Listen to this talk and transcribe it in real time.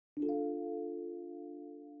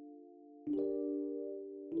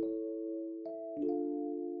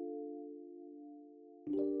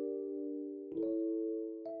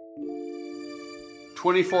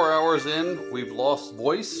24 hours in, we've lost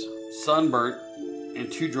voice, sunburnt,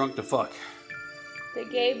 and too drunk to fuck. The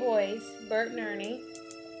gay boys, Bert and Ernie.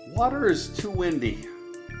 Water is too windy.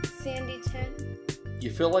 Sandy 10. You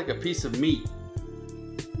feel like a piece of meat.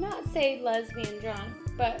 Not say lesbian drunk,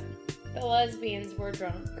 but the lesbians were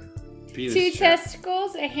drunk. Penis 2 chat.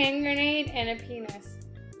 testicles, a hand grenade, and a penis.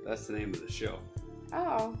 That's the name of the show.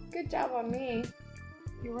 Oh, good job on me.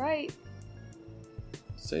 You're right.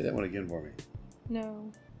 Say that one again for me.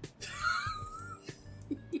 No.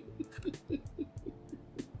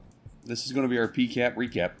 This is going to be our PCAP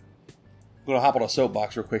recap. I'm going to hop on a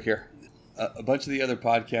soapbox real quick here. A bunch of the other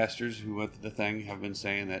podcasters who went to the thing have been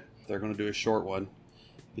saying that they're going to do a short one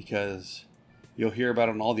because you'll hear about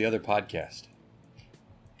it on all the other podcasts.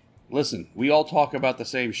 Listen, we all talk about the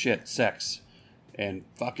same shit, sex and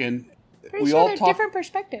fucking. Pretty we sure all they're talk different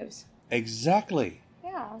perspectives. Exactly.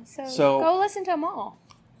 Yeah, So- go listen to them all.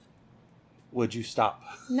 Would you stop?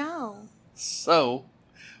 No. So,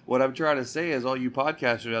 what I'm trying to say is all you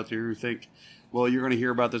podcasters out there who think, well, you're going to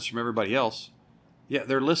hear about this from everybody else. Yeah,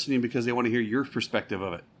 they're listening because they want to hear your perspective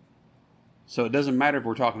of it. So it doesn't matter if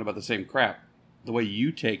we're talking about the same crap. The way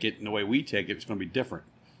you take it and the way we take it is going to be different.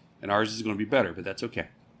 And ours is going to be better, but that's okay.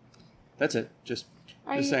 That's it. Just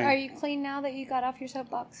saying. Are you clean now that you got off your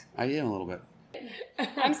soapbox? I am a little bit.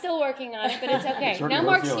 I'm still working on it, but it's okay. It's hurting No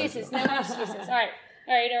more her feelings, excuses. though. No more excuses. All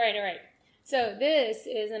right. So this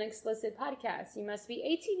is an explicit podcast. You must be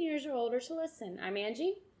 18 years or older to listen. I'm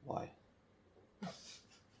Angie. Why?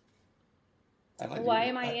 Why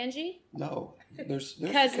am I Angie? No, there's a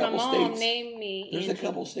Because my couple mom states. named me There's Angie. a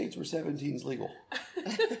couple states where 17 is legal.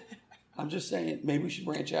 I'm just saying, maybe we should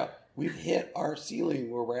branch out. We've hit our ceiling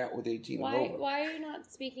where we're at with 18 and over. Why are you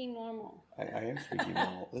not speaking normal? I am speaking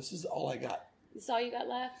normal. This is all I got. This all you got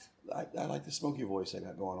left? I like the smoky voice I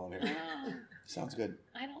got going on here. Oh, Sounds good.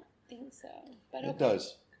 I don't think so. But It okay.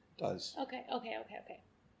 does. It does. Okay.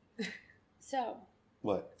 So,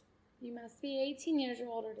 What? you must be 18 years or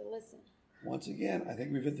older to listen. Once again, I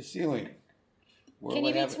think we've hit the ceiling. Where Can we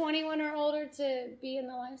you be have it. 21 or older to be in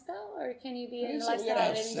the lifestyle? Or can you be I in didn't the say we lifestyle gotta at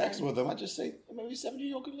have any sex time? with them. I just say maybe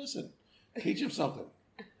 17-year-old can listen. Teach him something.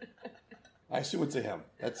 I assume it's a him.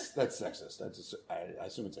 That's sexist. I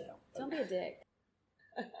assume it's a him. Don't be a dick.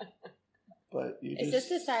 But you Is just,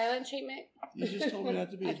 this the silent treatment? You just told me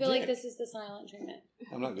not to be I a feel like dick. this is the silent treatment.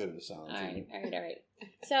 I'm not good at the sound. All right.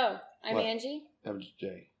 So, I'm What? Angie. I'm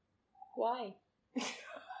Jay. Why?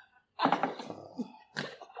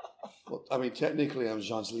 Well, I mean, technically, I'm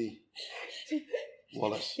Jean-Lee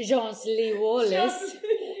Wallace. Jean-Lee Wallace.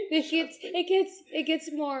 It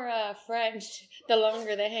gets more French the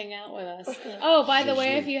longer they hang out with us. Oh, by the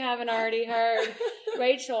way, if you haven't already heard,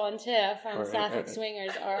 Rachel and Tiff from Sapphic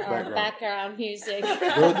Swingers are our background music.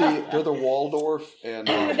 They're the Waldorf and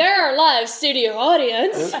They're our live studio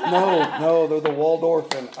audience. no, they're the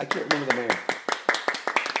Waldorf and I can't remember the name.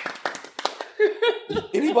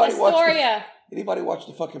 Anybody watch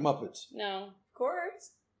the fucking Muppets? No. Of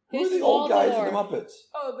course. Who are Who's the old guys in the Waldorf? Muppets?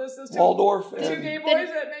 Oh, those two, Waldorf two and gay boys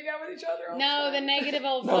that make out with each other. All No, the the time. negative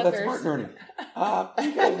old no, that's Bert fuckers. and Ernie.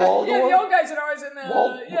 You got Waldorf. Yeah, the old guys that are always in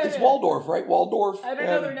the. It's Waldorf, right? Waldorf. I don't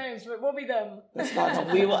know their names, but we'll be them. That's not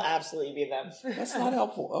helpful. We will absolutely be them. That's not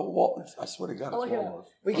helpful. I swear to God, I'll it's look it up. Waldorf.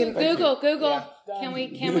 We can Thank you. Google. Yeah. Can we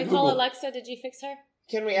Google. call Alexa? Did you fix her?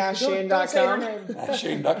 Can we ask Don't say her Shane.com? name. At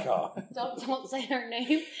Shane.com. Don't say her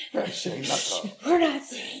name. At Shane.com. We're not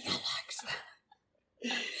saying Alexa.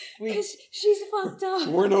 Because she's fucked up.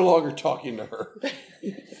 We're no longer talking to her.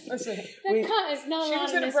 Listen, That cunt is not she allowed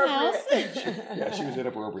was in this house. inappropriate. Yeah, she was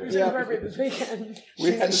inappropriate. She was inappropriate this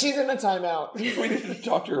weekend. She's in a timeout. We needed to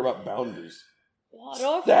talk to her about boundaries.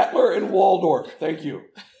 Waldorf? Statler and Waldorf. Thank you.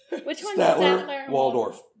 Which one's Statler, Statler and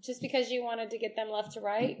Waldorf. Just because you wanted to get them left to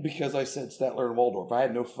right? Because I said Statler and Waldorf. I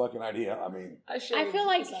had no fucking idea. I mean, I feel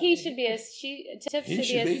like he should be a... Tiff he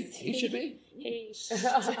should be. He should be.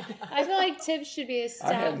 I feel like Tiff should be a Statler.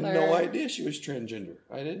 I had no idea she was transgender.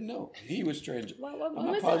 I didn't know. He was transgender. When I'm not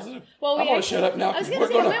was positive. Well, I'm going to shut up now. I was Because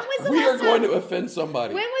going to say, when was the we are last going time... to offend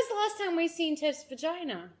somebody. When was the last time we seen Tiff's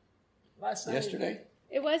vagina? Last night. Yesterday?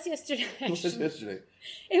 It was yesterday. It was yesterday.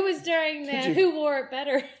 It was during the Who Wore It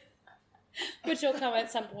Better, which will come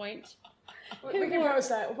at some point. We can post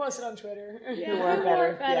that. We'll post it on Twitter. Yeah, You were who better. wore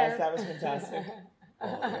it better? Yes, that was fantastic.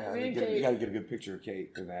 Oh, yeah, Me and you Kate. got to get a good picture of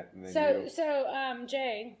Kate in that. And then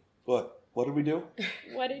Jay, What? What did we do?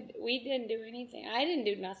 we didn't do anything. I didn't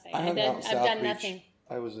do nothing. I hung out in I've South done Beach. nothing.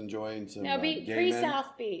 I was enjoying some No, gay men.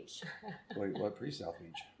 pre-South Beach. Wait, what? Pre-South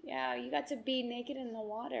Beach? Yeah, you got to be naked in the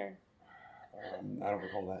water. I don't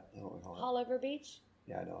recall that. Oliver Beach?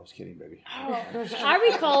 Yeah, no, I was kidding, baby. Oh, I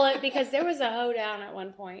recall it because there was a hoedown at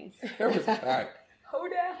one point. All right. Ho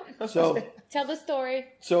down. So Tell the story.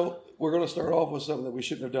 we're going to start off with something that we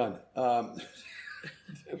shouldn't have done.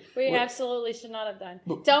 We absolutely should not have done.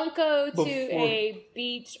 Don't go to before- a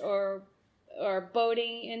beach or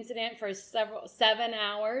boating incident for 7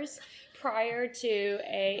 hours prior to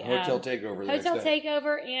a Hotel takeover. the hotel next day.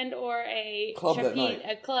 takeover and or a Club that trapeze- night.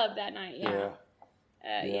 a club that night. Yeah.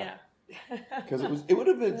 Yeah. Because it would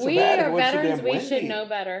have been so We bad if are it was so veterans. damn We windy. should know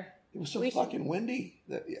better. It was so we should- fucking windy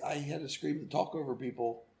that I had to scream and talk over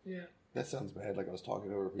people. Yeah. That sounds bad, like I was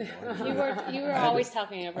talking over people. You were always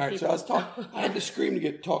talking over All right, people. so I had to scream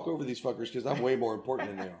to talk over these fuckers because I'm way more important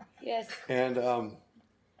than they are. Yes.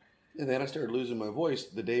 And then I started losing my voice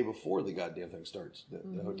the day before the goddamn thing starts,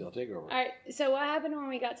 the hotel takeover. All right. So what happened when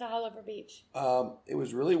we got to Holliver Beach? It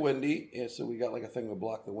was really windy, and so we got like a thing to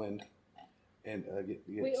block the wind. And get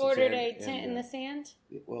We some ordered sand a tent and, in the sand.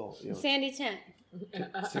 well, Sandy tent.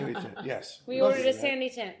 sandy tent. Yes, We ordered a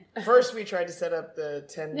sandy tent. First, we tried to set up the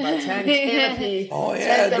 10 by 10 canopy Oh yeah,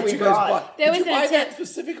 tent that that we you guys brought. bought. There Did you was a buy that tent.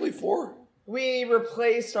 specifically for? We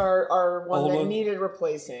replaced our one Old that one? needed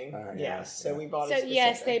replacing. Yeah, Yes, so yeah. we bought So it.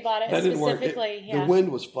 yes, they bought it That didn't work. specifically. Yeah. The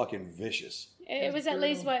wind was fucking vicious. It was at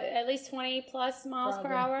least 20 plus miles per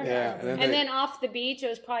Probably. hour. Yeah, And then off the beach, it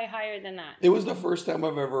was probably higher than that. it was the first time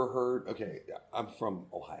I've ever heard. Okay, I'm from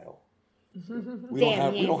Ohio. We Damn don't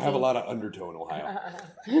have a Yankee. lot of undertow in Ohio.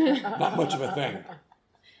 Not much of a thing.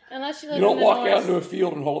 Unless you live You don't in the walk north. out into a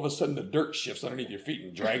field and all of a sudden the dirt shifts underneath your feet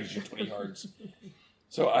and drags you 20 yards.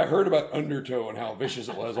 So I heard about undertow and how vicious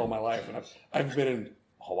it was all my life, and I've been in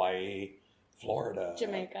Hawaii, Florida,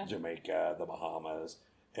 Jamaica, the Bahamas,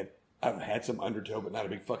 and I've had some undertow, but not a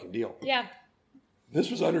big fucking deal. Yeah.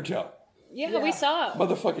 This was undertow. Yeah, we saw it.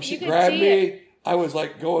 Motherfucker, she You could grabbed see me. it. I was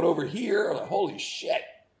like going over here. I was like, holy shit.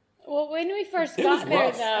 Well, when we first It was got there,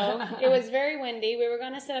 rough. though, it was very windy. We were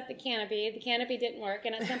going to set up the canopy. The canopy didn't work.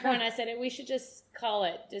 And at some point, I said, we should just call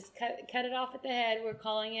it. Just cut it off at the head. We're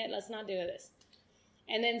calling it. Let's not do this.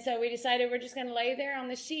 And then so we decided we're just going to lay there on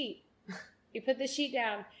the sheet. We put the sheet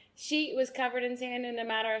down. Sheet was covered in sand in a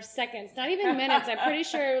matter of seconds. Not even minutes. I'm pretty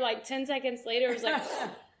sure like 10 seconds later, it was like,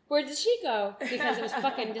 where'd the sheet go? Because it was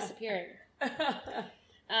fucking disappearing.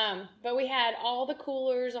 But we had all the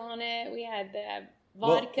coolers on it. We had the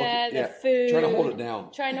vodka, the food. Trying to hold it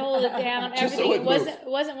down. Trying to hold it down. Just so Everything it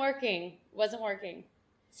wasn't working. Wasn't working.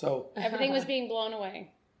 So Everything was being blown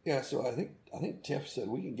away. yeah, so I think Tiff said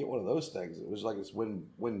we can get one of those things. It was like this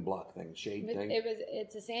wind block thing, shade But thing,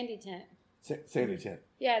 it's a sandy tent. sandy tent.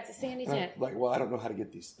 Yeah, it's a sandy And I'm tent. like, well, I don't know how to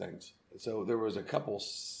get these things. So there was a couple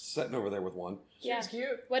sitting over there with one. Yeah. It's cute.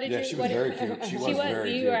 What did Yeah, you? she what was did- very cute. She was She was.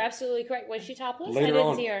 very You cute. are absolutely correct. Was she topless? I Later didn't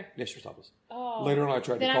on, see her. yeah, she was topless. Oh. Later on, I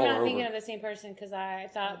tried to Then call I'm her not over. thinking of the same person because I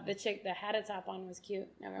thought the chick that had a top on was cute.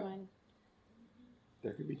 Never mind.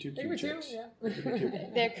 There could be two They cute were cute, chicks. yeah. There could be two.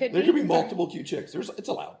 There could be. multiple cute chicks. It's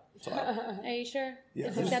allowed. It's allowed. Are you sure? Yeah,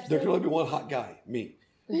 It's there can acceptable? only be one hot guy, me.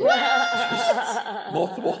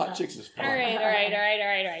 Multiple hot chicks is fine. All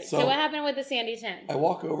right. So So- what happened with the sandy tent? I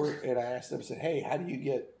walk over and I ask them, I said, hey, how do you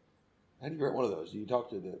get one of those? Do you talk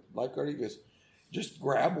to the lifeguard? He goes, just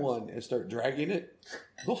grab one and start dragging it.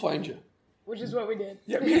 They'll find you. Which is what we did.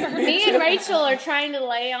 Yeah, Me and Rachel are trying to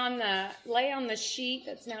lay on the sheet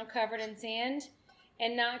that's now covered in sand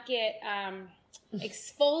and not get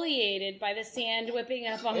exfoliated by the sand whipping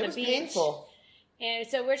up on It the was beach. painful. And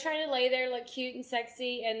so we're trying to lay there, look cute and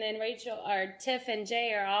sexy, and then Tiff and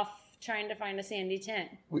Jay are off trying to find a sandy tent.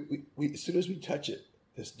 we as soon as we touch it,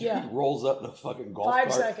 this dude Yeah. rolls up in a fucking golf 5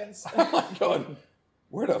 cart. seconds. I'm like going,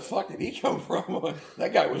 where the fuck did he come from?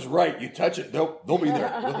 That guy was right. You touch it, they'll be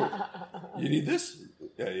there. You need this?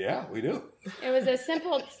 Yeah, we do. It was a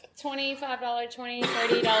simple $25, $20,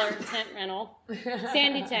 $30 tent rental,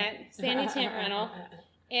 sandy tent rental,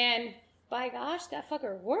 and by gosh, that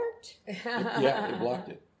fucker worked. Yeah, it blocked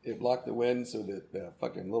it. It blocked the wind so that the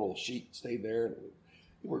fucking little sheet stayed there. And it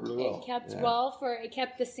worked really well. It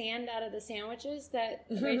kept the sand out of the sandwiches that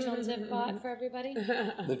Rachel and Tiff bought for everybody.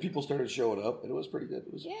 Then people started showing up, and it was pretty good.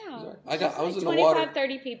 It was, Yeah, it was all right. I was in the 25, water.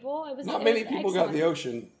 30 people. It was Not it many was people got in the excellent.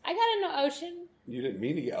 ocean. I got in the ocean. You didn't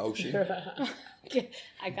mean to get ocean.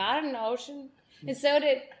 I got in the ocean, and so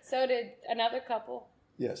did another couple.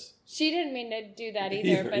 Yes. She didn't mean to do that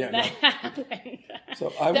either, Either, but yeah, that no. happened. So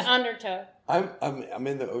The undertow, I'm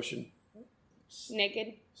in the ocean,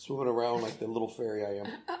 naked, swimming around like the little fairy I am,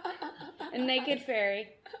 a naked fairy.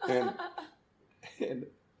 and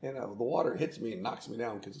the water hits me and knocks me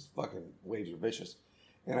down because its fucking waves are vicious.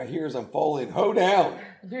 And I hear as I'm falling, hoe down.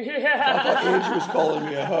 I thought Angie was calling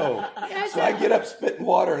me a hoe. So I get up, spitting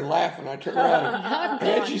water, and laugh, and I turn around, and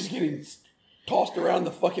Angie's getting tossed around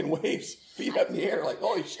the fucking waves, feet up in the air, like,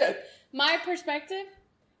 holy shit. My perspective,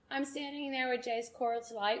 I'm standing there with Jay's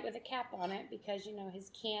Coors Light with a cap on it because,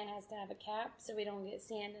 his can has to have a cap so we don't get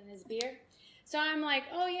sand in his beer. So I'm like,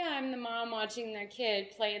 oh yeah, I'm the mom watching their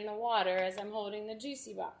kid play in the water as I'm holding the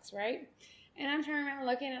juicy box, right? And I'm turning around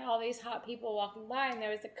looking at all these hot people walking by, and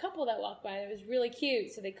there was a couple that walked by that was really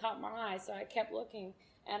cute, so they caught my eye, so I kept looking,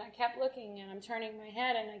 and I'm turning my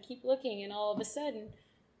head, and I keep looking, and all of a sudden,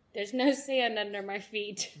 there's no sand under my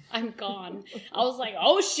feet. I'm gone. I was like,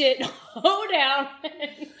 oh shit, hold down.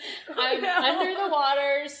 I'm under the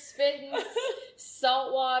water, spitting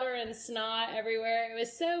salt water and snot everywhere. It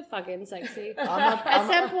was so fucking sexy. At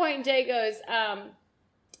some point, Jay goes,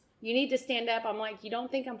 you need to stand up. I'm like, you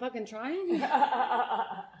don't think I'm fucking trying?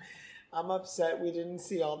 I'm upset we didn't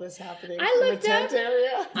see all this happening I from looked the tent up.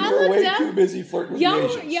 area. You were way too busy flirting with the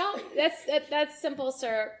Asians. Y'all, that's simple,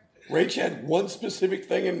 sir. Rach had one specific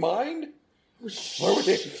thing in mind. Flirt with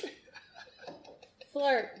it.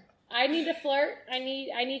 Flirt. I need to flirt. I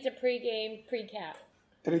need to pregame, pre-cap.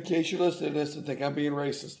 And in case you're listening to this and think I'm being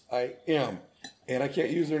racist, I am. And I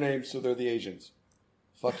can't use their names, so they're the Asians.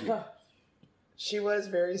 Fuck you. She was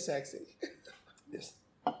very sexy.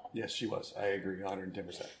 Yes, she was. I agree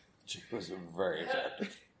 110%. She was very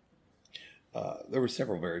attractive. There were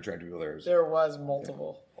several very attractive people there. There was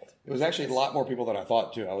multiple. It was actually a lot more people than I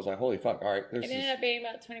thought, too. I was like, holy fuck, all right. It ended up being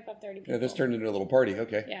about 25, 30 people. Yeah, this turned into a little party,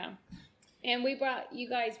 okay. Yeah. And we brought you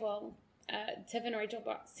guys, Tiff and Rachel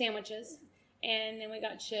brought sandwiches, and then we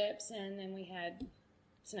got chips, and then we had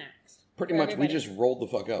snacks. Pretty much, we just rolled the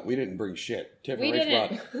fuck up. We didn't bring shit. Tiff and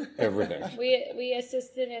Rach brought everything. We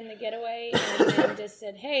assisted in the getaway, and then just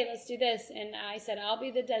said, hey, let's do this. And I said, I'll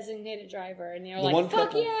be the designated driver. And they were like,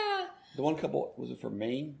 fuck yeah. The one couple, was it from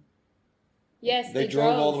Maine? Yes, they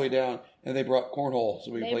drove all the way down, and they brought cornhole,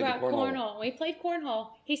 so we played the cornhole. We played cornhole.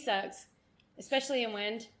 He sucks, especially in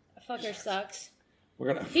wind. A fucker sucks.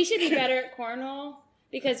 He should be better at cornhole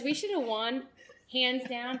because we should have won, hands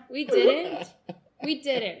down. We didn't. We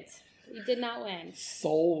did not win.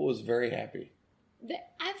 Soul was very happy. I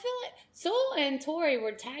feel like Soul and Tori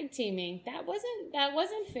were tag teaming. That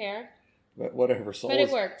wasn't fair. But whatever. But it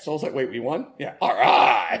worked. Soul's like, wait, we won? Yeah. All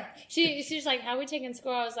right. She's like, how are we taking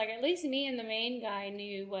score? I was like, at least me and the main guy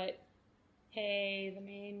knew what. Hey, the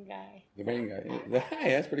main guy. The main guy.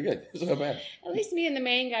 Hey, that's pretty good. It's not bad. At least me and the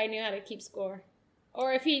main guy knew how to keep score.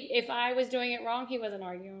 Or if I was doing it wrong, he wasn't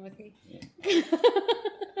arguing with me. Yeah.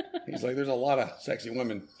 He's like, there's a lot of sexy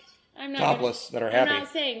women topless that are happy. I'm not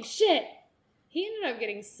saying shit. He ended up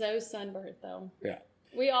getting so sunburnt, though. Yeah.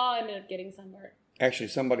 We all ended up getting sunburnt. Actually,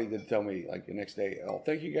 somebody did tell me, like, the next day, oh,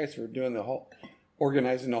 thank you guys for doing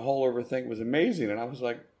organizing the whole over thing. It was amazing. And I was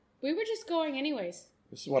like... We were just going anyways.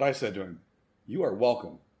 This is what I said to him. You are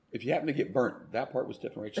welcome. If you happen to get burnt, that part was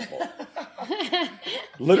Tiff and Rachel's fault.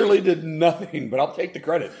 Literally did nothing, but I'll take the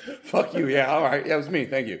credit. Fuck you. Yeah, all right. That was me.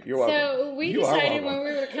 Thank you. You're welcome. So we decided when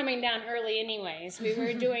we were coming down early anyways, we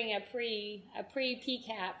were doing a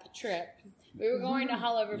pre-PCAP trip. We were going to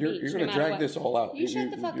Haulover Beach. You're going to drag this all out. You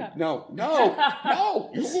shut the fuck up. No.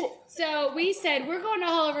 So we said, we're going to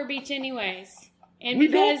Haulover Beach anyways. And we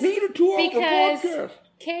don't need a tour of the podcast.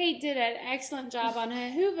 Kate did an excellent job on her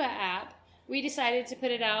Hoover app. We decided to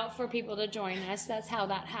put it out for people to join us. That's how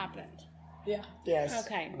that happened. Yeah. Yes.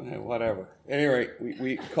 Okay. Whatever. At any rate,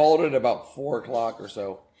 we called it about 4 o'clock or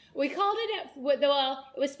so. We called it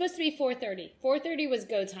it was supposed to be 4:30. 4:30 was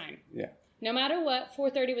go time. Yeah. No matter what,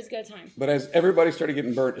 4:30 was go time. But as everybody started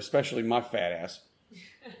getting burnt, especially my fat ass.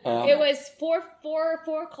 It was 4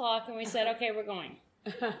 o'clock, and we said, okay, we're going.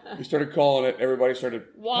 We started calling it. Everybody started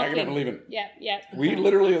packing up and leaving. Yep. We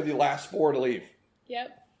literally are the last 4 to leave.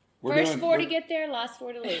 Yep. First 4 to get there, last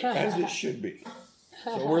 4 to leave. As it should be.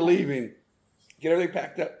 So we're leaving. Get everything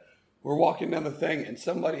packed up. We're walking down the thing, and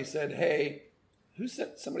somebody said, hey,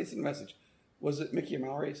 somebody sent a message. Was it Mickey and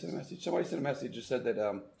Mallory sent a message? Somebody sent a message that said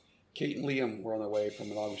that Kate and Liam were on their way from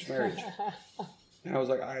an Amish marriage. And I was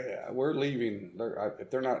like, we're leaving. If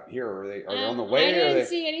they're not here, are they on the way? I didn't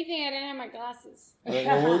see anything. I didn't have my glasses.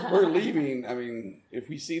 We're leaving. I mean, if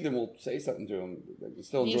we see them, we'll say something to them. They can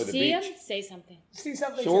still enjoy the beach. You see them? Say something. See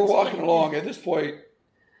something. So we're walking along. At this point,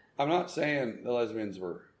 I'm not saying the lesbians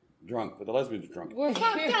were drunk, but the lesbians were drunk. We're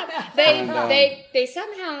fucked up. They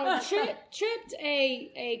somehow tripped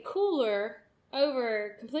a cooler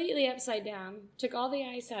over completely upside down, took all the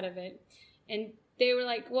ice out of it, and they were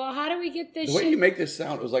like, well, how do we get this The way you make this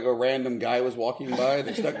sound, it was like a random guy was walking by,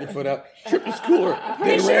 they stuck their foot out, tripped his cooler,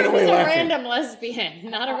 they ran away laughing. It was a random lesbian,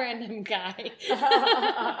 not a random guy.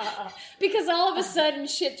 Because all of a sudden,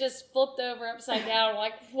 shit just flipped over upside down,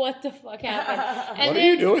 like, what the fuck happened? And what are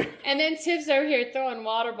you doing? And then Tiff's over here throwing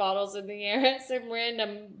water bottles in the air at some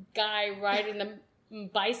random guy riding the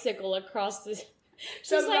bicycle across the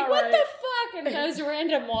She's like, what the fuck? And those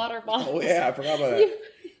random water bottles. Oh, yeah, I forgot about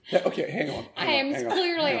that. Okay, hang on. I'm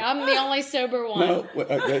the only sober one. No,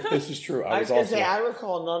 this is true. I was going to say, I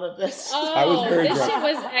recall none of this. Oh, I was very this drunk. shit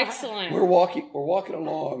was excellent. We're walking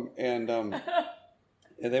along, and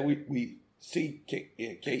then we see Kate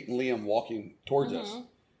and Liam walking towards us.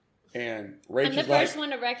 And Rachel's I'm the first one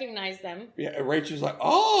to recognize them. Yeah, Rachel's like,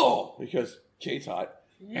 oh, because Kate's hot.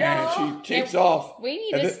 Yeah. And she takes off. We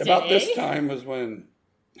need to stay. About this time was when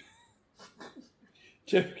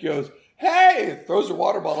Tiff goes, hey, throws her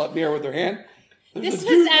water bottle up in the air with her hand. This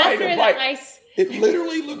was after the ice. It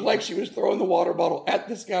literally looked like she was throwing the water bottle at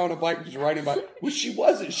this guy on a bike who was riding by, which she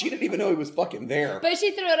wasn't. She didn't even know he was fucking there. But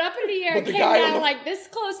she threw it up in the air and came down like this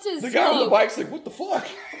close to his The guy on the bike's like, what the fuck?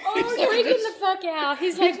 Oh, he's freaking the fuck out.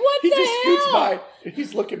 He's like, what he the hell? just scoots by and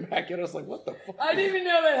he's looking back at us like, what the fuck? I didn't even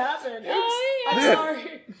know that happened. Oops. Oh, yeah. I'm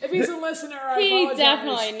sorry. If he's a listener, I apologize. He's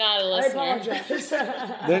definitely not a listener. I apologize.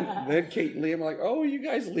 Then Kate and Liam are like, oh, you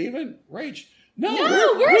guys leaving? Rach. No,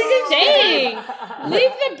 we're staying.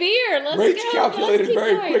 Leave the beer. Let's Rach go. calculated Let's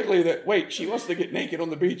very going. quickly that, wait, she wants to get naked on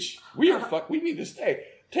the beach. We need to stay.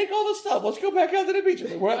 Take all the stuff. Let's go back out to the beach.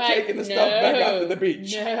 We're not taking the stuff back out to the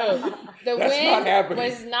beach. No. The That's wind not happening.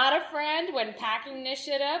 was not a friend when packing this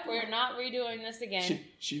shit up. We're not redoing this again.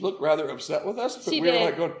 She looked rather upset with us, but She we were did.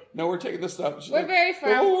 like going, no, we're taking this stuff. She's We're like, very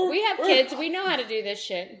firm. "Oh, We have kids. We know how to do this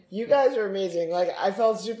shit. You guys are amazing. Like, I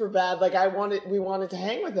felt super bad. Like, we wanted to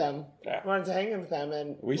hang with them. Yeah. We wanted to hang with them.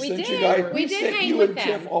 And We We sent did. you guys. We did sent hang you with and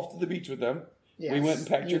them. Tiff off to the beach with them. yes, We went and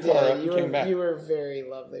packed you your car did. up and You came were- back. You were very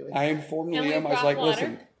lovely with I informed And we Liam. I was brought like, water.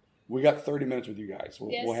 listen, we got 30 minutes with you guys.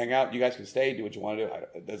 Yes. We'll hang out. You guys can stay, do what you want to do.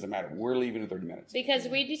 It doesn't matter. We're leaving in 30 minutes. Because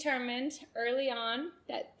we determined early on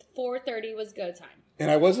that 4:30 was go time. And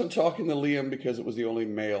I wasn't talking to Liam because it was the only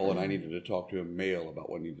male, and I needed to talk to a male about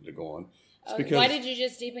what needed to go on. It's because, Why did you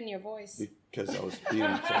just deepen your voice? Because I was being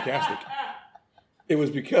sarcastic. It was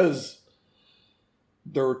because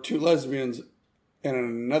there were two lesbians and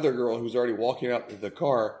another girl who was already walking out to the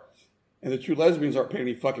car, and the two lesbians aren't paying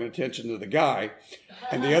any fucking attention to the guy,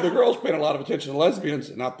 and the other girl's paying a lot of attention to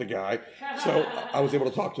lesbians, not the guy. So I was able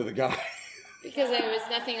to talk to the guy. Because there was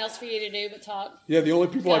nothing else for you to do but talk. Yeah, the only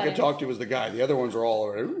people I Got could it. talk to was the guy. The other ones are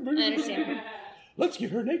all, I understand. let's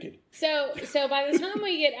get her naked. So by the time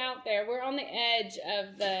we get out there, we're on the edge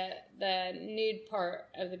of the nude part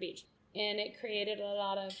of the beach, and it created a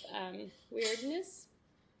lot of weirdness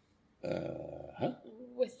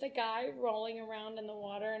with the guy rolling around in the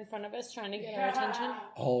water in front of us trying to get our attention.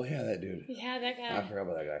 Oh, yeah, that dude. Yeah, that guy. I forgot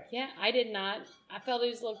about that guy. Yeah, I did not. I felt it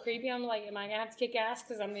was a little creepy. I'm like, am I gonna have to kick ass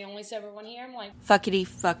because I'm the only sober one here? I'm like, Fuckity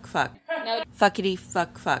fuck fuck. no, Fuckity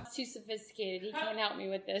fuck fuck. it's too sophisticated. He can't help me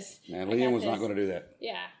with this. Man, I Liam got was not this. going to do that.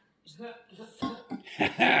 Yeah.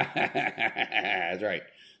 That's right.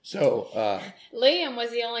 So, Liam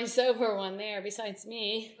was the only sober one there besides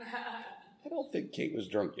me. I don't think Kate was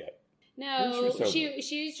drunk yet. No, She was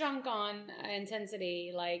she's drunk on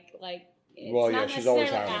intensity, like. It's Well, not yeah, she's always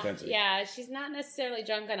necessarily high on intensity. Yeah, she's not necessarily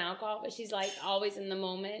drunk on alcohol, but she's like always in the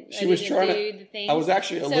moment. She was ready trying do to. the things. I was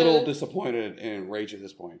actually a So- little disappointed in Rach at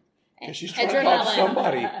this point because she's trying to talk Adrenaline.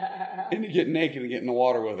 somebody into getting naked and get in the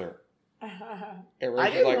water with her. And Rach I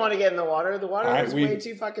was didn't like, want to get in the water. The water was we- way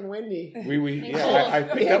too fucking windy. I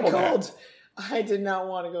picked Yeah, up on cold. that. I did not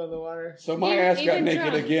want to go in the water. So my Even- ass got even naked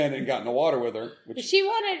drunk. again and got in the water with her. Which She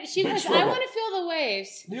was. I trouble. want to feel the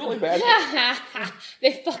waves. the only bad.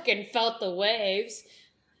 They fucking felt the waves.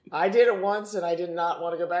 I did it once, and I did not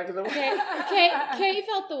want to go back in the water. Kate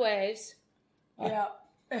felt the waves. Yeah.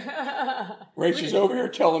 Rach is over here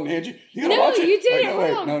telling Angie, "You gotta No, watch it." you did Like, it no,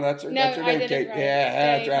 wait, wrong. no, that's her. No, That's her I name, did Kate. it right. Yeah,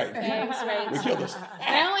 Thanks, that's right. Thanks, Rach. We killed this.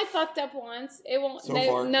 I only fucked up once. It won't. So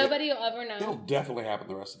far, nobody will ever It'll know. definitely happen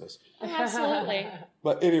the rest of this. Oh, absolutely.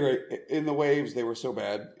 But anyway, in the waves, they were so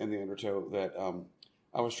bad in the undertow that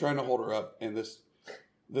I was trying to hold her up, and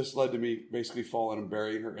this led to me basically falling and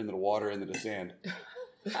burying her into the water, into the sand.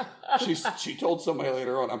 She told somebody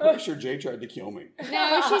later on, I'm pretty sure Jay tried to kill me.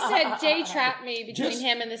 No, she said Jay trapped me between Just-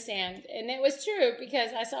 him and the sand, and it was true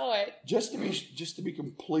because I saw it. Just to be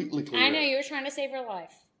completely clear. I know you were trying to save her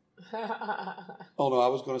life. Oh no, I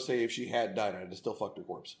was going to say if she had died, I'd have still fucked her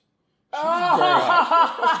corpse. She's very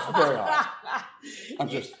hot. She's very hot. I'm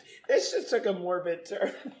just. This just took a morbid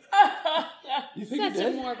turn. You think Such you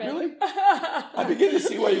a did? morbid. Really? I begin to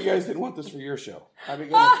see why you guys didn't want this for your show. I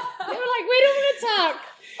begin to. They were like, we don't want to talk.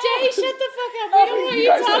 Jay, shut the fuck up. We don't want You you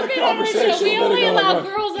guys had a talking on our show. conversation We a minute only ago, allow like,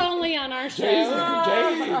 girls only on our show. Jay's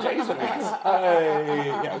an ass.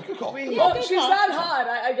 Yeah, good call. Well, she's that hot.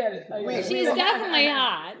 I get it. I get it. She's definitely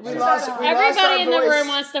hot. We lost our Everybody in the voice. room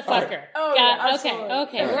wants to fuck her. Oh, Got- yeah, absolutely.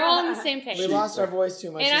 okay. We're all on the same page. We lost our voice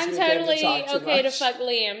too much. And I'm This weekend totally to talk too okay to much. fuck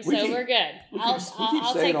Liam, so We keep- we're good. I'll keep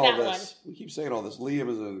take saying all that one. this. We keep saying all this. Liam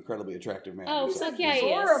is an incredibly attractive man. Oh, He's- fuck yeah, he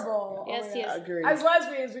is. Horrible. Yes, Oh, he yeah. is. Agreed. As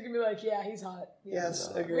lesbians, we can be like, yeah, he's hot. Yeah. Yes,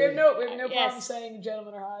 We agreed. have no problem Yes. saying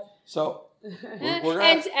gentlemen are hot. So we're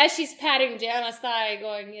And gonna, as she's patting Jana's thigh,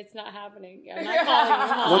 going, "It's not happening. I'm not calling her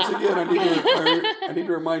hot." once again, I need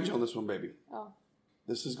to remind you on this one, baby. Oh.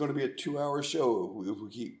 This is going to be a 2-hour show if we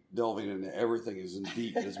keep delving into everything as in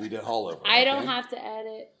deep as we did Hollow. I don't okay? have to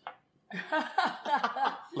edit.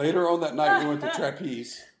 Later on that night, we went to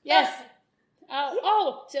Trapeze. Yes.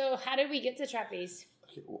 Oh. So how did we get to Trapeze?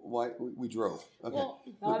 Okay, why we drove? Okay,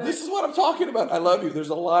 Well, this is what I'm talking about. I love you. There's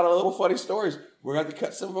a lot of little funny stories. We're going to have to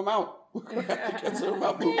cut some of them out. We're going to have to cut some of them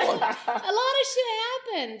out. Move on. a lot of shit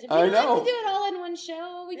happened. We I don't have know. to do it all in one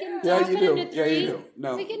show. We can Yeah, drop you it do. into Yeah, three. you do.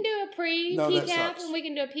 No. We can do a No, that pre-PCAP sucks. and we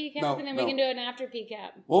can do a PCAP No, and then no. we can do an after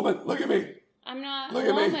PCAP. Woman, look at me. I'm not Look a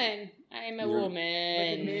at me. woman. I am a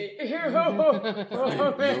woman. That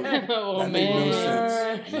made no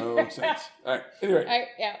sense. No sense. All right. Anyway. All right,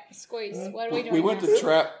 yeah, squeeze. What are we doing? We went here? to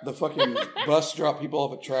Trap, the fucking bus dropped people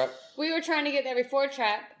off at Trap We were trying to get there before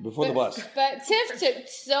Trap. before the bus. But Tiff took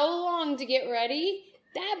so long to get ready.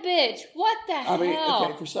 That bitch. What the hell? I mean,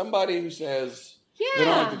 okay, for somebody who says yeah. they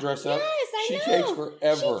don't like to dress up, Yes, I she know. takes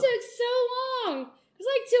forever. She took so long. It was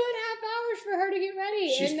like 2.5 hours for her to get ready.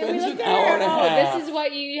 She and then we spends looked an at her. hour and a half. This is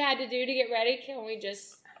what you had to do to get ready. Can we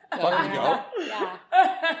just Fucking go. Yeah.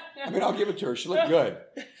 I mean, I'll give it to her. She looked good.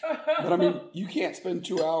 But I mean, you can't spend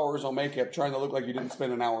 2 hours on makeup trying to look like you didn't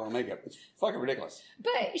spend an hour on makeup. It's fucking ridiculous.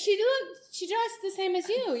 But she dressed the same as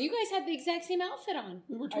you. You guys had the exact same outfit on.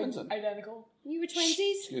 We were twinsing. Identical. You were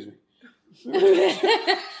twinsies? Excuse me.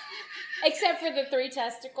 Except for the 3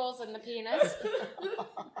 testicles and the penis.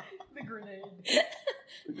 The grenade.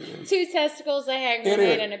 2 testicles, a hand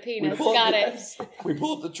Anyway, grenade, and a we penis. pulled Got the- it. We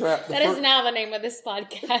pull up the Trap. That is now the name of this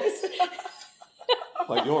podcast.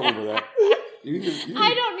 Like, you'll remember that. You need to,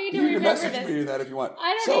 I don't need to you need remember message this. me that if you want.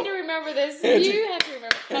 I don't So, need to remember this. Angie, You have to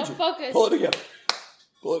remember. Oh, Angie, focus. Pull it together.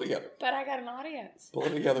 Pull it together. But I got an audience. Pull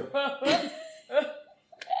it together.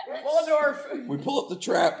 Waldorf. We pull up the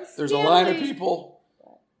Trap. There's a line of Stanley. people.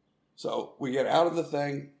 So we get out of the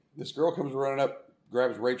thing. This girl comes running up,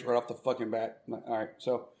 grabs Rach right off the fucking bat. I'm like, all right.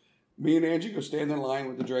 So me and Angie go stand in line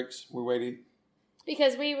with the drinks. We're waiting.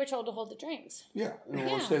 Because we were told to hold the drinks. Yeah, and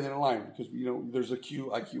Yeah. we're standing in line because there's a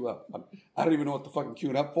queue. I queue up. I don't even know what the fuck I'm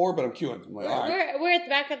queuing up for, but I'm queuing. I'm like, all right, We're at the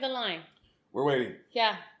back of the line. we're waiting.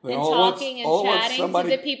 Yeah. Then And all at once- talking all and at once chatting somebody-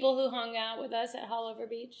 to the people who hung out with us at Hollover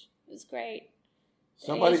Beach. It was great. The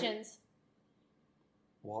Somebody Asians.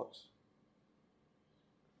 walks.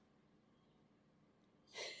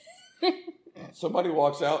 Somebody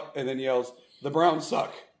walks out and then yells, "The Browns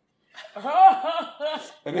suck."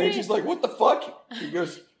 And Angie's like, "What the fuck?" He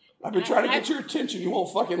goes, "I've been trying to get your attention. You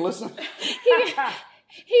won't fucking listen." He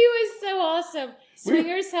was so awesome.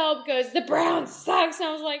 Swingers Help goes, "The Browns sucks." And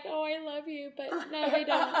I was like, "Oh, I love you, but no, we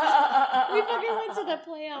don't." We fucking went to the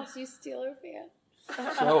playoffs, you Steeler fan.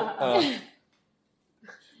 So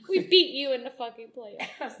We beat you in the fucking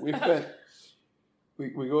playoffs. we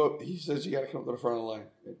go up. He says, "You got to come up to the front of the line."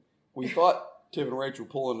 We thought Tiff and Rach were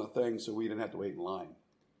pulling the thing, so we didn't have to wait in line.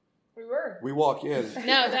 We were. We walk in.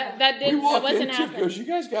 No, that We didn't. It walk in. wasn't Tiff happening. goes, "You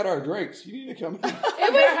guys got our drinks. You need to come in."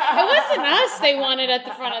 It wasn't us they wanted at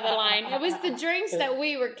the front of the line. It was the drinks that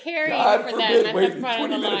we were carrying God for them forbid at the waiting front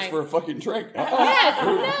 20 of the minutes line. for a fucking drink. Yes,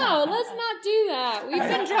 no, let's not do that. We've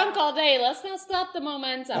been drunk all day. Let's not stop the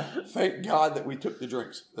momentum. Thank God that we took the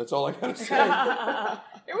drinks. That's all I gotta say.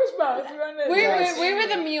 It was both. We were, on the We were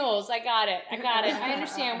the mules. I got it. I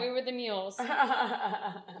understand. We were the mules.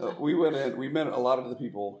 We went in. We met a lot of the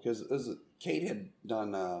people because Kate had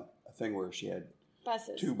done a thing where she had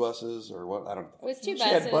Buses. 2 buses or what? I don't know. It was 2 She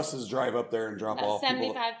buses. had buses drive up there and drop About off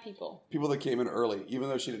 75 people. people that came in early, even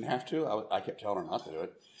though she didn't have to. I kept telling her not to do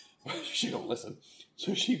it. She don't listen.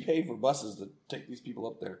 So she paid for buses to take these people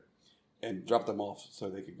up there and drop them off so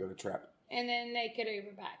they could go to Trap. And then they could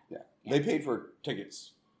Uber back. Yeah. They paid for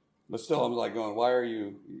tickets. But still, I'm like going, why are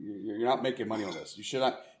you're not making money on this. You should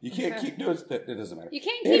not, you can't keep doing it. It doesn't matter. You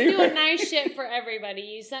can't keep doing nice shit for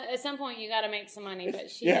everybody. At some point, you got to make some money, but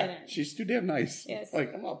she didn't. She's too damn nice. Yes.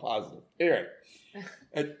 Like, I'm not positive. Anyway,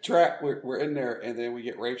 at Trap, we're in there, and then we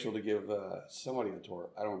get Rachel to give somebody a tour.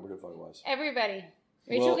 I don't remember who the fuck it was. Everybody.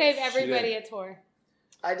 Rachel Well, gave she everybody did. a tour.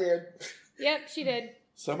 I did. Yep, she did.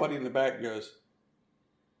 somebody in the back goes,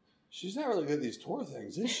 she's not really good at these tour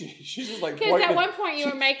things, is she? She's just like Because at one point you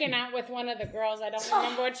were making out with one of the girls. I don't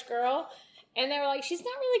remember which girl. And they were like, she's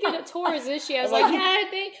not really good at tours, is she? I was like, yeah,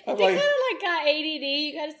 they kind of like got ADD.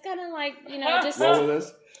 You guys kind of like, you know, just roll with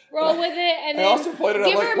this. Roll with it. And I then also pointed out,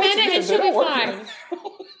 give her a minute and she'll be fine.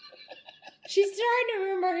 Well, She's trying to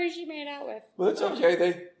remember who she made out with. it's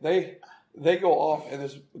okay. They go off, and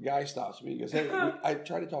this guy stops me. He goes, hey, I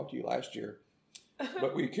tried to talk to you last year,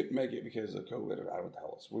 but we couldn't make it because of COVID. I don't know what the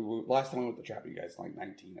hell it was. Last time we went to Trap, you guys, like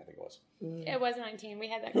 19, I think it was. It was 19. We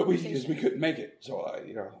had that But conversation. because we couldn't make it. So, I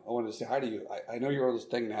wanted to say hi to you. I know you're on this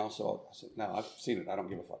thing now, so I said, no, I've seen it. I don't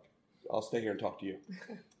give a fuck. I'll stay here and talk to you.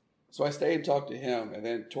 So I stay and talk to him, and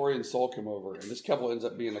then Tori and Soul come over, and this couple ends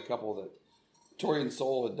up being a couple that Tori and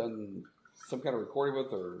Soul had done some kind of recording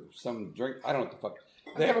with or some drink. I don't know what the fuck.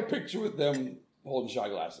 They have a picture with them holding shot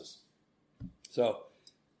glasses. So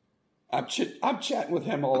I'm chatting with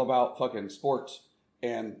him all about fucking sports,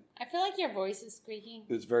 and I feel like your voice is squeaking.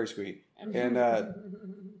 it's very sweet. And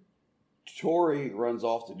Tori runs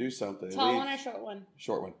off to do something. Tall one or short one?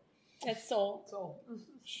 Short one. It's Soul. Soul.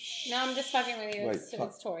 No, I'm just fucking with you. It's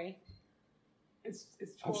Tori. It's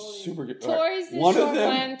I'm totally. super good. Tori's the One short of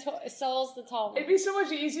them, one. Soul's the tall one. It'd be so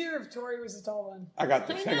much easier if Tori was the tall one. I got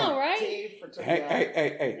this. I Hang know, on. right? T for Tori.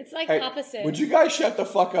 Hey. It's like Hey, opposite. Would you guys shut the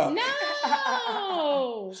fuck up?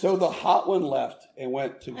 No. So the hot one left and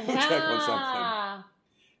went to go check on something Ah.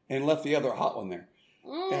 and left the other hot one there.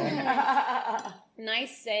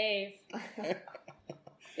 Nice save.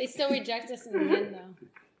 They still reject us in the end,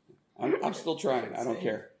 though. I'm still trying. I don't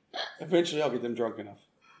care. Eventually, I'll get them drunk enough.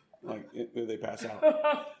 Like, they pass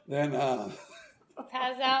out. Then,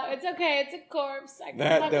 Pass out. It's okay. It's a corpse. I can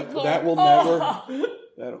that fucking corpse. will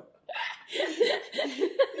never...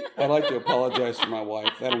 I'd like to apologize for my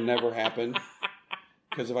wife. That'll never happen.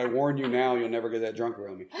 Because if I warn you now, you'll never get that drunk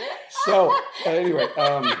around me. So, anyway,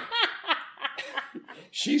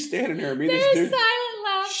 she's standing there. Me, this There's dude. silent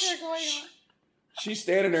laughter going on. She's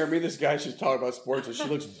standing there. Me, this guy. She's talking about sports, and she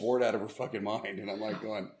looks bored out of her fucking mind. And I'm like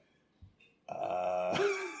going,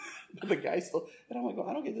 But the guy still. And I'm like,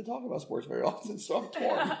 I don't get to talk about sports very often, so I'm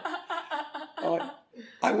torn. I'm like,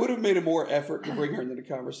 I would have made a more effort to bring her into the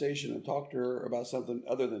conversation and talk to her about something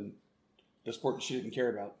other than the sport she didn't care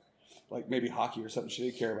about. Like maybe hockey or something she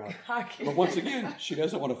didn't care about. Hockey. But once again, she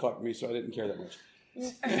doesn't want to fuck me, so I didn't care that much.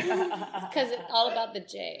 Because it's all about the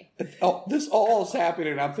J. Oh, this all is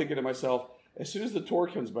happening, and I'm thinking to myself, as soon as the tour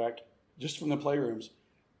comes back, just from the playrooms,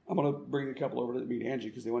 I'm going to bring a couple over to meet Angie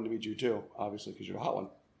because they wanted to meet you too, obviously, because you're a hot one.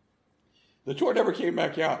 The tour never came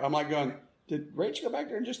back out. I'm like going, did Rach go back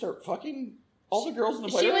there and just start fucking all the girls in the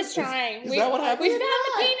playroom? She was trying. Is that what happened? We found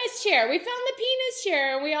the penis chair. We found the penis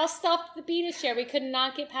chair, and we all stopped the penis chair. We could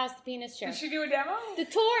not get past the penis chair. Did she do a demo? The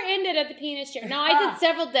tour ended at the penis chair. No, I did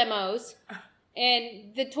several demos,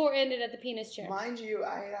 and the tour ended at the penis chair. Mind you,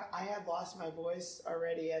 I had lost my voice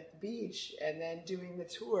already at the beach, and then doing the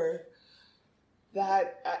tour,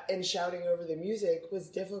 that and shouting over the music was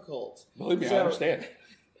difficult. Believe me, I understand.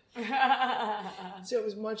 So it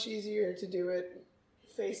was much easier to do it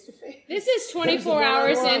face to face. This is 24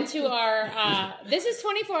 hours into our. This is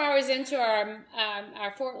 24 hours into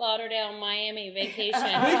our Fort Lauderdale, Miami vacation.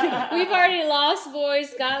 We've already lost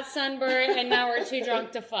voice, got sunburned, and now we're too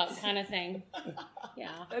drunk to fuck, kind of thing. Yeah,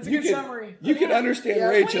 That's a good summary. You can understand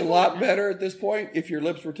Rach a lot better at this point if your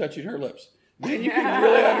lips were touching her lips. Then you can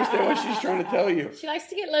really understand what she's trying to tell you. she likes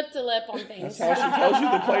to get lip to lip on things. That's how she tells you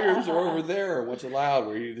the playrooms are over there and what's allowed,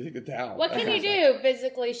 where you take the towel. What can you do?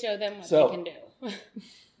 Physically show them what So- they can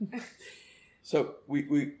do. So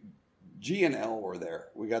we G and L were there.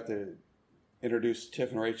 We got to introduce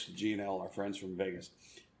Tiff and Rach to G and L, our friends from Vegas.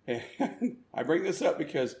 And I bring this up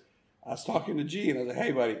because I was talking to G and I was like,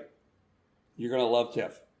 hey, buddy, you're going to love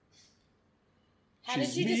Tiff. How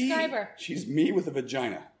did you describe her? She's me with a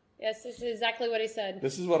vagina. Yes, this is exactly what he said.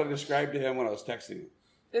 This is what I described to him when I was texting him.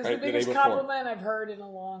 This is Right, the the day biggest before. compliment I've heard in a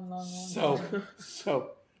long time.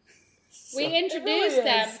 So We It introduced really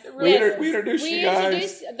them. is. It we, really inter- is. we introduced We you guys.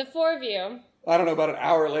 introduced the four of you. I don't know, about an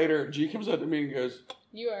hour later, G comes up to me and goes,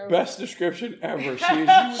 You are. best description ever. She is you with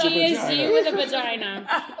a She is vagina. you with a vagina.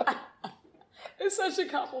 It's such a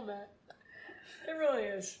compliment. It really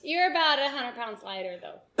is. You're about 100 pounds lighter,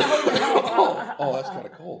 though. Oh, that's kind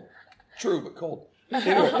of cold. True, but cold.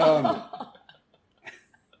 Anyway,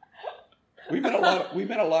 we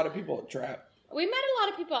met a lot of people at Trap. We met a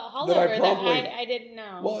lot of people at That I Hollover promptly- that I didn't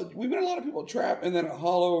know. Well, we met a lot of people at Trap and then at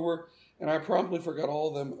Hollover, and I promptly forgot all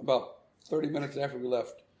of them about 30 minutes after we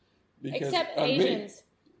left. Because Except on me- Asians.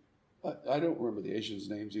 I don't remember the Asians'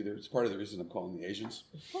 names either. It's part of the reason I'm calling the Asians.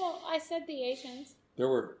 Well, I said the Asians. There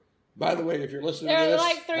were By the way, if you're listening to There are this...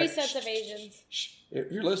 like three sets of Asians.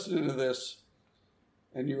 If you're listening to this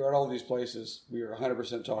and you're at all these places, we are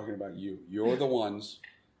 100% talking about you. You're the ones.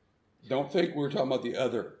 Don't think we're talking about the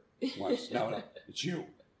other ones. No. It's you.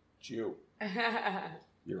 It's you.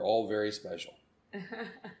 You're all very special.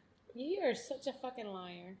 You are such a fucking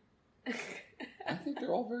liar. I think they're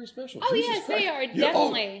all very special. Oh, Jesus yes, Christ. they are. Yeah,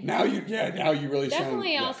 Definitely. now you really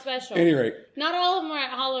Definitely sound... all special. At any rate, Not all of them are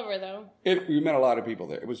at Oliver, though. we met a lot of people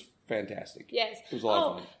there. It was fantastic. Yes. It was a lot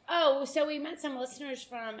of fun. Oh, so we met some listeners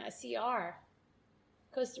from CR,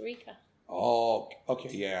 Costa Rica. Oh, okay,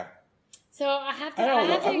 yeah. So I have to. I don't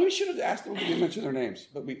know. to, We should have asked them if we didn't mention their names,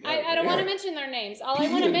 but we. I don't want to mention their names. All I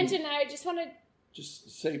P want to and- mention, I just want to Just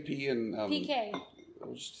say P and PK.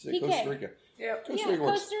 We'll just say PK. Costa Rica. Yep. Costa Yeah, Rica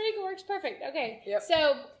works. Costa Rica works perfect. Okay. Yep.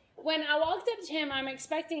 So when I walked up to him, I'm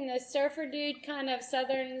expecting this surfer dude, kind of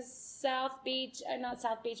not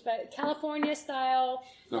South Beach, but California style,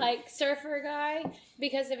 No. like surfer guy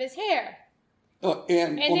because of his hair. Oh,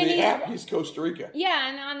 and And on then the he's- app, he's Costa Rica. Yeah,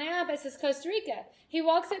 and on the app it says Costa Rica. He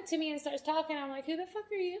walks up to me and starts talking. I'm like, who the fuck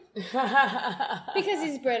are you? Because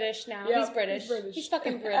he's British now. Yep, he's British. he's British. He's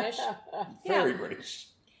fucking British. Very Yeah. British.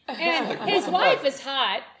 And his wife is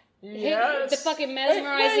hot. Yes. The fucking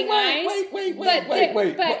mesmerizing eyes. Wait.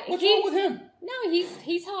 But What's wrong with him? No,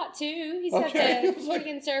 he's hot too. He's Okay, such it was a like-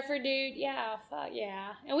 freaking surfer dude. Yeah, fuck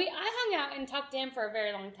yeah. And I hung out and talked to him for a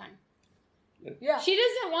very long time. Yeah. She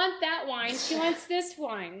doesn't want that wine. She wants this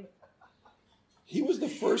wine. He was the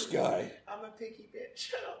first guy. I'm a picky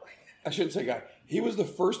bitch. I don't like that. I shouldn't say guy. He was the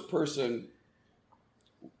first person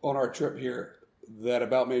on our trip here that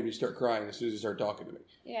about made me start crying as soon as he started talking to me.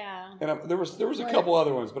 Yeah. And there was a couple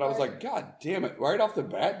other ones, but I was like, God damn it! Right off the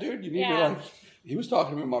bat, dude, you need to Yeah. like. He was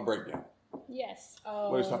talking to me in my breakdown. Yes. What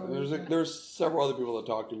he was talking. There's several other people that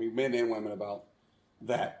talked to me, men and women, about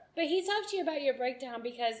that. But he talked to you about your breakdown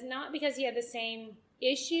not because he had the same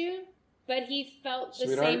issue, but he felt the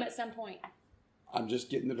Sweetheart. same at some point. I'm just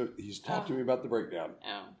getting to. He's talked to me about the breakdown.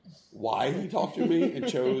 Oh. Why he talked to me and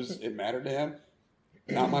chose it mattered to him.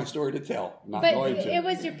 Not my story to tell. Not But going to. it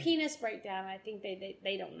was your penis breakdown. I think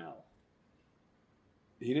they don't know.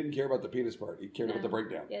 He didn't care about the penis part. He cared about the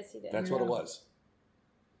breakdown. Yes, he did. That's what it was.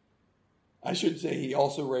 I should say he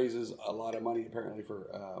also raises a lot of money apparently for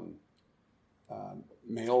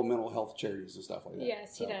male mental health charities and stuff like that.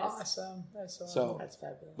 Yes, he does. Awesome. That's so. So That's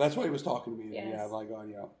fabulous. that's why he was talking to me. Yes. Yeah, I'm like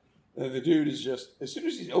going, the dude is just, as soon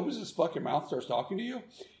as he opens his fucking mouth, starts talking to you,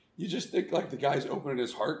 you just think like the guy's opening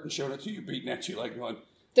his heart and showing it to you, beating at you, like going,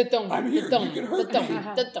 I'm here. You can hurt me.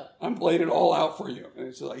 I'm laying it all out for you. And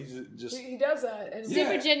it's like, he's just He does that. And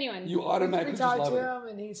Super genuine. You automatically we just talked love to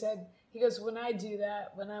it. him, and he goes, when I do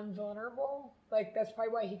that, when I'm vulnerable, like that's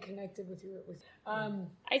probably why he connected with you.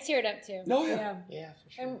 I teared up too. No, Yeah. Yeah, for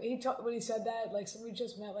sure. And when he said that, like, so we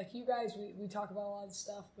just met, like, you guys, we talk about a lot of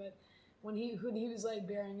stuff, but when he was like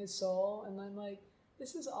bearing his soul, and I'm like,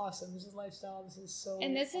 this is awesome. This is lifestyle. This is so.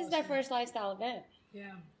 And this is their first lifestyle event.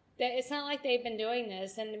 Yeah. It's not like they've been doing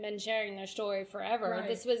this and been sharing their story forever. Right.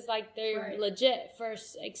 This was like their Right. legit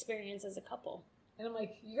first experience as a couple. And I'm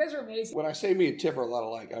like, you guys are amazing. When I say me and Tiff are a lot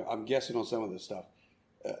alike, I'm guessing on some of this stuff.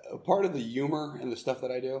 A part of the humor and the stuff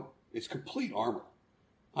that I do is complete armor.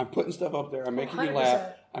 I'm putting stuff up there. I'm making you 100%. laugh.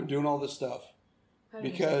 I'm doing all this stuff 100%.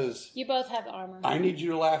 because You both have armor. I need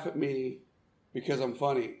you to laugh at me because I'm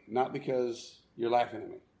funny, not because you're laughing at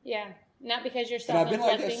me. Yeah. Not because you're And I've been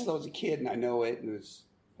like self-inflicting. this since I was a kid, and I know it, and it's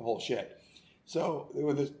the whole shit. So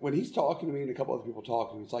when he's talking to me and a couple other people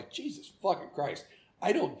talking, it's like, Jesus fucking Christ,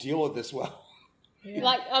 I don't deal with this well.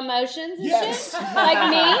 Like emotions and Yes. shit?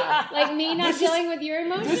 Like me not This is- dealing with your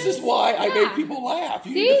emotions? This is why I Yeah. make people laugh.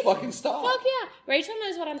 You need See? to fucking stop. Fuck yeah. Rachel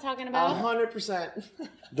knows what I'm talking about. 100%.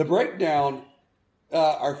 The breakdown,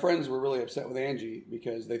 our friends were really upset with Angie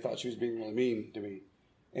because they thought she was being really mean to me.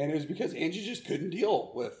 And it was because Angie just couldn't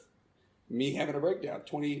deal with me having a breakdown.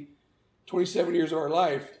 27 years of our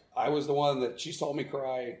life, I was the one that she saw me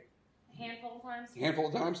cry A handful of times. a handful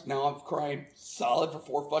of times. Now I'm crying solid for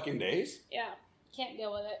 4 fucking days. Yeah. Can't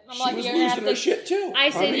deal with it. I'm She like, was you're gonna losing have her to. shit too. I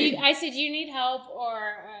said, mean, you need help,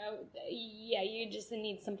 or you just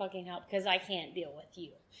need some fucking help because I can't deal with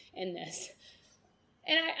you in this.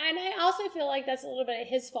 And I also feel like that's a little bit of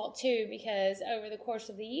his fault too, because over the course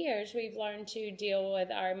of the years, we've learned to deal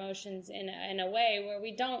with our emotions in a way where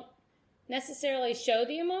we don't necessarily show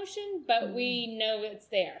the emotion, but we know it's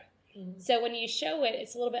there. So when you show it,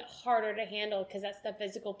 it's a little bit harder to handle because that's the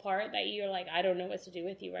physical part that you're like, I don't know what to do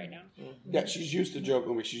with you right now. Yeah, she's used to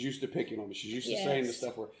joking with me. She's used to picking on me. She's used to saying the Yes.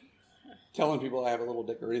 stuff where telling people I have a little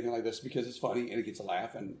dick or anything like this because it's funny and it gets a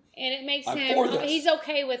laugh. And it makes I'm him, for this. he's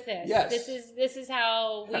okay with this. Yes. This is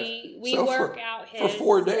how we So work out his For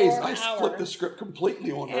 4 days, 4 I hour. flipped the script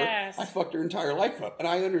completely on her. Yes. I fucked her entire life up. And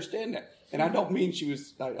I understand that. And I don't mean she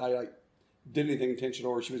was, I like, did anything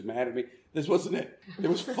intentional or she was mad at me. This wasn't it. It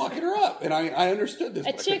was fucking her up. And I understood this.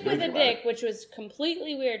 A but I chick couldn't do with a anything about dick, it. which was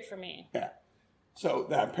completely weird for me. Yeah. So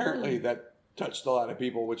that apparently that touched a lot of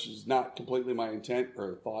people, which is not completely my intent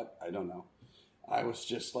or thought. I don't know. I was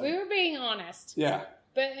just like, We were being honest, yeah.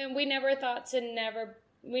 and we never thought to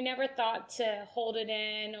hold it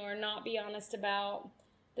in or not be honest about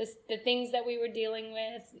the things that we were dealing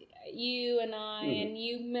with, you and I, and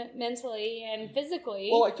you mentally and physically.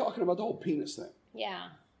 Well, like talking about the whole penis thing. Yeah.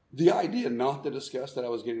 The idea not to discuss that I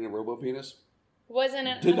was getting a robo penis.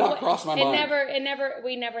 Did not cross my mind.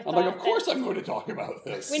 We never thought. I'm like, of course I'm going to talk about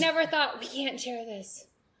this. We never thought we can't share this.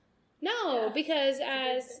 No, because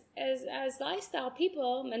as lifestyle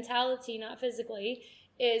people, mentality, not physically,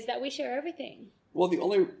 is that we share everything. Well, the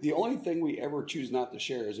only thing we ever choose not to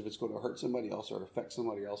share is if it's going to hurt somebody else or affect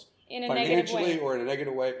somebody else In a negative financially way. or in a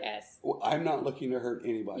negative way. Yes. Well, I'm not looking to hurt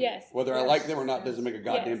anybody. Yes. Whether I like them or not doesn't make a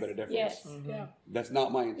goddamn bit of difference. Yes. Yeah. That's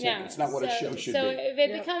not my intent. Yeah. It's not what a show should so be. if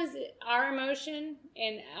it becomes our emotion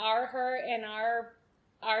and our hurt and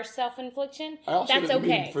our self-infliction, I also that's didn't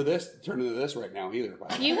okay. mean for this to turn into this right now either. by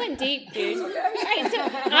the way. You went deep, dude. All right, so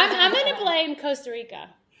I'm going to blame Costa Rica.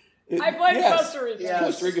 I blame Yes. Costa Rica. Yeah.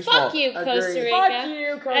 Costa Rica's Fuck fault. you, Agreed. Costa Rica. Fuck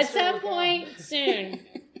you, Costa At some Rica. point soon.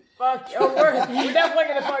 Fuck. Oh, we're definitely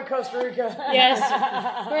gonna fuck Costa Rica.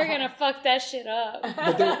 Yes, we're going to fuck that shit up.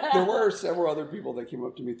 But there were several other people that came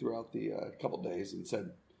up to me throughout the couple days and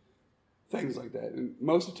said things like that. And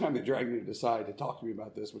most of the time they dragged me to decide to talk to me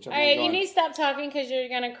about this, which I'm All right, going, you need to stop talking because you're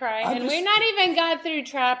going to cry. I'm And just- we're not even got through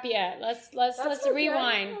trap yet. Let's That's okay.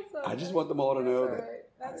 rewind. That's okay. I just want them all to know That's that all right.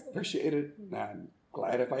 That's I okay. appreciate it. And I'm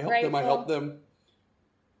glad if I helped them, I Grateful. helped them.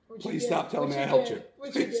 What you Please did. stop telling What me I you helped did. you. What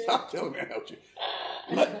you Please did. stop telling me I helped you.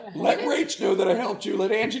 Let Rach know that I helped you.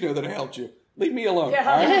 Let Angie know that I helped you. Leave me alone.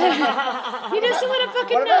 Yeah. All right? He doesn't want to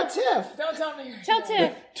fucking What know. about Tiff? Don't tell me. Tell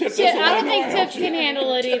Tiff. Tiff Shit, doesn't I wanna don't know think I Tiff helped you. can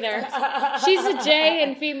handle it either. She's a J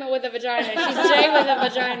and female with a vagina. She's J with a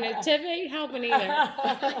vagina. Tiff ain't helping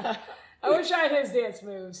either. I wish I had his dance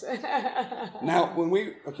moves. Now,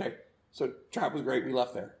 so trap was great. We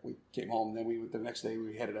left there. We came home. Then the next day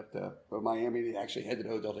we headed up to Miami to actually head to the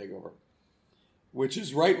Hotel Takeover, which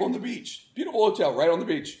is right on the beach. Beautiful hotel, right on the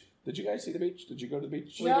beach. Did you guys see the beach? Did you go to the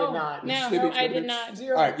beach? We No. did not. No, see the beach, I go to the did beach? not.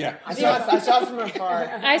 Zero. All right, yeah. I saw it from afar.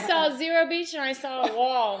 I saw Zero Beach and I saw a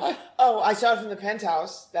wall. Oh, I saw it from the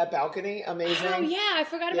penthouse. That balcony, amazing. Oh yeah, I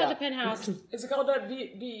forgot about Yeah. the penthouse. Is it called a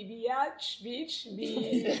beach?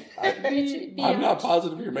 I'm not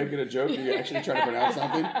positive you're making a joke. Are you actually trying to pronounce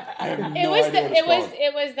something? I have no It was idea what it's called.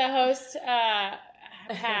 it was the host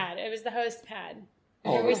pad. It was the host pad.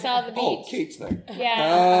 Where we saw the beach. Oh, Kate's thing. Yeah.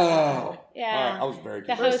 Oh. Yeah. All right, I was very The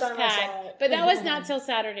confused. host time I saw pad. it. But that was not till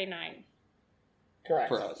Saturday night. Correct.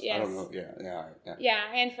 For us. I Yes. don't know. Yeah, all right. Yeah. Yeah,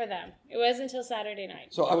 and for them. It wasn't until Saturday night.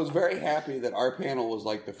 So I was very happy that our panel was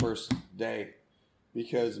like the first day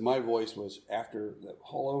because my voice was after the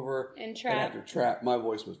Hullover And Trap. after Trap, my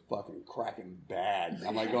voice was fucking cracking bad.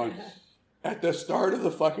 I'm like going, at the start of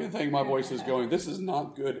the fucking thing, my voice is going, this is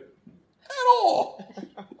not good at all.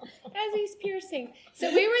 As he's piercing. So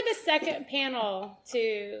we were the second panel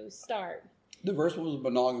to start. The first one was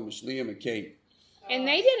monogamish, Liam and Kate. And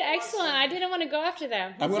they did excellent. I didn't want to go after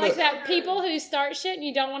them. It's I'm gonna- like that people who start shit and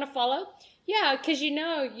you don't want to follow. Yeah, because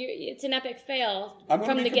it's an epic fail I'm going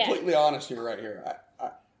from to the be get. completely honest here, right here.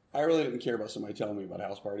 I really didn't care about somebody telling me about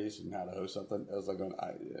house parties and how to host something. I was like,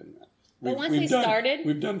 once they started-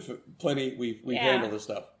 we've done plenty. We've Yeah. handled this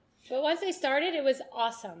stuff. But once they started, it was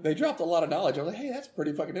awesome. They dropped a lot of knowledge. I was like, hey, that's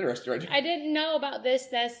pretty fucking interesting, right? I didn't know about this,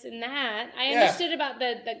 and that. I Yeah. understood about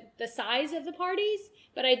the size of the parties,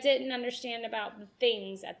 but I didn't understand about the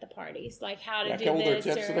things at the parties, like how to Yeah, do couple their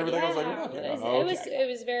this. tips and everything. I was like, yeah, okay, it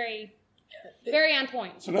was very, very on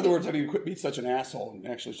point. So in other words, I need to quit being such an asshole and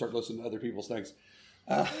actually start listening to other people's things.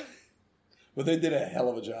 But they did a hell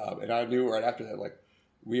of a job, and I knew right after that, like,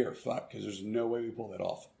 we are fucked because there's no way we pull that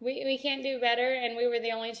off. We can't do better, and we were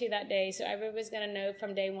the only two that day, so everybody was going to know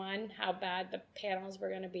from day one how bad the panels were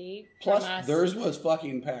going to be. Plus, from us. theirs was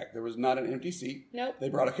fucking packed. There was not an empty seat. Nope. They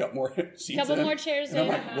brought a couple more seats Couple in. more chairs and I'm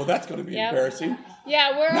in. like, well, that's going to be Yep. embarrassing.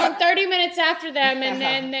 Yeah, we're on 30 minutes after them, and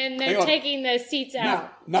then Hang they're on. taking the seats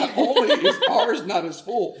out. Not only is ours not as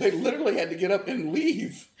full, they literally had to get up and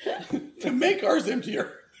leave to make ours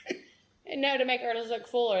emptier. No, to make ours look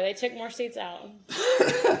fuller, they took more seats out.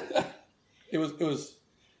 It was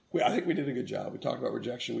I think we did a good job. We talked about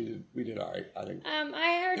rejection. We did all right, I think.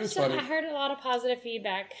 I heard a lot of positive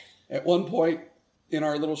feedback. At one point in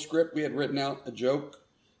our little script, we had written out a joke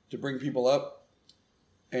to bring people up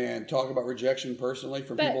and talk about rejection personally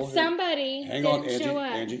from people. But somebody didn't show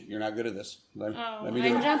up. Angie, you're not good at this. Let me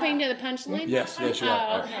I'm jumping to the punchline? Yes, you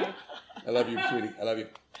are. Okay. I love you, sweetie. I love you.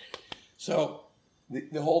 So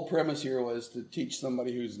the whole premise here was to teach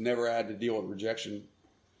somebody who's never had to deal with rejection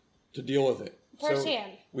to deal with it.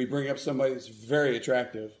 Firsthand. So we bring up somebody that's very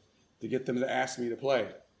attractive to get them to ask me to play,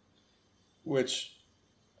 which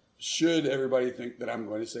should everybody think that I'm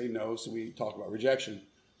going to say no, so we talk about rejection.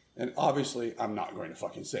 And obviously, I'm not going to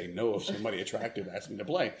fucking say no if somebody attractive asks me to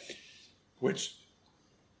play, which,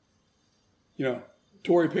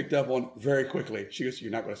 Tori picked up on very quickly. She goes,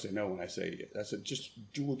 "You're not going to say no when I say it." I said, "Just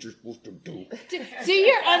do what you're supposed to do." Do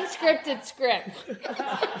your unscripted script.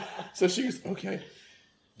 So she goes, "Okay.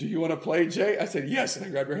 Do you want to play, Jay?" I said, "Yes." And I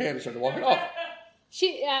grabbed her hand and started walking off.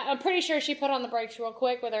 I'm pretty sure she put on the brakes real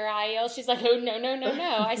quick with her high heels. She's like, "Oh, no.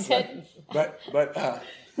 I said... But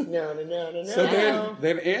No. So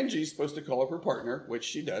then Angie's supposed to call up her partner, which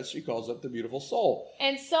she does. She calls up the beautiful Soul.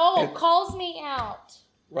 And Soul calls me out.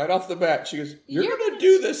 Right off the bat, she goes, "You're going to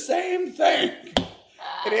do the same thing."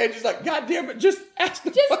 And Angie's like, "God damn it, just ask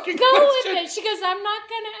the fucking go question." with it. She goes, "I'm not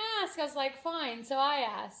going to ask." I was like, "Fine." So I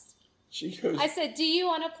asked. She goes, I said, "Do you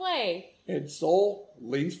want to play?" And Soul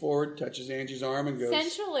leans forward, touches Angie's arm, and goes,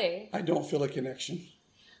 Sensually. "I don't feel a connection."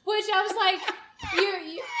 Which I was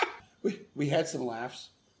like, We had some laughs.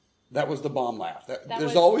 That was the bomb laugh. There's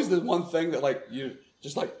was- always the one thing that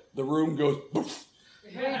the room goes, poof.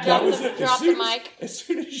 That was it. Drop the mic. As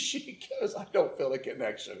soon as she goes, "I don't feel a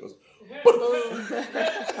connection." It goes,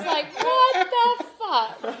 It's like, what the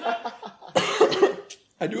fuck?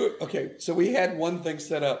 I do it. Okay, so we had one thing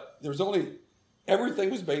set up. Everything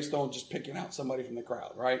was based on just picking out somebody from the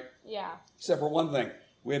crowd, right? Yeah. Except for one thing.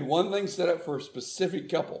 We had one thing set up for a specific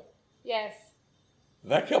couple. Yes.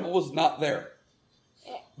 That couple was not there.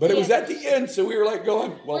 But it was at the end, so we were like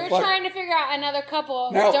going, well, We're fuck. trying to figure out another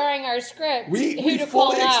couple Now, during our script We who to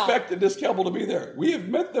call fully out. expected this couple to be there. We have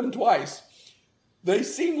met them twice. They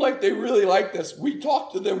seemed like they really liked us. We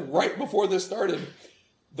talked to them right before this started.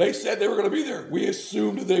 They said they were going to be there. We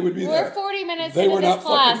assumed they would be there. We're 40 minutes They into were this not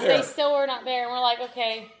class. fucking there. They still were not there. And we're like,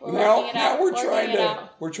 okay, we're working it out. Now we're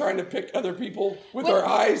working trying to pick other people with our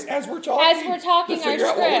eyes as we're talking. As we're talking to figure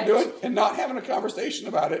our out what we're script. doing and not having a conversation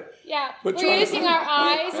about it. Yeah, But we're using our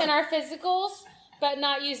eyes and our physicals, but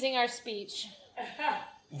not using our speech.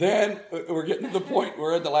 Then we're getting to the point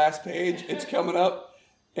where at the last page, it's coming up,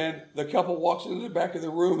 and the couple walks into the back of the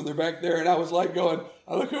room, and they're back there, and I was like going,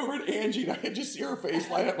 I look over at Angie, and I could just see her face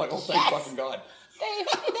light up like, oh, thank fucking God.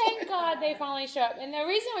 Thank God they finally show up. And the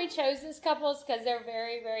reason we chose this couple is because they're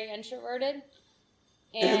very, very introverted.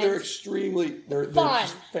 And they're they're fun.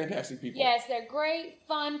 just fantastic people. Yes, they're great,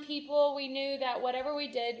 fun people. We knew that whatever we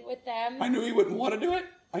did with them. I knew he wouldn't want to do it.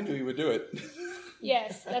 I knew he would do it.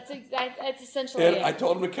 Yes, that's essentially And it. I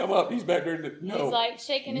told him to come up. He's back there. No. He's like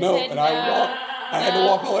shaking his No. head. And No. I had to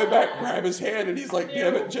walk all the way back, grab his hand, and he's like,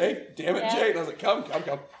 damn it, Jay. Damn it, Yeah. Jay. And I was like, come.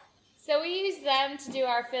 So we use them to do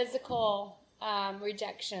our physical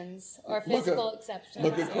rejections or physical exceptions.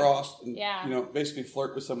 Look across and, Yeah. basically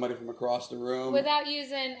flirt with somebody from across the room. Without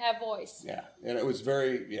using a voice. Yeah. And it was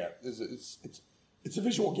very, it's a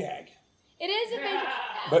visual gag. It is a big...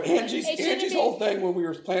 But It shouldn't Angie's be- whole thing when we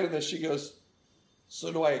were planning this, she goes,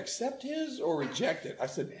 so do I accept his or reject it? I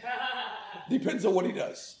said, depends on what he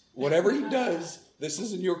does. Whatever he does, this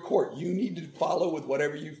isn't your court. You need to follow with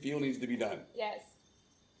whatever you feel needs to be done. Yes.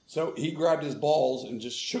 So he grabbed his balls and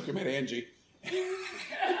just shook him at Angie. And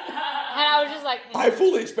I was just like... I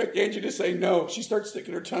fully expect Angie to say no. She starts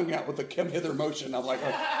sticking her tongue out with the come hither motion. I'm like,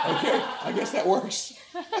 oh, okay, I guess that works.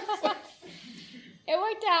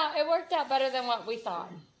 It worked out better than what we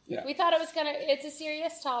thought. Yeah. We thought it's a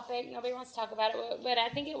serious topic. Nobody wants to talk about it, but I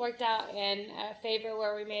think it worked out in favor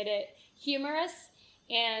where we made it humorous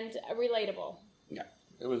and relatable. Yeah.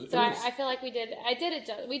 It was. I feel like we did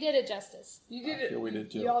it justice. You did I it. feel we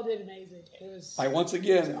did too. You all did amazing. It was. Once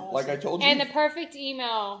again, awesome. like I told you. And the perfect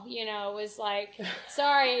email, was like,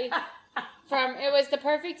 sorry. It was the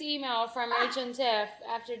perfect email from Rachel and Tiff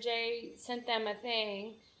after Jay sent them a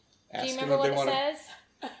thing. Do you remember what it says?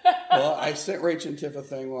 Well, I sent Rach and Tiff a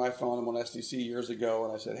thing when I found them on SDC years ago,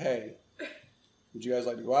 and I said, hey, would you guys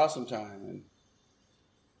like to go out sometime? And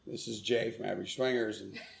this is Jay from Average Swingers,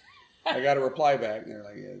 and I got a reply back, and they're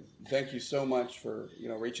like, yeah, thank you so much for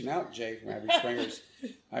reaching out, Jay from Average Swingers.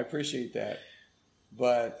 I appreciate that.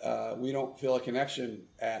 But we don't feel a connection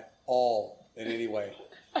at all in any way.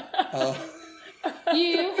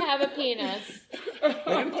 You have a penis. They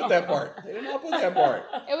didn't put that part. They did not put that part.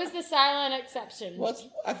 It was the silent exception. Well,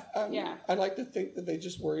 I like to think that they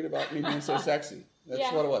just worried about me being so sexy.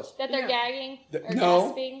 That's what it was. That they're gagging or No,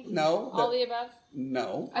 gasping? no. All the above?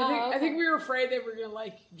 No. I think we were afraid they were gonna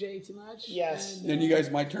like Jay too much. Yes. And, Then you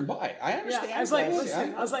guys might turn by. I understand. yeah, I was like, guys.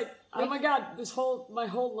 listen, I was like, oh my god, my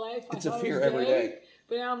whole life, It's I a thought fear it was every gay, day.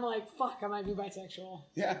 But now I'm like, fuck, I might be bisexual.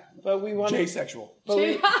 Yeah. But we want J-sexual. Not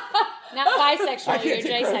bisexual, I you're can't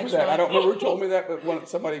take credit for that. I J-sexual. don't remember who told me that, but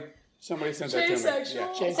somebody sent that to me.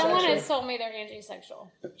 J-sexual? Yeah. Someone has told me they're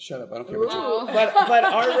anti-sexual. Shut up. I don't care what you Oh. but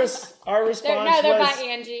our response They're was by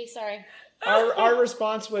Angie, sorry. our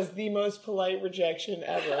response was the most polite rejection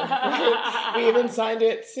ever. We even signed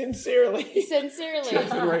it sincerely Sincerely.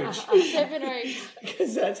 Tips and rage. Tip and rage.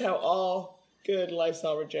 because that's how all good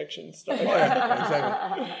lifestyle rejections start. Oh, yeah,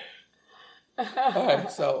 exactly. All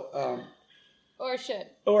right, so Or should.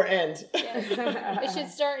 Or end. Yes. It should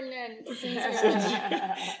start and end.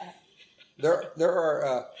 Sincerely. there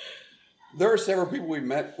are several people we've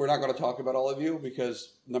met. We're not going to talk about all of you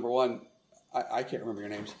because number one, I can't remember your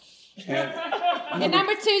names, And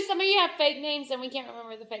number two, some of you have fake names and we can't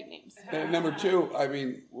remember the fake names. and number two, I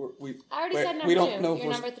mean, I already said number we don't two. know if You're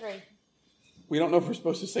we're, number three. we don't know if we're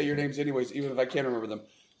supposed to say your names anyways, even if I can't remember them.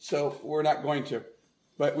 So we're not going to.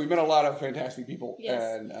 But we've met a lot of fantastic people, Yes.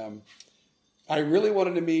 and I really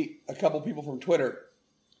wanted to meet a couple people from Twitter.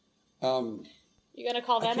 You gonna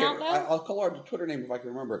call I them can't- out though? I'll call her Twitter name if I can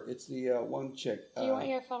remember. It's the one chick. Do you want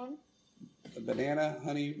your phone? Banana,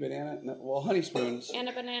 honey, banana. No, well, honey spoons.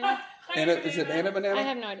 Anna Banana? Anna, is it Anna Banana? I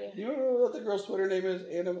have no idea. You know what the girl's Twitter name is?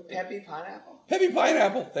 Anna. Peppy pineapple. Peppy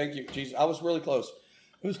Pineapple. Thank you. Jeez, I was really close.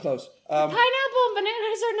 It was close. Pineapple and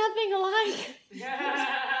bananas are nothing alike.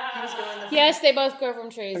 Yes, they both grow from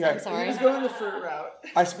trees. Okay. I'm sorry. He's going the fruit route.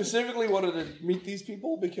 I specifically wanted to meet these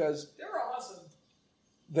people because They were awesome.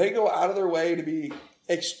 they go out of their way to be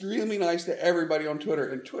extremely nice to everybody on Twitter,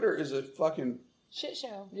 and Twitter is a fucking Shit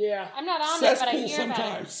show. Yeah. I'm not on it, but I cesspool hear about it.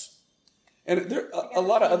 sometimes. And there a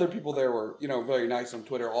lot of other people there were, very nice on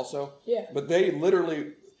Twitter also. Yeah. But they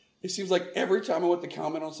literally, it seems like every time I went to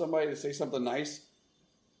comment on somebody to say something nice,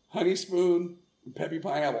 Honey Spoon, Peppy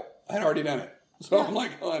Pineapple, I had already done it. So I'm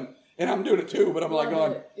like, and I'm doing it too, but I'm like,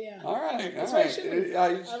 Love it. Yeah. all right, That's all what it right. should be.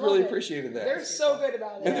 I just I love really it. appreciated that. They're so good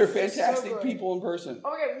about it. and they're So fantastic good. people in person. Oh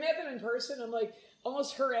my god, we met them in person. I'm like,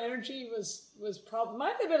 almost her energy was probably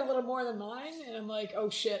might have been a little more than mine, and I'm like, oh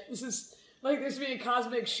shit, this is like there's been a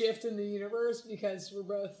cosmic shift in the universe because we're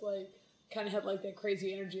both like kind of have like that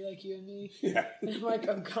crazy energy like you and me. Yeah. And I'm like,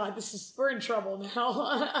 oh god, we're in trouble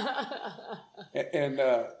now. And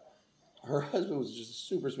her husband was just a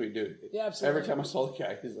super sweet dude. Yeah, absolutely. Every time I saw the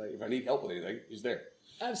guy, he's like, if I need help with anything, he's there.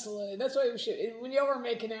 Absolutely, that's why we should. When y'all were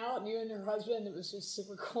making out, and you and her husband, it was just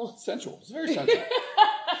super cool. Sensual. It's very sensual.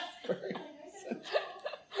 Very sensual.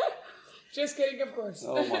 Just kidding, of course.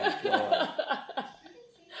 Oh my god.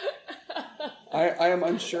 I am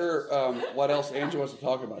unsure what else Angie wants to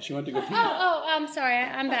talk about. She went to go pee. Oh, I'm sorry.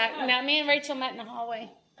 I'm back. Now, me and Rachel met in the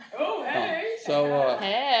hallway. Oh hey. So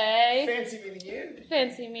Hey. Fancy meeting you.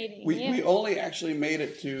 Fancy meeting. we you. only actually made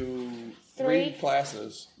it to Three? three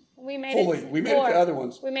classes. We made Fully. it to We made it four. to other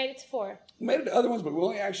ones. We made it to 4. We made it to other ones, but we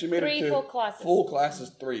only actually made Three it to full classes. Full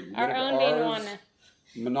classes 3. We made Our it to own being ours, one.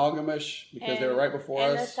 Monogamish, because they were right before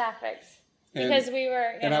and us. the Sapphics. And- Because we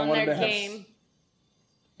were in and I on wanted their to have game.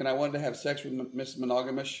 And I wanted to have sex with Miss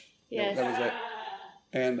Monogamish. Yes. That was it.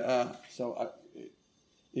 And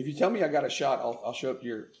if you tell me I got a shot, I'll show up to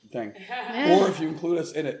your thing. Or if you include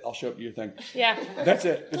us in it, I'll show up to your thing. Yeah. That's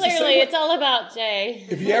it. It's the Clearly, same it's all about Jay.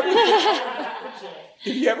 If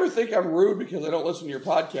you ever think I'm rude because I don't listen to your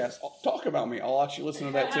podcast, talk about me. I'll actually listen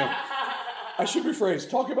to that too. I should rephrase.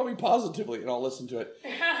 Talk about me positively, and I'll listen to it.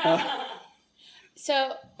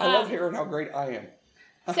 So I love hearing how great I am.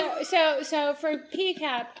 So for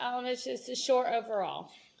PCAP, it's just a short overall.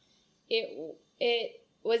 It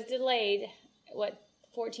was delayed.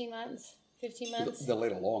 14 months, 15 months.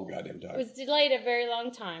 Delayed a long goddamn It time. was delayed a very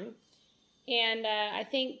long time, and I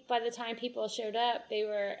think by the time people showed up, they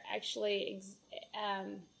were actually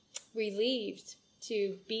relieved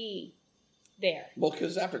to be there. Well,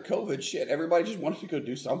 because after COVID, shit, everybody just wanted to go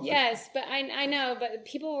do something. Yes, but I know, but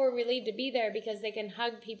people were relieved to be there because they can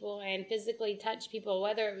hug people and physically touch people,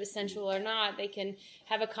 whether it was sensual or not. They can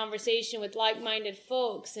have a conversation with like-minded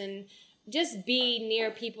folks and just be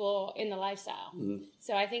near people in the lifestyle. Mm-hmm.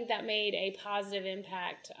 So I think that made a positive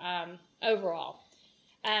impact overall.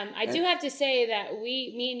 I do have to say that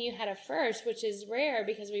me and you had a first, which is rare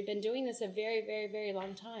because we've been doing this a very, very, very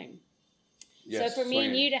long time. Yes, so for me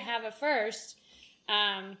and you to have a first,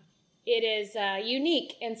 it is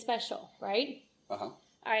unique and special, right? Uh-huh. All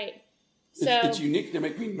right. It's unique to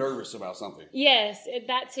make me nervous about something. Yes,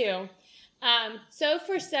 that too. So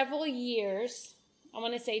for several years, I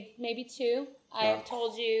want to say maybe 2, I have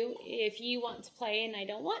told you, if you want to play and I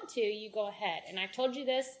don't want to, you go ahead. And I've told you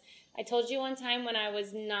this. I told you one time when I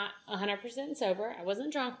was not 100% sober. I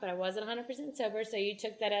wasn't drunk, but I wasn't 100% sober. So you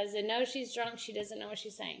took that as a no, she's drunk. She doesn't know what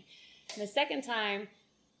she's saying. And the second time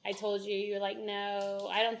I told you, you're like, no,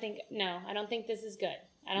 I don't think this is good.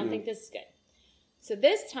 I don't think this is good. So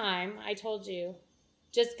this time I told you,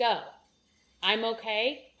 just go. I'm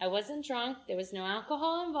okay. I wasn't drunk. There was no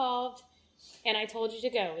alcohol involved. And I told you to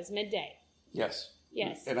go. It was midday. Yes.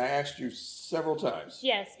 Yes. And I asked you several times.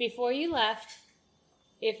 Yes, before you left,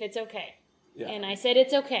 if it's okay. Yeah. And I said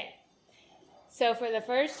it's okay. So for the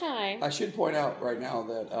first time... I should point out right now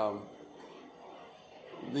that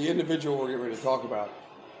the individual we're getting ready to talk about,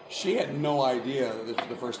 she had no idea that this was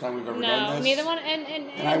the first time we've ever done this. No, neither one.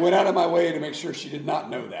 And I went out of my way to make sure she did not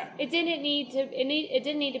know that. It didn't need to. It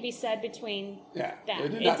didn't need to be said between. Yeah, that. it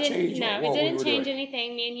did not change. No, what it didn't we were change doing.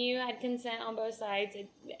 anything. Me and you had consent on both sides.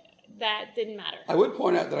 That didn't matter. I would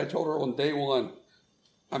point out that I told her on day one,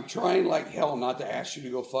 I'm trying like hell not to ask you to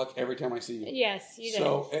go fuck every time I see you. Yes, you did.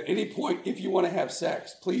 So at any point, if you want to have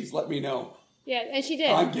sex, please let me know. Yeah, and she did.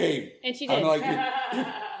 I'm game. And she did. I'm like,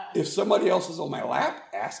 if somebody else is on my lap,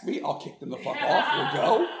 ask me. I'll kick them the fuck off. We'll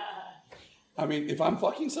go. I mean, if I'm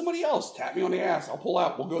fucking somebody else, tap me on the ass. I'll pull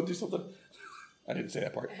out. We'll go do something. I didn't say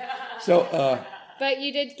that part. So. But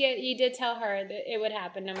you did tell her that it would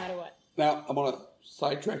happen no matter what. Now I'm gonna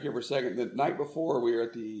sidetrack here for a second. The night before, we were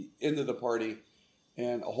at the end of the party,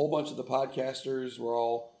 and a whole bunch of the podcasters were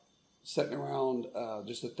all sitting around,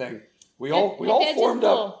 just a thing. We all formed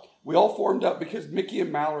up. We all formed up because Mickey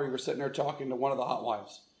and Mallory were sitting there talking to one of the hot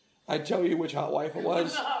wives. I'd tell you which hot wife it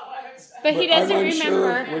was. But he doesn't I'm unsure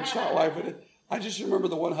remember which hot wife it is. I just remember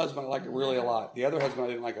the one husband I liked really a lot. The other husband I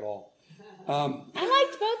didn't like at all. I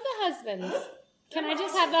liked both the husbands. Can I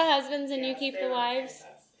just have the husbands and you keep the wives?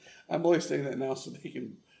 I'm only saying that now so they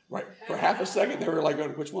can. Right for half a second they were like,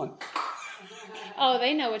 going, "Which one?" Oh,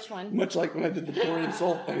 they know which one. Much like when I did the Tori and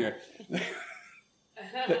Soul. Anyway,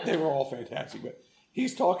 they were all fantastic. But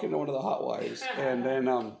he's talking to one of the hot wives, and then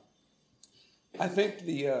I think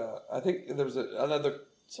there was another.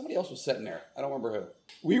 Somebody else was sitting there. I don't remember who.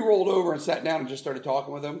 We rolled over and sat down and just started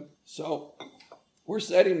talking with them. So we're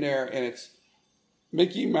sitting there, and it's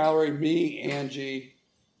Mickey, Mallory, me, Angie,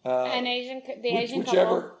 An Asian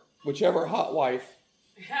couple. Whichever hot wife,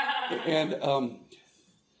 and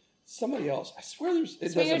somebody else. I swear it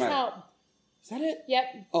doesn't Swingers matter. Help. Is that it? Yep.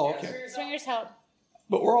 Oh, okay. Swingers Help.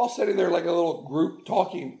 But we're all sitting there like a little group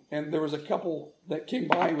talking, and there was a couple that came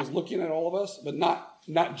by and was looking at all of us, but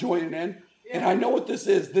not joining in. Yeah. And I know what this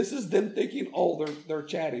is. This is them thinking, oh, they're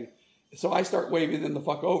chatting. So I start waving them the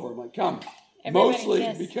fuck over. I'm like, come. Everybody Mostly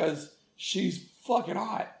kiss. Because she's fucking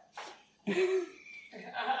hot.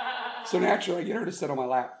 So naturally, I get her to sit on my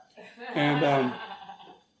lap. And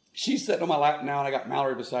she's sitting on my lap now, and I got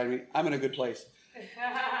Mallory beside me. I'm in a good place.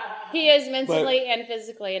 He is mentally and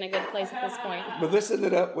physically in a good place at this point. But this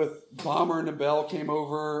ended up with Bomber and Nabel came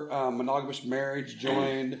over, Monogamous Marriage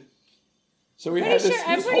joined. So we had this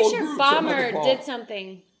I'm pretty whole sure group Bomber did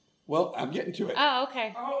something. Well, I'm getting to it. Oh,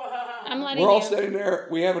 okay. I'm letting We're all you. sitting there.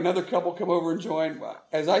 We have another couple come over and join.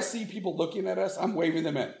 As I see people looking at us, I'm waving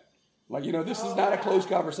them in. Like, this is not a closed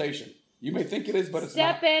conversation. You may think it is, but it's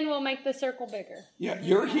not. Step in, we'll make the circle bigger. Yeah,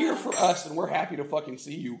 you're here for us, and we're happy to fucking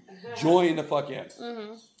see you. Join the fuck in.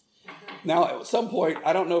 Mm-hmm. Now, at some point,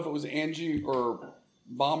 I don't know if it was Angie or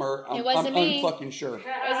Bomber. It wasn't me. I'm fucking sure. It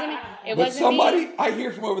wasn't me. It But wasn't somebody, me. I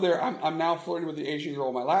hear from over there, I'm now flirting with the Asian girl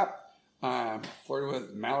on my lap. I'm flirting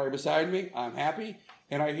with Mallory beside me. I'm happy.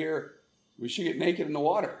 And I hear, we should get naked in the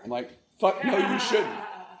water. I'm like, fuck no, you shouldn't.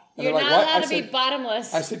 And You're they're not like, allowed to be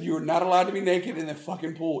bottomless. I said, you are not allowed to be naked in the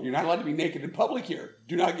fucking pool. You're not allowed to be naked in public here.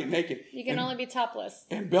 Do not get naked. You can only be topless.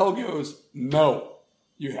 And Belle goes, no.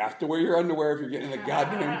 You have to wear your underwear if you're getting in the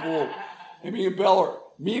goddamn pool. And me and Belle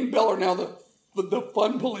are now the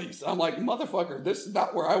fun police. I'm like, motherfucker, this is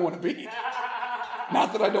not where I want to be.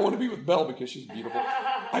 Not that I don't want to be with Belle because she's beautiful.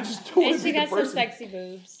 I just don't want And to be she the got person. some sexy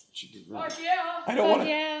boobs. She did Fuck right. yeah. I don't want to.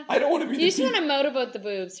 Yeah. I don't want to be. You the just want people. to motorboat the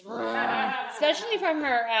boobs. Especially from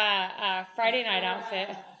her Friday night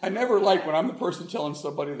outfit. I never like when I'm the person telling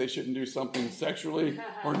somebody they shouldn't do something sexually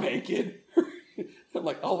or naked. I'm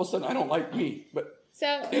like, all of a sudden, I don't like me. But So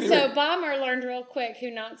anyway. Bomber learned real quick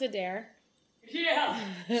who not to dare. Yeah.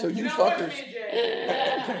 So you Not with fuckers. me,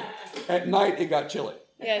 Jay. At night, it got chilly.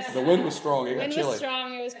 Yes. The wind was strong. It got Wind chilly. was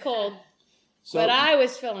strong. It was cold. So, But I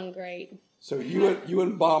was feeling great. So you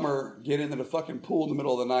and Bomber get into the fucking pool in the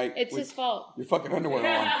middle of the night. It's with his fault. your fucking underwear on.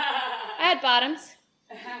 I had bottoms.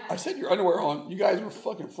 I said your underwear on. You guys were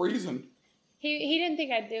fucking freezing. He didn't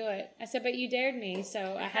think I'd do it. I said, but you dared me,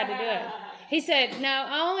 so I had to do it. He said, no,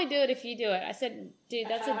 I'll only do it if you do it. I said, dude,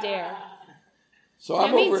 that's a dare. So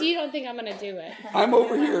that means you don't think I'm going to do it. I'm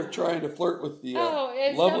over here trying to flirt with the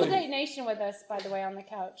it's lovely... Double Date Nation with us, by the way, on the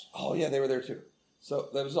couch. Oh, yeah, they were there too. So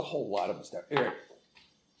there was a whole lot of us there. Anyway,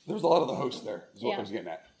 there was a lot of the hosts there, is what I was getting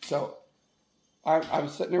at. So I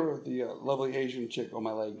was sitting there with the lovely Asian chick on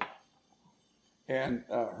my leg. And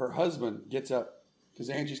her husband gets up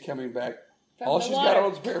because Angie's coming back. All she's got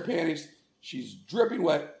on is a pair of panties. She's dripping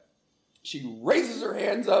wet. She raises her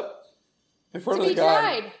hands up in front of the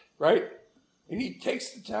guy. Dried. Right? And he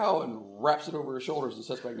takes the towel and wraps it over her shoulders and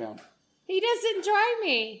sets back down. He doesn't dry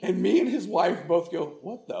me. And me and his wife both go,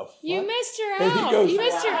 what the fuck? You missed her out. And he goes, you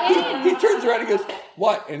missed her in. He turns around and goes,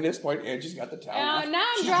 what? And at this point, Angie's got the towel. Now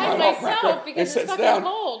I'm drying myself because it's fucking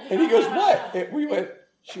cold. And he goes, what? And we went,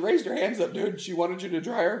 she raised her hands up, dude. She wanted you to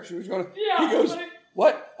dry her. She was going to. Yeah, he goes,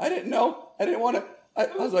 what? I didn't know. I didn't want to. I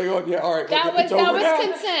was like, oh, yeah, all right. That was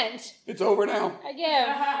consent. It's over now. I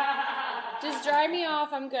give. Just dry me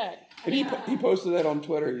off. I'm good. And he posted that on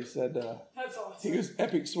Twitter. He said, that's awesome. He goes,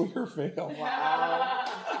 epic swinger fail. Wow.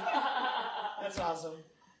 That's awesome.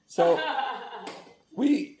 So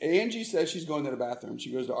Angie says she's going to the bathroom.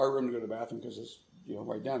 She goes to our room to go to the bathroom because it's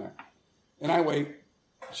right down there. And I wait.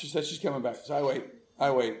 She says she's coming back. So I wait.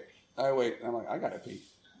 And I'm like, I gotta pee.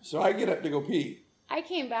 So I get up to go pee. I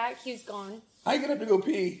came back. He's gone. I get up to go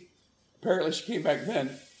pee. Apparently she came back then.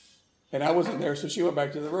 And I wasn't there, so she went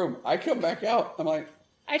back to the room. I come back out. I'm like,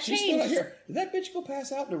 she's still not here. Did that bitch go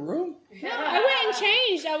pass out in the room? No, I went and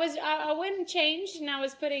changed. I went and changed, and I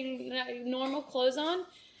was putting normal clothes on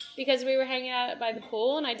because we were hanging out by the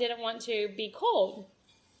pool, and I didn't want to be cold.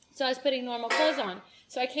 So I was putting normal clothes on.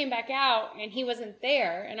 So I came back out, and he wasn't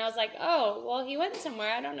there. And I was like, oh, well, he went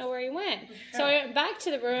somewhere. I don't know where he went. So I went back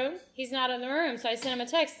to the room. He's not in the room. So I sent him a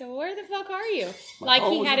text, and where the fuck are you? Like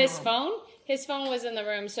he had his phone. His phone was in the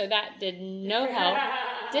room, so that did no help.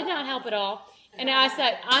 Did not help at all. And I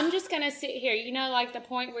said, I'm just going to sit here. You know, like the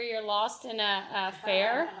point where you're lost in a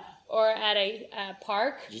fair or at a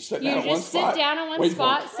park? You just sit down on one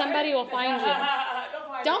spot. Somebody will find you.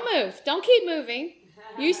 Don't move. Don't keep moving.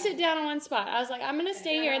 You sit down on one spot. I was like, I'm going to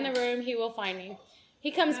stay here in the room. He will find me.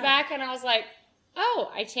 He comes back, and I was like,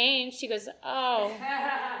 oh, I changed. She goes, oh,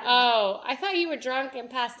 I thought you were drunk and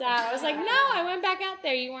passed out. I was like, no, I went back out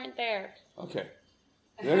there. You weren't there. Okay.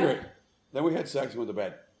 Anyway, then we had sex and went to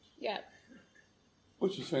bed. Yeah.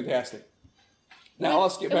 Which was fantastic. Now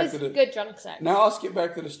let's get back to the good drunk sex. Now let's get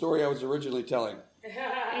back to the story I was originally telling.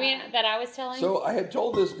 You mean that I was telling? So I had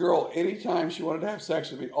told this girl anytime she wanted to have sex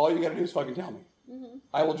with me, all you got to do is fucking tell me. Mm-hmm.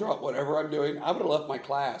 I will drop whatever I'm doing. I would have left my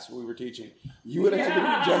class when we were teaching. You would have had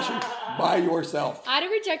the rejection by yourself. I'd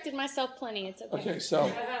have rejected myself plenty. It's okay. Okay,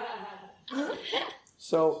 so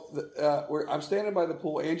I'm standing by the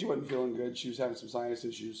pool. Angie wasn't feeling good. She was having some sinus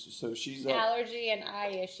issues. So she's allergy and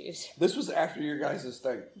eye issues. This was after your guys'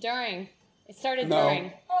 thing. During. It started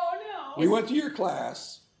during. Oh no. We went to your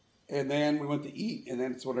class, and then we went to eat, and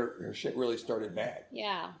then it's when her shit really started bad.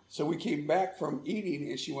 Yeah. So we came back from eating,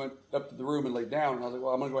 and she went up to the room and laid down. And I was like,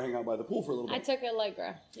 well, I'm going to go hang out by the pool for a little bit. I took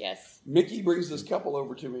Allegra, yes. Mickey brings this couple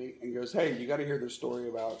over to me and goes, hey, you got to hear their story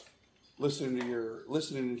about listening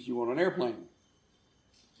to you on an airplane.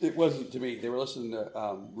 It wasn't to me. They were listening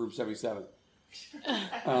to Room 77.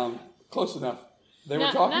 Close enough. They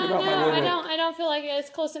were talking about my robo. I don't feel like it's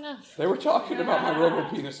close enough. They were talking about my robo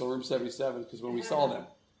penis on Room 77 because when we saw them.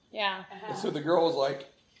 Yeah. And so the girl was like,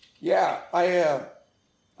 yeah,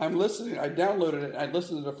 I'm listening. I downloaded it. I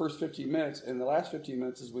listened to the first 15 minutes, and the last 15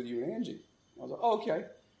 minutes is with you and Angie. I was like, oh, okay.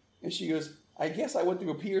 And she goes, I guess I went to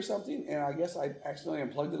go pee or something, and I guess I accidentally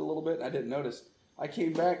unplugged it a little bit, and I didn't notice. I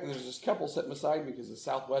came back, and there's this couple sitting beside me because the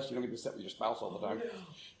Southwest, you don't get to sit with your spouse all the time.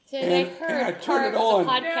 So they heard part of the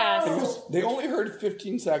podcast. They only heard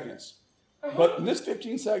 15 seconds. But in this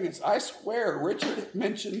 15 seconds, I swear Richard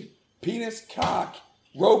mentioned penis, cock,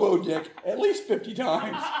 robo-dick at least 50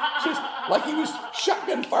 times. Just like he was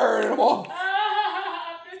shotgun firing them off.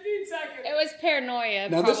 15 seconds. It was paranoia,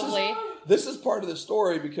 now, probably. This is part of the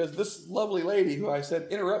story because this lovely lady who I said,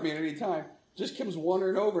 interrupt me at any time, just comes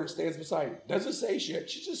wandering over and stands beside me. Doesn't say shit.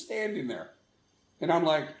 She's just standing there. And I'm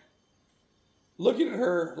like, looking at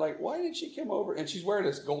her, like, why did she come over? And she's wearing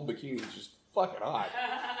this gold bikini. It's just fucking hot.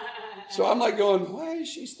 So I'm like going, why is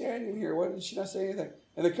she standing here? Why did she not say anything?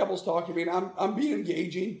 And the couple's talking to me, and I'm being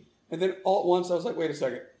engaging. And then all at once, I was like, wait a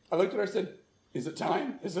second. I looked at her, I said, is it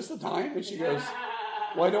time? Is this the time? And she goes,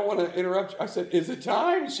 well, I don't want to interrupt you. I said, is it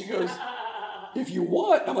time? And she goes, if you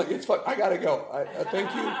want. I'm like, it's fun. I got to go. I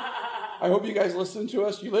thank you. I hope you guys listen to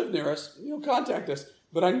us. You live near us. Contact us.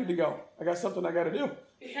 But I need to go. I got something I got to do.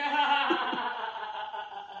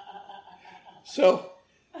 So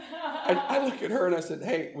I look at her and I said,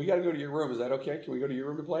 hey, we got to go to your room. Is that okay? Can we go to your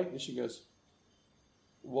room to play? And she goes,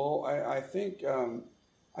 well, I think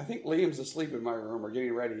Liam's asleep in my room or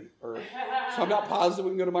getting ready. So I'm not positive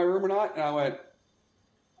we can go to my room or not. And I went,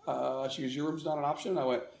 she goes, your room's not an option? And I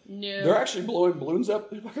went, no. They're actually blowing balloons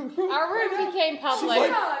up in my room. Our room became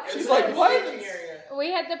public. She's like, what?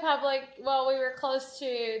 We had the public, well, we were close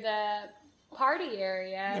to the party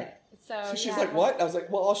area. Yeah. So she's like, what? I was like,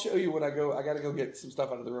 well, I'll show you when I go. I got to go get some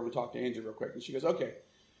stuff out of the room and talk to Angie real quick. And she goes, okay.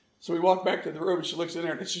 So we walk back to the room and she looks in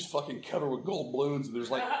there and it's just fucking covered with gold balloons. And there's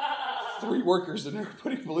like 3 workers in there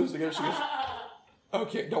putting balloons together. She goes,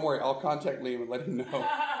 okay, don't worry. I'll contact Liam and let him know.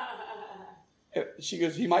 She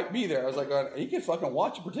goes, he might be there. I was like, he can fucking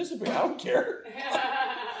watch and participate. I don't care.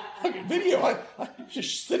 Fucking video.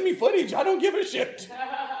 Just send me footage. I don't give a shit.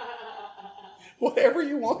 Whatever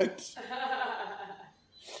you want.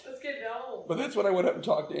 Let's get known. But that's when I went up and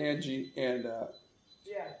talked to Angie, and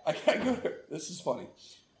I go to her. This is funny.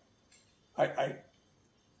 I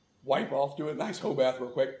wipe off, do a nice hoe bath real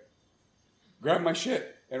quick, grab my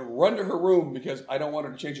shit, and run to her room because I don't want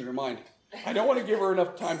her to change her mind. I don't want to give her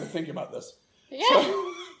enough time to think about this. Yeah.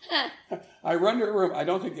 So, I run to her room. I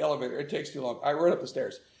don't take the elevator. It takes too long. I run up the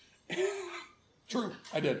stairs. True,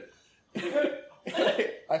 I did.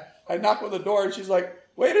 I knock on the door, and she's like,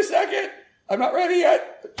 wait a second. I'm not ready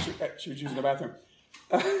yet. She was using the bathroom.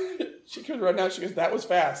 She comes right now. She goes, that was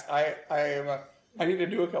fast. I need to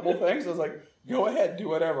do a couple things. I was like, go ahead, do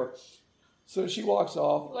whatever. So she walks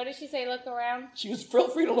off. What did she say? Look around? She was feel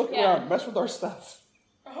free to look around, mess with our stuff.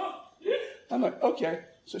 I'm like, okay.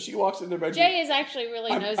 So she walks in their bedroom. Jay is actually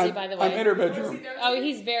really nosy, by the way. I'm in her bedroom. Oh,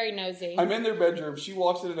 he's very nosy. I'm in their bedroom. She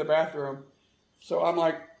walks into the bathroom. So I'm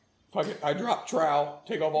like, fuck it. I drop trowel,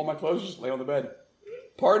 take off all my clothes, just lay on the bed.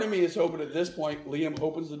 Part of me is hoping at this point, Liam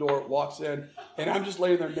opens the door, walks in, and I'm just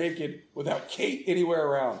laying there naked without Kate anywhere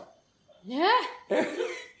around. Yeah. And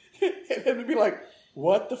it'd be like,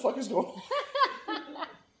 what the fuck is going on?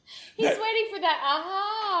 He's waiting for that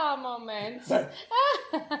aha moment.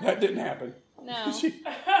 That didn't happen. No.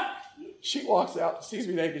 She walks out, sees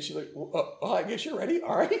me naked. She's like, well, I guess you're ready.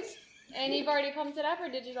 All right. And you've already pumped it up, or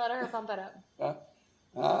did you let her pump it up?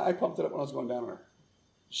 I pumped it up when I was going down on her.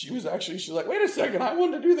 She's like, wait a second. I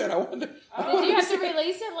wanted to do that. Did you have to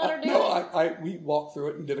release it? Let her do it? No, we walked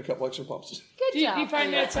through it and did a couple extra pumps. Good job. Do you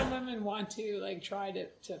find that some women want to try to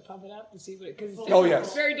pump it up to see what it? Because yes,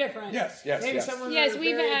 it's very different. Yes. Maybe someone. Yes,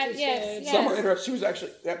 we've had yes. Some are interested. She was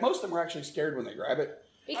actually. Most of them are actually scared when they grab it.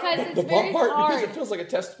 Because it's the very bump part, hard. because it feels like a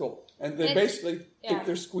testicle, and they basically think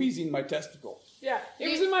they're squeezing my testicle. Yeah, it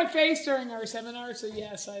was in my face during our seminar, so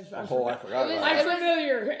yes, I forgot about it. I'm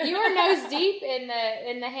familiar. You were nose deep in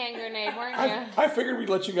the hand grenade, weren't you? I figured we'd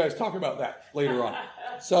let you guys talk about that later on.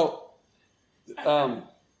 So,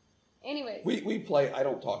 anyways, we play. I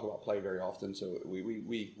don't talk about play very often, so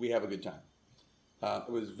we have a good time.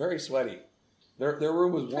 It was very sweaty. Their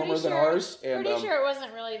room was warmer than ours. And, pretty sure it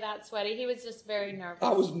wasn't really that sweaty. He was just very nervous. I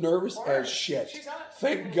was nervous as shit.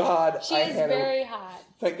 Thank God she is very hot.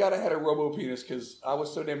 Thank God I had a robo penis because I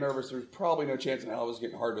was so damn nervous. There was probably no chance in hell I was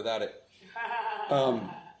getting hard without it. I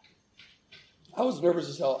was nervous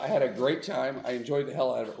as hell. I had a great time. I enjoyed the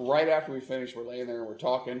hell out of it. Right after we finished, we're laying there and we're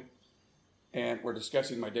talking, and we're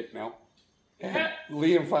discussing my dick now. And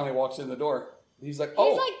Liam finally walks in the door. He's like, oh.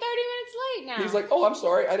 He's like 30 minutes late now. He's like, oh, I'm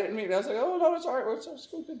sorry. I didn't mean it. I was like, oh, no, it's all right. It's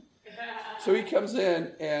cool. Good. So he comes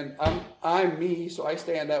in, and I'm me, so I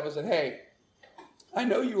stand up and said, hey, I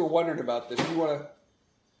know you were wondering about this. Do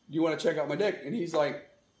you want to check out my dick? And he's like,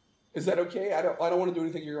 is that okay? I don't want to do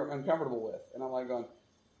anything you're uncomfortable with. And I'm like going,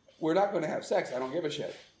 we're not going to have sex. I don't give a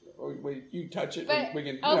shit. You touch it. But we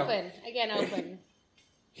can, open. Again, open.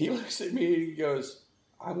 He looks at me and he goes,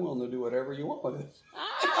 I'm willing to do whatever you want with it.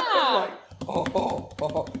 Ah. Like, oh.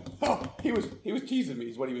 He was teasing me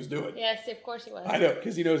is what he was doing. Yes, of course he was. I know,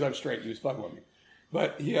 because he knows I'm straight. He was fucking with me.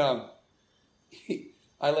 But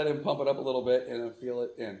I let him pump it up a little bit and feel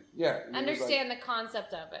it. And understand the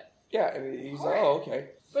concept of it. Yeah, and he's like, oh, okay.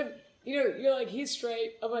 But, you're like, he's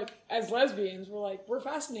straight. I'm like, as lesbians, we're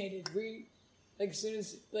fascinated. We, as soon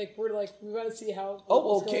as, we want to see how. Oh,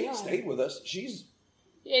 well, Kate stayed with us.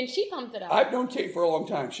 And she pumped it up. I've known Kate for a long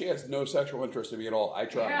time. She has no sexual interest in me at all. I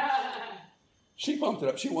tried. She pumped it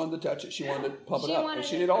up. She wanted to touch it. She wanted to pump it up. And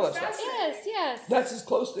she did all that stuff. Yes. That's as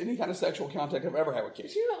close to any kind of sexual contact I've ever had with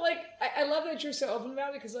Kate. I love that you're so open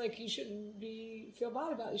about it because, you shouldn't feel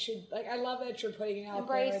bad about it. You should, I love that you're putting it out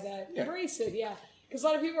there. Embrace it, yeah. Because a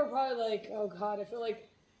lot of people are probably like, oh, God, I feel like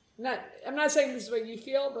I'm not saying this is what you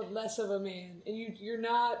feel, but less of a man, and you're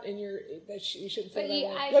not, and you shouldn't feel But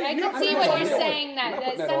that way. I can see what you're saying,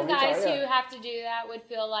 that some guys yeah. who have to do that would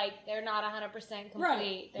feel like they're not 100% complete.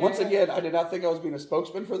 Right. Once again, I did not think I was being a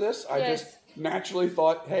spokesman for this. I just naturally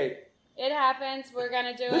thought, hey, it happens. We're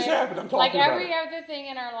gonna do this it. happened. I'm talking like about every it. other thing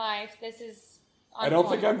in our life. This is. I don't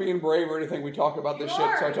think I'm being brave or anything. We talk about this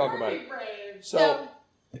shit, so I talk about it. Brave. So,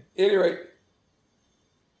 at any rate,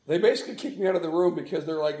 they basically kicked me out of the room because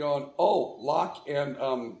they're like going, oh, Locke and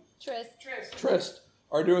Trist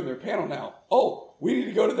are doing their panel now. Oh, we need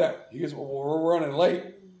to go to that. He goes, well, we're running late.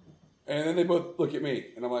 And then they both look at me,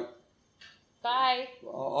 and I'm like, bye.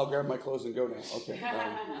 I'll grab my clothes and go now. Okay.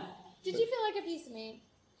 Did you feel like a piece of meat?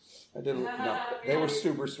 I didn't. No, they were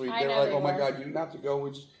super sweet. They were know like, they oh my were. God, you didn't have to go.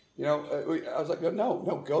 We just, I was like,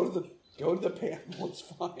 no, go to the panel. It's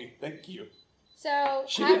fine. Thank you. So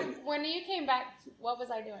when you came back, what was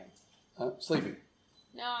I doing? Sleeping.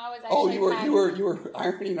 No, I was actually. You were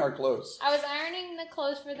ironing our clothes. I was ironing the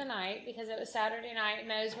clothes for the night because it was Saturday night, and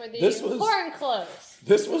those were the important clothes.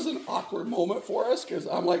 This was an awkward moment for us because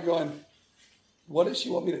I'm like going, what does she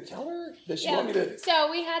want me to tell her? Does she want me to?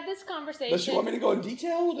 So we had this conversation. Does she want me to go in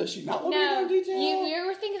detail? Does she not want me to go in detail? You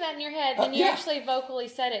were thinking that in your head, and you actually vocally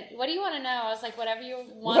said it. What do you want to know? I was like, whatever you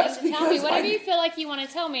want to tell me, whatever you feel like you want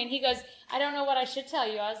to tell me. And he goes, I don't know what I should tell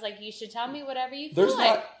you. I was like, you should tell me whatever you feel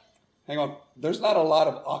like. Hang on. There's not a lot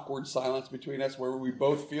of awkward silence between us where we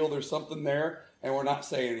both feel there's something there and we're not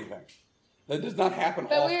saying anything. That does not happen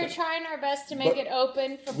often. But we were trying our best to make it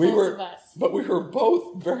open for both of us. But we were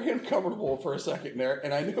both very uncomfortable for a second there,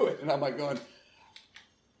 and I knew it. And I'm like going,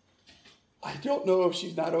 I don't know if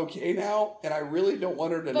she's not okay now, and I really don't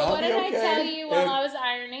want her to not be okay. But what did I tell you while I was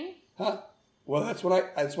ironing? Huh? Well, that's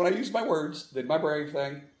when I used my words, did my brave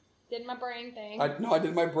thing. Did my brain thing. I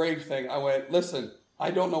did my brave thing. I went, listen,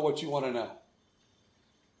 I don't know what you want to know.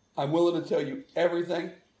 I'm willing to tell you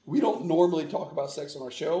everything. We don't normally talk about sex on our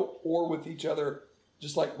show or with each other.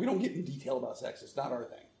 Just like, we don't get in detail about sex. It's not our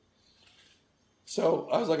thing. So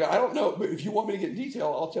I was like, I don't know, but if you want me to get in detail,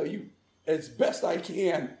 I'll tell you as best I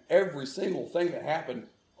can every single thing that happened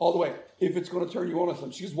all the way. If it's going to turn you on or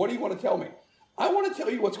something. She goes, what do you want to tell me? I want to tell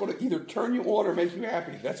you what's going to either turn you on or make you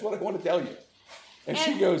happy. That's what I want to tell you. And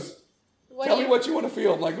she goes, tell me what you want to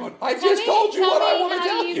feel. I'm like, I just told you what I want to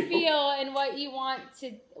tell you. How you feel and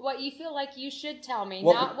what you feel like you should tell me,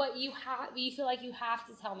 not what you feel like you have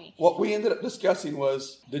to tell me. What we ended up discussing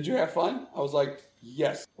was, did you have fun? I was like,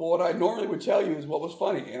 yes. Well, what I normally would tell you is what was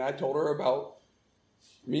funny. And I told her about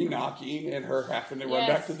me knocking and her having to run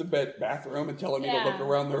back to the bathroom and telling me to look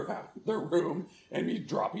around their room and me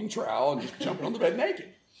dropping trowel and just jumping on the bed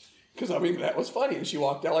naked. Because, that was funny. And she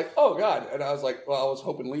walked out like, oh, God. And I was like, well, I was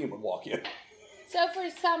hoping Liam would walk in. So for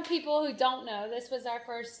some people who don't know, this was our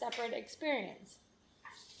first separate experience.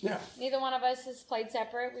 Yeah. Neither one of us has played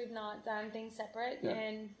separate. We've not done things separate. Yeah.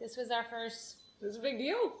 And this was our first... It was a big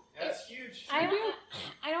deal. That's huge. I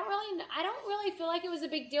don't really feel like it was a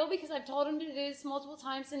big deal because I've told him to do this multiple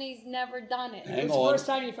times and he's never done it. It's the first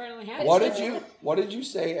time you finally had it. What did you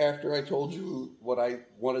say after I told you what I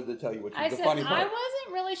wanted to tell you? Which was the funny part. I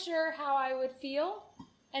wasn't really sure how I would feel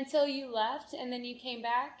until you left, and then you came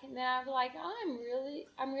back, and then I was like,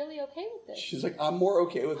 I'm really okay with this. She's like, I'm more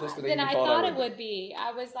okay with this than I thought it would be.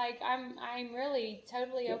 I was like, I'm really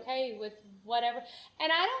totally okay with whatever.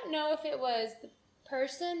 And I don't know if it was the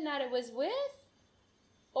person that it was with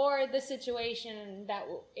or the situation that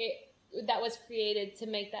was created to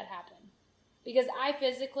make that happen. Because I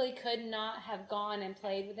physically could not have gone and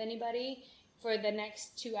played with anybody for the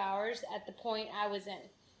next 2 hours at the point I was in.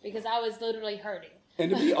 Because I was literally hurting. And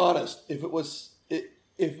to be honest, if it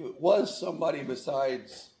was somebody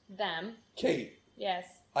besides them, Kate, yes,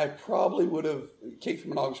 I probably would have Kate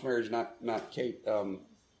from An August Marriage, not Kate from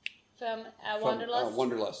Wanderlust.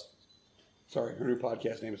 Wanderlust. Sorry, her new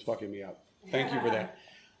podcast name is fucking me up. Thank you for that.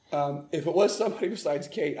 If it was somebody besides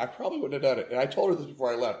Kate, I probably wouldn't have done it. And I told her this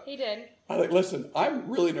before I left. He did. I was like, listen, I'm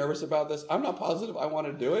really nervous about this. I'm not positive I want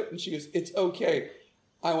to do it. And she goes, it's okay.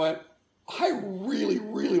 I went, I really,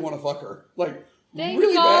 really want to fuck her. Like, then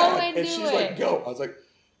really bad. And she's like, go. I was like,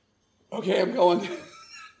 okay, I'm going.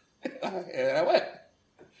 And I went.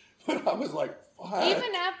 But I was like, fuck.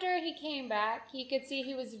 Even after he came back, you could see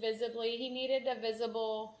he needed a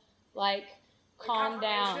visible, calm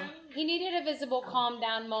down. He needed a visible calm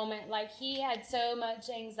down moment. Like, he had so much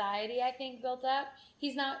anxiety, I think, built up.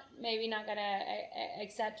 He's maybe not going to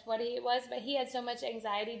accept what he was, but he had so much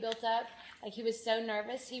anxiety built up. Like, he was so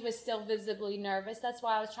nervous. He was still visibly nervous. That's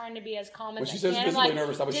why I was trying to be as calm as I can. When she says visibly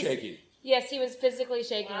nervous, I was shaking. Yes, he was physically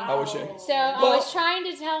shaking. Wow. I was shaking. So I was trying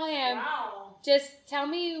to tell him, Just tell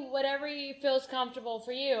me whatever feels comfortable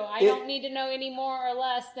for you. I don't need to know any more or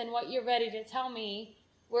less than what you're ready to tell me.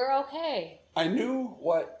 We're okay. I knew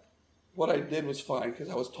what I did was fine because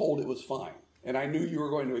I was told it was fine. And I knew you were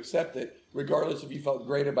going to accept it regardless if you felt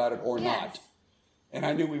great about it or not. And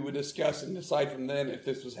I knew we would discuss and decide from then if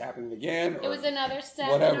this was happening again. Or it was another step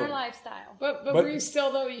whatever. in our lifestyle. But were you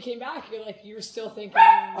still, though, you came back, you were still thinking...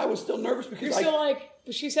 I was still nervous because you're still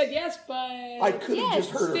but she said yes, but... I could have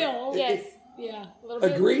just heard her. Still, yes. Yeah, a little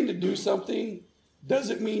bit. Agreeing to do something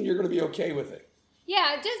doesn't mean you're going to be okay with it.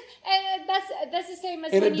 Yeah, that's the same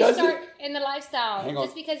as when you start in the lifestyle.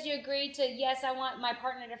 Just because you agree to, yes, I want my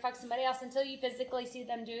partner to fuck somebody else, until you physically see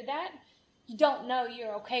them do that, you don't know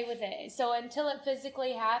you're okay with it. So until it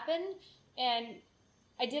physically happened, and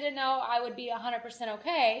I didn't know I would be 100%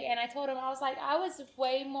 okay, and I told him, I was like, I was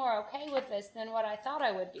way more okay with this than what I thought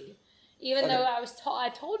I would be. Even though I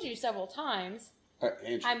told you several times,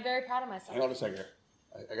 I'm very proud of myself. Hang on a second here.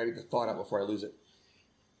 I got to get the thought out before I lose it.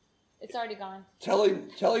 It's already gone.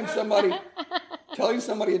 Telling somebody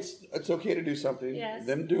it's okay to do something,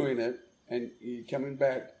 them doing it, and you coming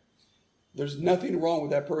back. There's nothing wrong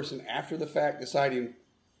with that person after the fact deciding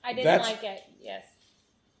I didn't like it. Yes.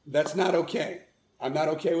 That's not okay. I'm not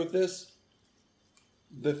okay with this.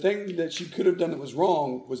 The thing that she could have done that was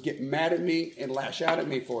wrong was get mad at me and lash out at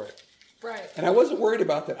me for it. Right. And I wasn't worried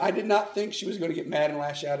about that. I did not think she was going to get mad and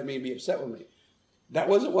lash out at me and be upset with me. That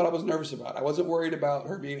wasn't what I was nervous about. I wasn't worried about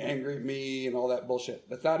her being angry at me and all that bullshit.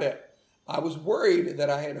 That's not it. I was worried that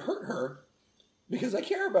I had hurt her because I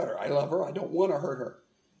care about her. I love her. I don't want to hurt her.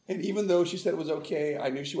 And even though she said it was okay, I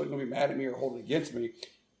knew she wasn't going to be mad at me or hold it against me.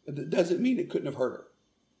 That doesn't mean it couldn't have hurt her.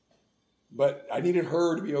 But I needed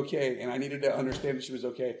her to be okay, and I needed to understand that she was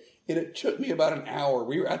okay. And it took me about an hour.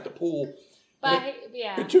 We were at the pool. But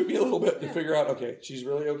it took me a little bit to figure out, okay, she's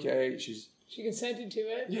really okay. She consented to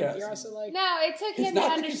it. Yes. You're also like... No, it took him to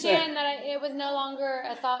understand that it was no longer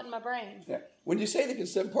a thought in my brain. Yeah. When you say the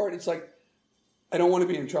consent part, it's like, I don't want to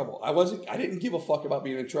be in trouble. I didn't give a fuck about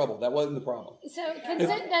being in trouble. That wasn't the problem. So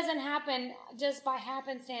consent doesn't happen just by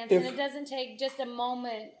happenstance, and it doesn't take just a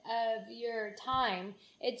moment of your time.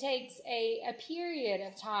 It takes a period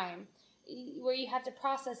of time where you have to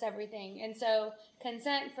process everything. And so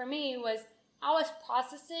consent for me was, I was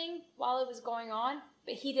processing while it was going on,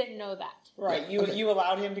 but he didn't know that. Right. You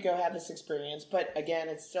allowed him to go have this experience, but again,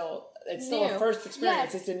 it's still a first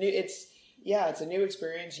experience. Yes. It's a new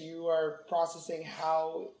experience. You are processing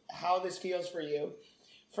how this feels for you.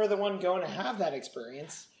 For the one going to have that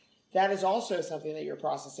experience, that is also something that you're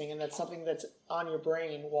processing, and that's something that's on your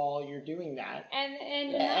brain while you're doing that.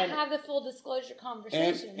 And not have the full disclosure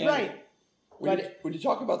conversation. And right. When you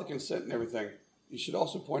talk about the consent and everything, you should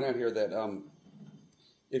also point out here that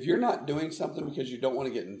if you're not doing something because you don't want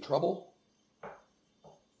to get in trouble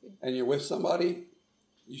and you're with somebody,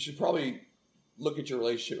 you should probably look at your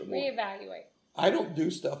relationship more. Reevaluate. I don't do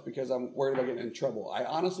stuff because I'm worried about getting in trouble. I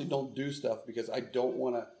honestly don't do stuff because I don't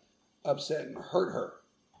want to upset and hurt her.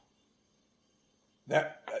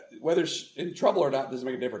 That whether she's in trouble or not doesn't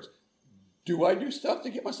make a difference. Do I do stuff to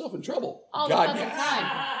get myself in trouble? All the fucking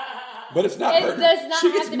time. But it's not her. It does not she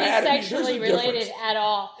have gets to be mad sexually related at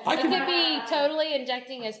all. It could be totally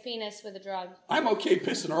injecting his penis with a drug. I'm okay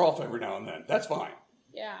pissing her off every now and then. That's fine.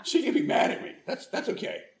 Yeah. She can be mad at me. That's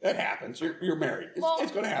okay. That happens. You're married.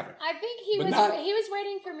 It's going to happen. I think he was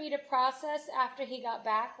waiting for me to process after he got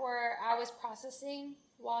back, where I was processing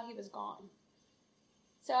while he was gone.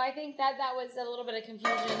 So I think that was a little bit of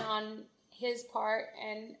confusion on his part,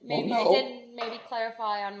 and maybe I didn't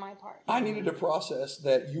clarify on my part. I needed to process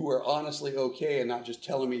that you were honestly okay and not just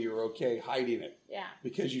telling me you were okay, hiding it. Yeah.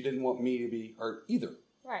 Because you didn't want me to be hurt either.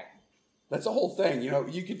 Right. That's the whole thing.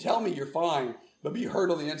 You can tell me you're fine, but be hurt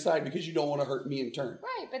on the inside because you don't want to hurt me in turn.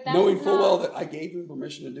 Right, but that's knowing full well that I gave him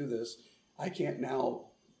permission to do this, I can't now,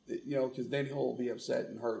 because then he'll be upset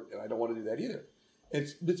and hurt, and I don't want to do that either.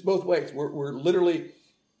 It's both ways. We're literally...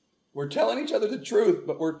 We're telling each other the truth,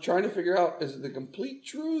 but we're trying to figure out, is it the complete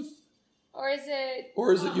truth? Or is it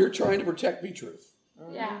you're trying to protect me truth?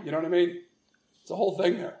 Yeah. You know what I mean? It's a whole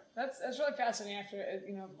thing there. That's really fascinating. After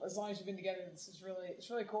as long as you've been together, it's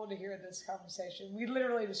really cool to hear this conversation. We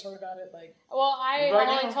literally just heard about it Well, I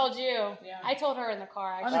only told you. Yeah. I told her in the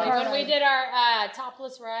car actually when we did our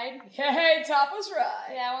topless ride. Hey, topless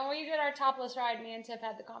ride. Yeah, when we did our topless ride, me and Tiff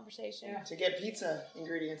had the conversation. Yeah. To get pizza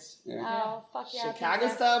ingredients. Yeah. Oh, fuck yeah. Chicago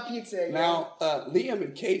style pizza. Now, Liam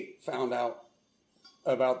and Kate found out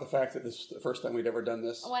about the fact that this is the first time we'd ever done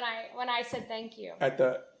this. When I said thank you. At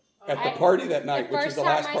the party that night, which is the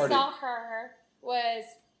last party. The first time I saw her was,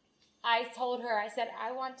 I told her, I said,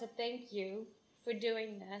 I want to thank you for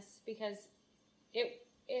doing this because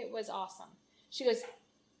it was awesome. She goes,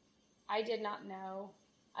 I did not know.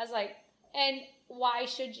 I was like, and why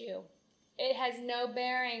should you? It has no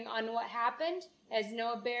bearing on what happened. It has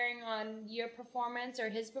no bearing on your performance or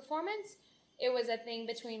his performance. It was a thing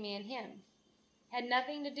between me and him. Had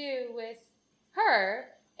nothing to do with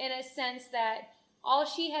her, in a sense that all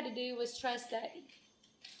she had to do was trust that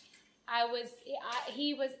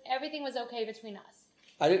everything was okay between us.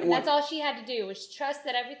 That's all she had to do, was trust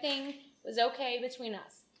that everything was okay between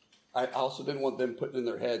us. I also didn't want them putting in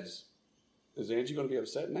their heads, is Angie going to be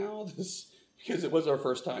upset now? Because it was our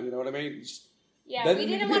first time, you know what I mean? Yeah, we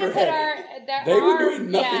didn't want to put They were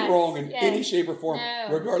doing nothing wrong in any shape or form,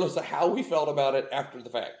 regardless of how we felt about it after the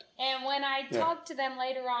fact. And when I talked to them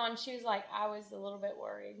later on, she was like, I was a little bit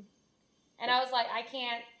worried. And I was like, I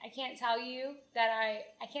can't tell you I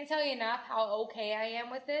can't tell you enough how okay I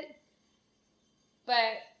am with it.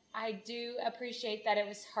 But I do appreciate that it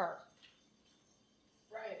was her.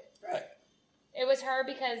 Right. It was her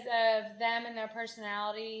because of them and their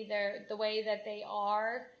personality, the way that they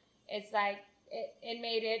are. It's like, it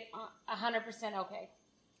made it 100% okay.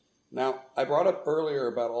 Now, I brought up earlier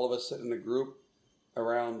about all of us sitting in a group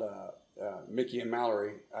around Mickey and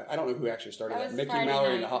Mallory. I don't know who actually started that. Mickey, Friday Mallory,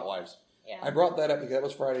 night. and the Hot Wives. Yeah. I brought that up because that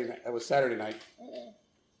was Friday night. That was Saturday night.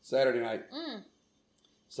 Saturday night.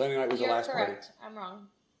 Sunday night was the last party. Correct. I'm wrong.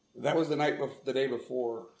 That was the day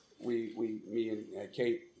before me and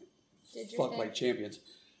Kate fucked like champions.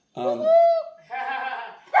 Left,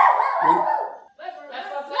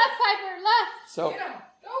 Piper, left.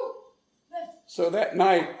 So that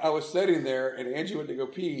night I was sitting there and Angie went to go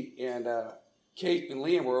pee and Kate and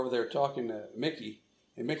Liam were over there talking to Mickey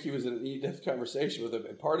and Mickey was in an in-depth conversation with him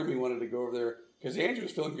and part of me wanted to go over there because Angie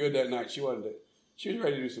was feeling good that night. She was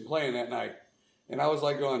ready to do some playing that night. And I was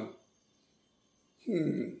like going,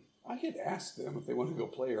 I could ask them if they want to go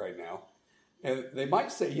play right now. And they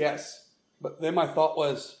might say yes. But then my thought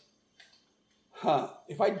was,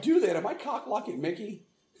 if I do that, am I cock-blocking Mickey?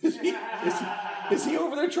 Is he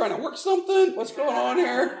over there trying to work something? What's going on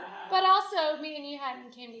here? But also, me and you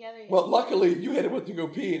hadn't came together yet. Well, luckily, you had went to go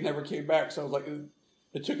pee and never came back. So I was like,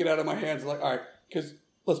 it took it out of my hands. Like, all right, because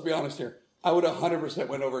let's be honest here. I would 100%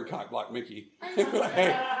 went over and cock-blocked Mickey. Like,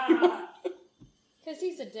 hey. Because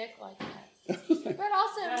he's a dick like that. But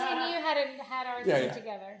also, me and you hadn't had our thing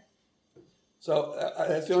together. So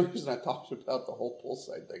that's the only reason I talked about the whole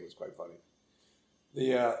poolside thing. It was quite funny.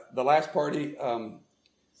 The last party.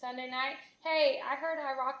 Sunday night. Hey, I heard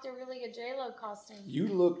I rocked a really good J-Lo costume.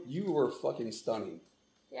 You were fucking stunning.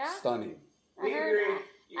 Yeah? Stunning. I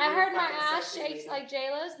heard my ass shakes like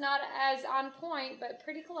J-Lo's. Not as on point, but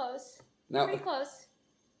pretty close. Pretty close.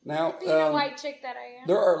 Now, being a white chick that I am.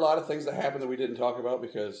 There are a lot of things that happened that we didn't talk about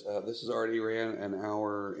because this has already ran an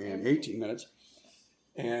hour and 18 minutes.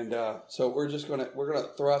 And so we're gonna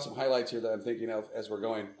throw out some highlights here that I'm thinking of as we're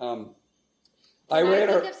going. I ran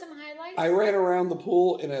around the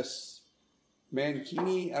pool in a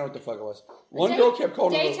mankini. I don't know what the fuck it was. One girl kept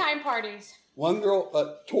calling it daytime parties. One girl,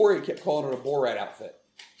 Tori, kept calling it a Borat outfit.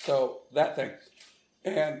 So that thing.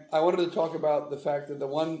 And I wanted to talk about the fact that the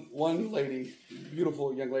one lady,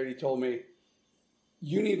 beautiful young lady, told me,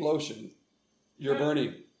 "You need lotion. You're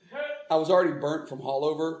burning." I was already burnt from all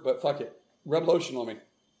over, but fuck it. Rub lotion on me.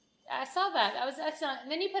 I saw that. That was excellent.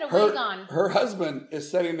 And then you put a wig on. Her husband is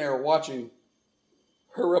sitting there watching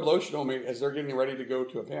her rub lotion on me as they're getting ready to go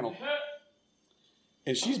to a panel.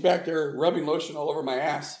 And she's back there rubbing lotion all over my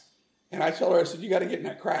ass. And I tell her, I said, you got to get in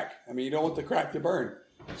that crack. I mean, you don't want the crack to burn.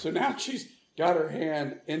 So now she's got her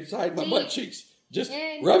hand inside my butt cheeks, just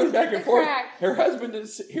rubbing back and forth. Crack. Her husband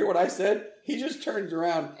didn't hear what I said. He just turns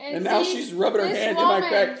around, and now she's rubbing her hand in my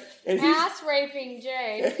crack. And ass raping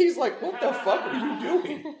Jay. And he's like, what the fuck are you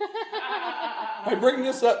doing? I bring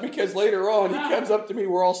this up because later on, he comes up to me.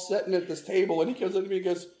 We're all sitting at this table, and he comes up to me and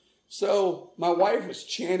goes, so my wife was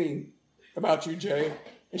chanting about you, Jay.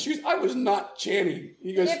 And she goes, I was not chanting.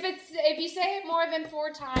 He goes, if you say it more than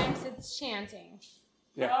 4 times, it's chanting.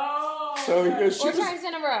 Yeah. Oh. So he goes, 4 times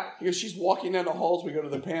in a row. He goes, she's walking down the halls. We go to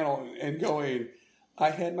the panel and going, I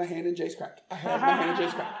had my hand in Jay's crack. I had my hand in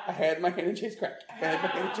Jay's crack. I had my hand in Jay's crack. I had my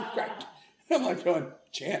hand in Jay's crack. And I'm like going,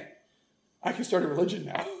 chant. I can start a religion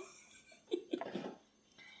now.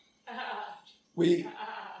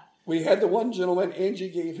 We had the one gentleman, Angie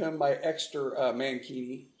gave him my extra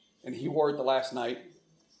mankini, and he wore it the last night.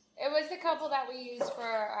 It was the couple that we used for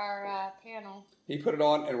our panel. He put it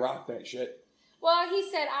on and rocked that shit. Well, he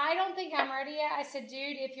said, I don't think I'm ready yet. I said,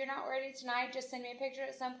 dude, if you're not ready tonight, just send me a picture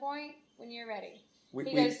at some point when you're ready.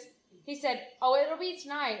 He said, oh, it'll be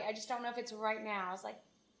tonight. I just don't know if it's right now. I was like,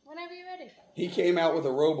 Whenever you're ready. He came out with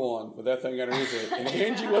a robe on with that thing underneath it, and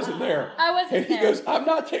Angie wasn't there. I wasn't and he there. goes, I'm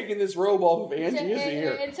not taking this robe off if Angie isn't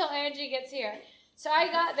here. Until Angie gets here. So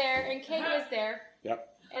I got there, and Kate was there. Yep.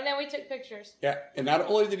 And then we took pictures. Yeah, and not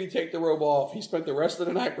only did he take the robe off, he spent the rest of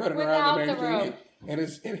the night running around the main room and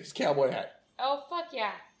his cowboy hat. Oh, fuck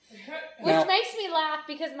yeah. Which Now, makes me laugh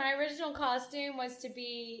because my original costume was to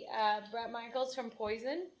be Bret Michaels from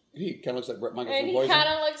Poison. He kind of looks like Bret Michaels And from Poison. he kind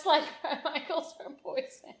of looks like Bret Michaels from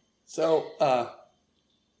Poison. So,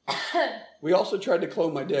 we also tried to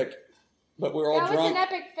clone my dick, but we were all drunk. That was an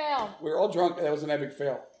epic fail. We were all drunk, and that was an epic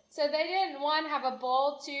fail. So they didn't, 1, have a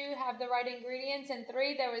bowl, 2, have the right ingredients, and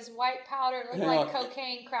 3, there was white powder, looked like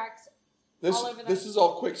cocaine cracks all over them. This is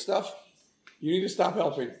all quick stuff. You need to stop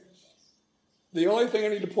helping. The only thing I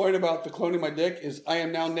need to point about the cloning my dick is I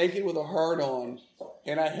am now naked with a hard on,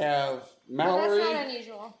 and I have Mallory. That's not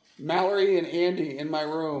unusual. Mallory and Andy in my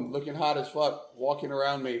room looking hot as fuck, walking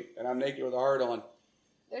around me, and I'm naked with a hard on.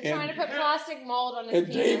 They're trying to put plastic mold on his And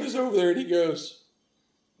penis. Dave is over there, and he goes,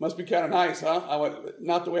 must be kind of nice, huh? I went,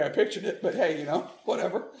 not the way I pictured it, but hey,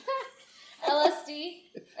 whatever. LSD.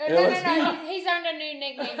 No, LSD. He's earned a new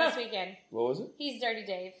nickname this weekend. What was it? He's Dirty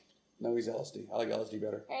Dave. No, he's LSD. I like LSD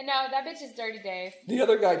better. Hey, no, that bitch is Dirty Dave. The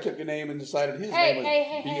other guy took a name and decided his name was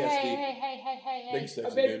BSD. Hey. Big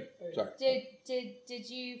sexy dude. Sorry. Did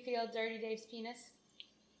you feel Dirty Dave's penis?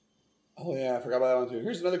 Oh yeah, I forgot about that one too.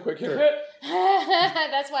 Here's another quick hitter.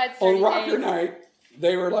 That's why it's Dirty On Rocker Dave. Night,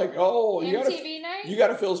 they were like, "Oh, MTV night? you got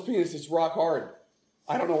to feel his penis. It's rock hard."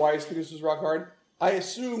 I don't know why his penis was rock hard. I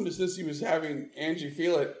assumed since he was having Angie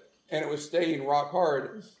feel it and it was staying rock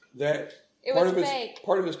hard that it part was of fake.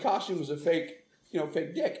 Part of his costume was a fake,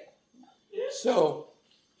 fake dick. So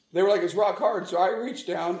they were like, "It's rock hard." So I reached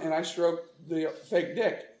down and I stroked the fake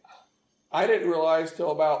dick. I didn't realize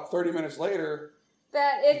till about 30 minutes later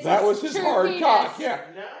that was his true hard penis. cock. Yeah.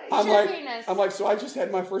 Nice. I'm like, so I just had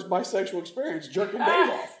my first bisexual experience jerking Dave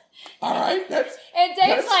off. All right, And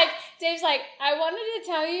Dave's like, I wanted to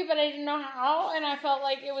tell you, but I didn't know how, and I felt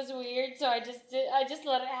like it was weird, so I just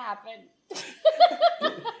let it happen.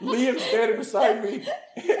 Liam's standing beside me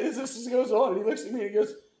as this goes on, and he looks at me and he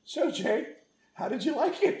goes, "So Jay, how did you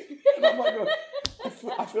like it?" And I'm like,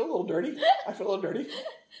 I feel a little dirty.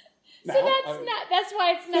 So that's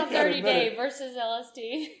why it's not Dirty Dave versus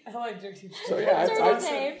LSD. I like Dirty Dave. So yeah, Dirty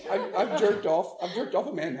Dave. I've jerked off. I've jerked off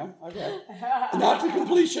a man now. I've had not to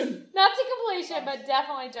completion. Not to completion, but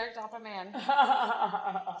definitely jerked off a man.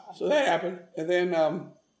 So that happened, and then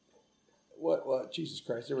what? Jesus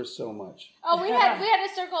Christ, there was so much. Oh, we had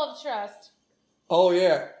a circle of trust. Oh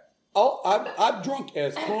yeah. Oh, I'm drunk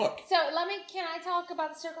as fuck. So can I talk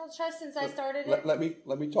about the circle of trust since I started it?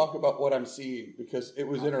 Let me talk about what I'm seeing because it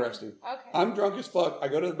was interesting. Okay. I'm drunk as fuck. I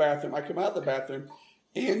go to the bathroom. I come out of the bathroom.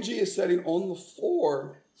 Angie is sitting on the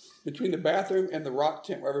floor between the bathroom and the rock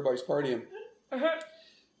tent where everybody's partying.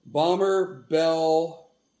 Bomber, Belle,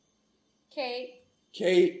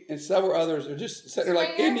 Kate, and several others are just sitting there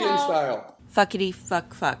like Indian style. Fuckity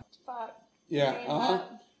fuck. Fuck. Yeah,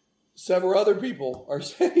 Several other people are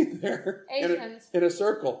sitting there in a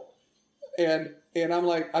circle. And I'm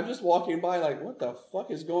like, I'm just walking by like, what the fuck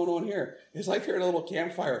is going on here? It's like they're at a little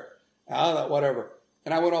campfire. Whatever.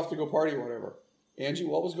 And I went off to go party or whatever. Angie,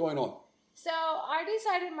 what was going on? So I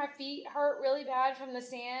decided my feet hurt really bad from the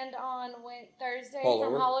sand on Thursday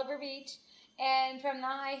All Over Beach. And from the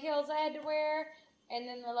high heels I had to wear. And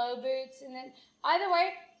then the low boots. And then either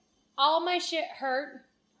way, all my shit hurt.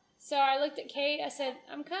 So I looked at Kate. I said,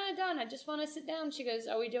 I'm kind of done. I just want to sit down. She goes,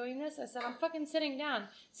 are we doing this? I said, I'm fucking sitting down.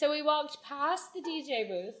 So we walked past the DJ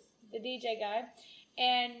booth, the DJ guy,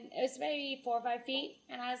 and it was maybe 4 or 5 feet.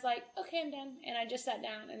 And I was like, okay, I'm done. And I just sat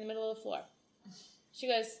down in the middle of the floor. She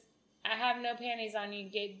goes, I have no panties on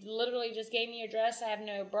you. Literally just gave me your dress. I have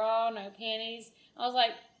no bra, no panties. I was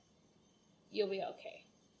like, you'll be okay.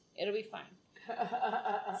 It'll be fine.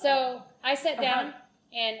 So I sat down,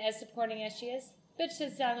 and as supporting as she is, bitch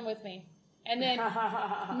sits down with me. And then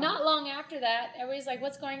not long after that, everybody's like,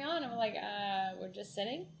 what's going on? I'm like, we're just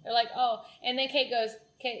sitting. They're like, oh. And then Kate goes,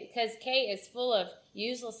 because Kate is full of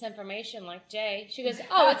useless information like Jay. She goes,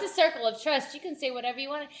 oh, it's a circle of trust. You can say whatever you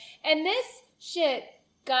want. And this shit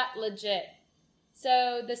got legit.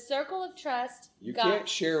 So the circle of trust You can't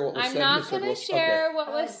share what was said in the I'm not going to share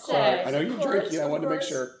what was said. I know you're drinking. I wanted to make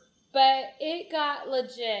sure. But it got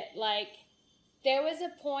legit. Like, there was a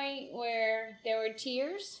point where there were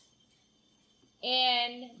tears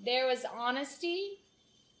and there was honesty,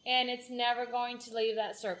 and it's never going to leave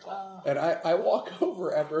that circle. And I walk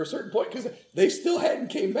over after a certain point because they still hadn't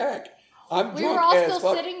came back. I'm We drunk were all as still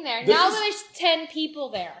fuck. sitting there. This Now is- there's 10 people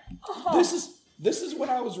there. This is when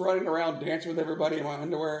I was running around dancing with everybody in my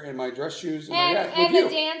underwear and my dress shoes. And the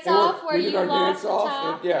dance off where you lost the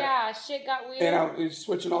top. Yeah, shit got weird. And I was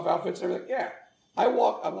switching off outfits and everything. Yeah. I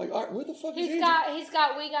walk, I'm like, all right, where the fuck is he? We got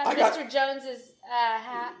Mr. Jones's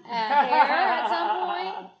hair at some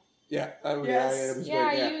point. Yeah. Yes. It was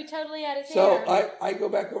great. You totally had his hair. So I go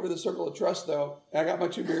back over to the Circle of Trust, though. And I got my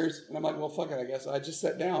 2 beers, and I'm like, well, fuck it, I guess. I just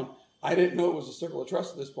sat down. I didn't know it was a Circle of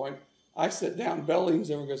Trust at this point. I sit down, Belle leans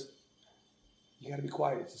over and goes, you got to be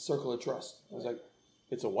quiet. It's a Circle of Trust. I was like,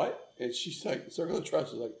 it's a what? And she's like, Circle of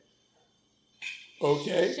Trust. I was like,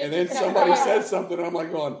 okay. And then somebody said something, and I'm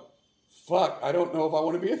like going, fuck, I don't know if I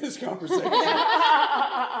want to be in this conversation.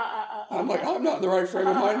 I'm like, I'm not in the right frame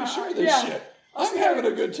of mind to share this shit. I'm having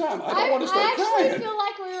a good time. I don't want to start crying. I actually feel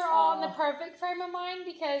like we were all in the perfect frame of mind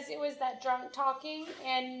because it was that drunk talking,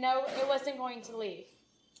 and no, it wasn't going to leave.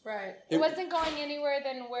 Right. It wasn't going anywhere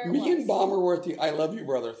than where it was. Me and Bomber were at the I Love You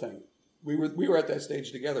Brother thing. We were at that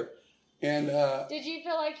stage together. And did you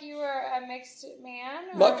feel like you were a mixed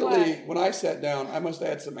man? Luckily, when I sat down, I must have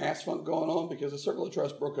had some ass funk going on because the Circle of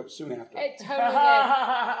Trust broke up soon after. It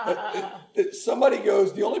totally did. Somebody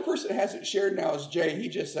goes, the only person that hasn't shared now is Jay. He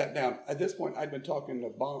just sat down. At this point, I'd been talking to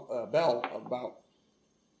Belle about...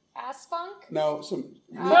 Ass funk? No,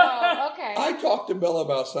 Oh, okay. I talked to Belle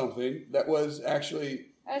about something that was actually...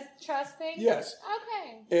 A trust thing? Yes.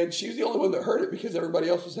 Okay. And she's the only one that heard it because everybody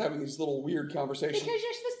else was having these little weird conversations. Because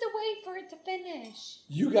you're supposed to wait for it to finish.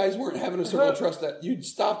 You guys weren't having a Circle of Trust. That you'd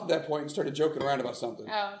stopped at that point and started joking around about something.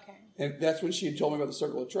 Oh, okay. And that's when she had told me about the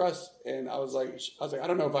Circle of Trust. And I was like, I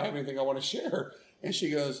don't know if I have anything I want to share. And she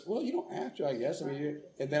goes, well, you don't have to, I guess. I mean,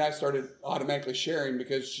 and then I started automatically sharing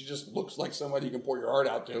because she just looks like somebody you can pour your heart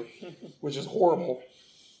out to, which is horrible.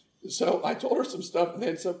 So I told her some stuff, and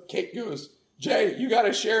then Kate goes, Jay, you got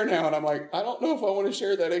to share now. And I'm like, I don't know if I want to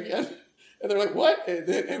share that again. And they're like, what? And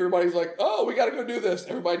then everybody's like, oh, we got to go do this.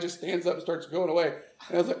 Everybody just stands up and starts going away.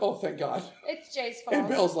 And I was like, oh, thank God. It's Jay's fault. And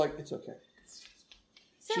Belle's like, it's okay.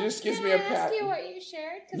 So she just gives me a pat. Can I ask you what you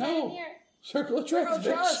shared? Because I didn't hear it. Circle of Trust,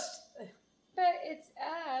 bitch. But it's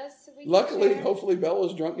us. Luckily, hopefully Belle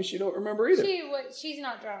was drunk and she don't remember either. She's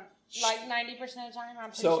not drunk. Like 90% of the time,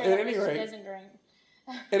 I'm pretty sure she doesn't drink.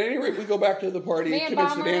 At any rate, we go back to the party. Me and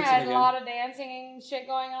Bomber had a lot of dancing and shit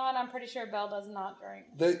going on. I'm pretty sure Belle does not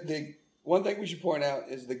drink. The one thing we should point out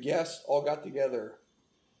is the guests all got together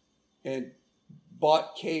and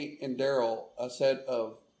bought Kate and Daryl a set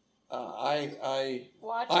of eye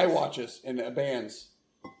watches and bands,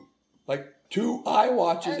 like 2 eye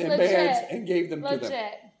watches and bands, and gave them to them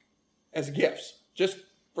as gifts, just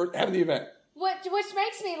for having the event. Which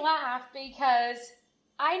makes me laugh because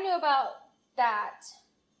I knew about that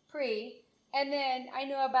and then I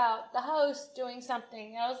knew about the host doing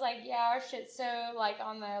something. I was like, yeah, our shit's so like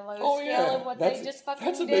on the low scale of what they just fucking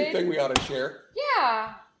did. That's a big thing we ought to share.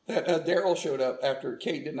 Yeah. That Daryl showed up after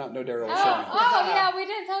Kate did not know Daryl was showing up. Oh yeah, we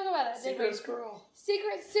didn't talk about it. Secret squirrel.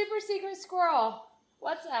 Super secret squirrel.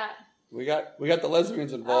 What's that? We got the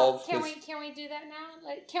lesbians involved. Can we do that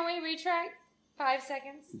now? Can we retract? 5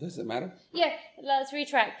 seconds. Does it matter? Yeah, let's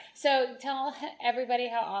retract. So tell everybody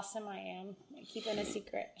how awesome I am at keeping a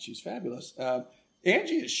secret. She's fabulous.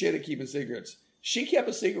 Angie is shit at keeping secrets. She kept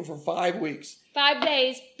a secret for 5 weeks. 5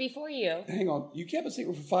 days before you. Hang on. You kept a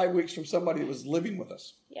secret for 5 weeks from somebody that was living with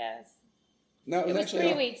us. Yes. No, it was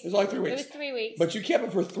actually 3 weeks. It was only 3 weeks. It was 3 weeks. But you kept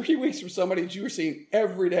it for 3 weeks from somebody that you were seeing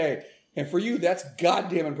every day. And for you, that's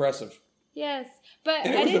goddamn impressive. Yes, but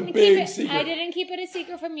I didn't keep it a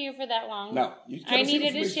secret from you for that long. No, I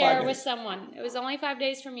needed to share with someone. It was only 5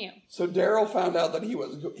 days from you. So Daryl found out that he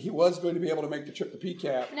was going to be able to make the trip to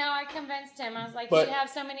PCAP. No, I convinced him. I was like, you have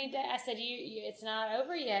so many days. I said, it's not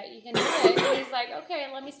over yet. You can do it. And he's like, okay,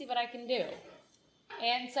 let me see what I can do.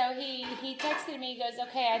 And so he texted me. He goes,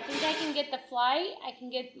 okay, I think I can get the flight. I can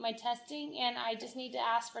get my testing, and I just need to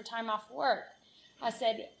ask for time off work. I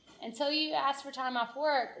said, until you ask for time off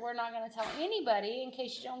work, we're not going to tell anybody in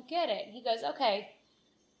case you don't get it. He goes, okay.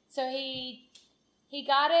 So he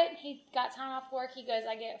got it. He got time off work. He goes,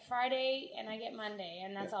 I get Friday and I get Monday,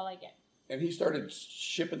 and that's all I get. And he started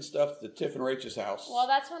shipping stuff to Tiff and Rachel's house. Well,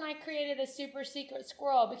 that's when I created a super secret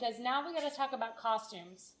squirrel, because now we got to talk about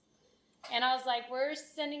costumes. And I was like, we're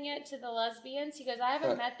sending it to the lesbians. He goes, I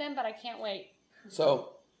haven't met them, but I can't wait.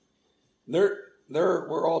 So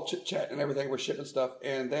we're all chit-chatting and everything. We're shipping stuff.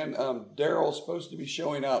 And then Daryl's supposed to be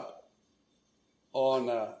showing up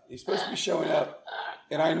he's supposed to be showing up.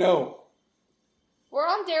 And I know. We're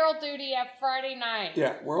on Daryl duty at Friday night.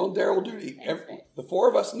 Yeah, we're on Daryl duty. The 4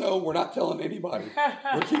 of us know we're not telling anybody.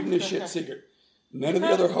 We're keeping this shit secret. None of the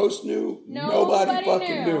other hosts knew. Nobody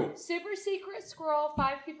fucking knew. Super secret squirrel.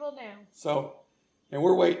 5 people knew. So And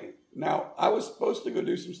we're waiting. Now, I was supposed to go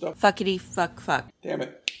do some stuff. Fuckity fuck fuck. Damn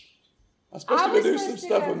it. I was supposed to go do some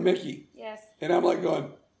stuff with Mickey. Yes. And I'm like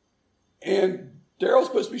going, and Daryl's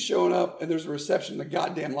supposed to be showing up, and there's a reception in the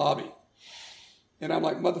goddamn lobby. And I'm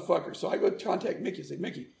like, motherfucker. So I go contact Mickey and say,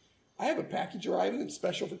 Mickey, I have a package arriving that's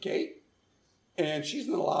special for Kate, and she's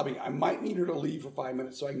in the lobby. I might need her to leave for 5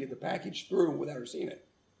 minutes so I can get the package through without her seeing it.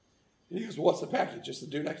 And he goes, well, what's the package? Just the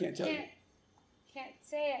dude, I can't tell you. Can't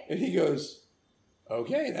say it. And he goes,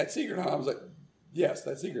 okay, that's secret, huh? I was like, yes,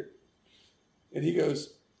 that's secret. And he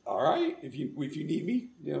goes, all right, if you need me,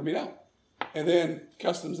 let me know. And then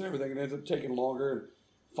customs and everything, it ends up taking longer. And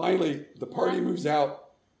finally, the party moves out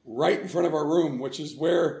right in front of our room, which is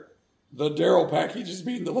where the Daryl package is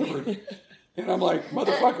being delivered. And I'm like,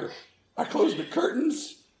 motherfucker, I closed the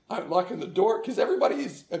curtains. I'm locking the door because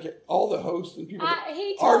everybody's, okay, all the hosts and people,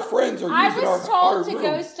 our friends are using our room. I was told to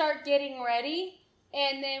go start getting ready,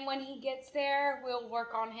 and then when he gets there, we'll work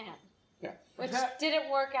on him. Yeah. Which didn't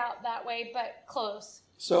work out that way, but close.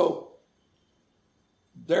 So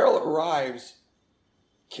Daryl arrives,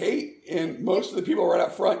 Kate and most of the people are right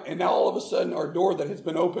out front, and now all of a sudden our door that has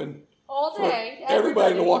been open all day,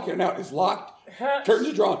 everybody to walk in and out is locked. Curtains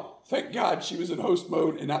are drawn. Thank God she was in host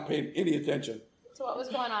mode and not paying any attention to what was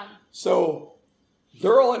going on. So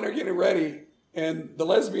they're all in there getting ready, and the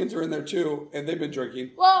lesbians are in there too, and they've been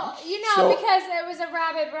drinking. Well, because it was a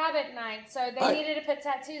rabbit night, so they needed to put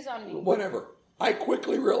tattoos on me. Whatever. I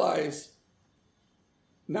quickly realized,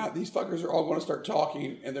 these fuckers are all going to start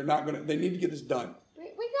talking, and they need to get this done.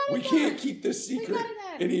 We can't keep this secret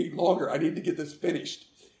any longer. I need to get this finished.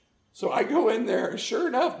 So I go in there, sure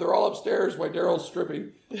enough, they're all upstairs while Daryl's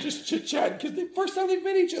stripping, just chit-chatting, because the first time they've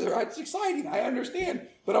met each other, it's exciting, I understand.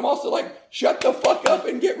 But I'm also like, shut the fuck up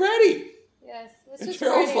and get ready. Yes. And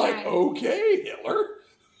Daryl's like, okay, Hitler.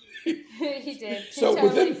 He did. So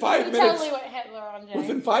within 5 minutes, totally went Hitler on Jay.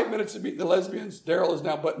 Within 5 minutes of meeting the lesbians, Daryl is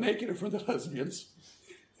now butt naked in front of the lesbians.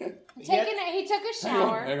 He took a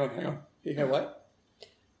shower. Hang on. He had what?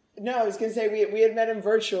 No, I was going to say we had met him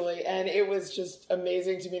virtually, and it was just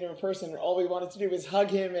amazing to meet him in person. And all we wanted to do was hug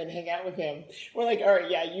him and hang out with him. We're like, all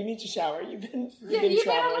right, yeah, you need to shower. You've been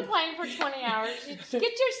on the plane for 20 hours. Get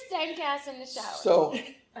your stank ass in the shower. So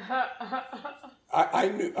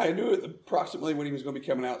I knew approximately when he was going to be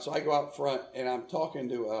coming out. So I go out front and I'm talking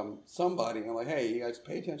to somebody. And I'm like, hey, you guys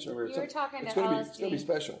pay attention over here. You were talking to It's going to be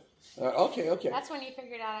special. Okay. That's when you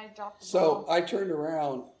figured out I dropped the ball. So I turned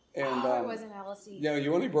around. And, it wasn't LSD. Yeah,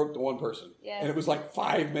 you only broke to one person. Yes. And it was like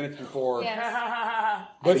 5 minutes before. Yes.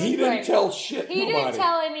 But he didn't tell shit. He didn't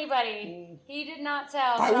tell anybody. He did not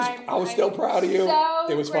tell. I was still proud of you. So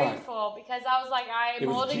it was grateful because I was like, I'm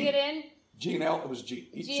holding it in. G&L, it was G.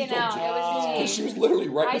 G&L, it was G. Because she was literally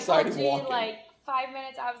right beside him walking. Like 5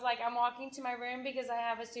 minutes, I was like, I'm walking to my room because I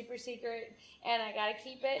have a super secret and I got to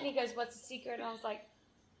keep it. And he goes, what's the secret? And I was like,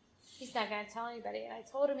 he's not going to tell anybody. And I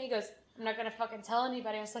told him, he goes, I'm not going to fucking tell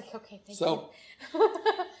anybody. I was like, okay, thank you. So,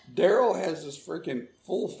 Daryl has this freaking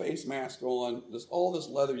full face mask on, all this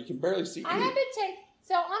leather. You can barely see I had to take,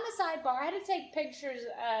 so on the sidebar, I had to take pictures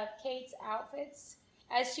of Kate's outfits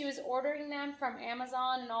as she was ordering them from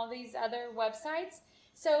Amazon and all these other websites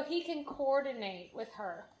so he can coordinate with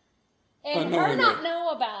her. And her not know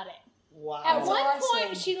about it. Wow. At one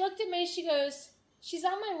point, she looked at me, she goes, she's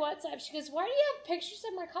on my WhatsApp. She goes, why do you have pictures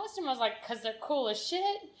of my costume? I was like, because they're cool as shit.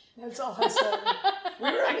 That's all I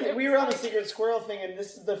said. we were on the Secret Squirrel thing, and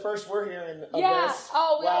this is the first we're hearing of this.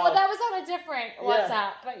 Oh, wow. Well, that was on a different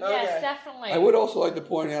WhatsApp. But yes, definitely. I would also like to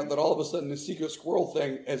point out that all of a sudden the Secret Squirrel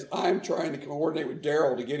thing, as I'm trying to coordinate with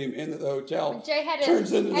Daryl to get him into the hotel, Jay had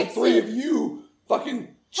turns into the three of you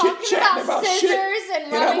fucking chit-chatting about shit.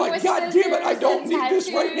 And I'm like, God damn it, I don't need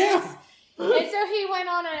this right now. And so he went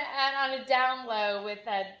on a down low with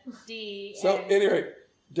that D. So anyway,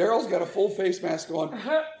 Daryl's got a full face mask on.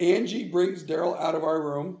 Angie brings Daryl out of our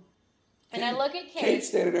room. And I look at Kate. Kate's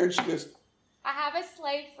standing there and she goes, I have a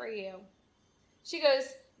slave for you. She goes,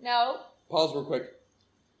 no. Pause real quick.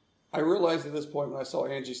 I realized at this point when I saw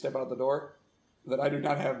Angie step out the door that I do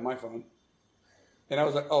not have my phone. And I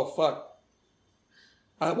was like, oh, fuck.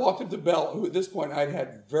 I walked up to Belle, who at this point I'd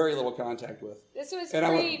had very little contact with. This was and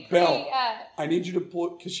I went, Belle, I need you to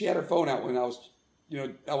pull, because she had her phone out when I was,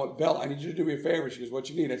 I went, Belle, I need you to do me a favor. She goes,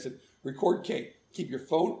 what you need? I said, record Kate. Keep your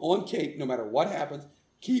phone on Kate no matter what happens.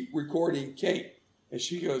 Keep recording Kate. And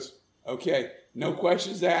she goes, okay, no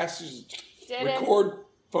questions asked. Just record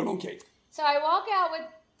phone on Kate. So I walk out with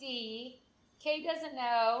D. Kate doesn't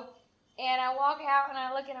know. And I walk out and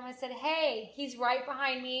I look at him. I said, hey, he's right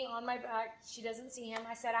behind me on my back. She doesn't see him.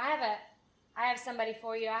 I said, I have somebody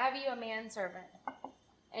for you. I have you a manservant.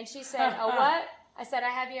 And she said, a what? I said, I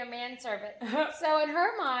have you a manservant. So in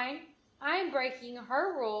her mind, I'm breaking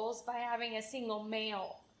her rules by having a single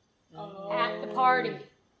male at the party.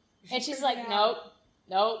 And she's like, nope.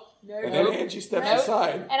 And then Angie steps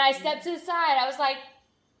aside. And I stepped to the side. I was like,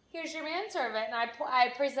 here's your manservant. And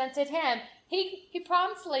I presented him. He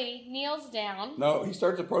promptly kneels down. No, he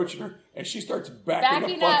starts approaching her, and she starts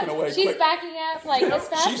backing the fucking away. She's backing up like as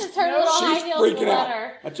fast as her little high heels will let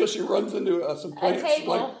her. Until she runs into some plants. A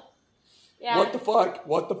table. Like, what the fuck?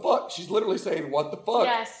 What the fuck? She's literally saying, what the fuck?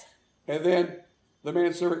 Yes. And then the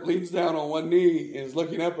manservant leans down on one knee and is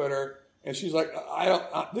looking up at her. And she's like,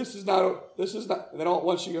 this is not. Then all at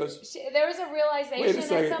once she goes. There was a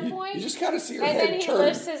realization at some point. You just kind of see her head turn. And then he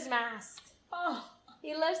lifts his mask. Oh.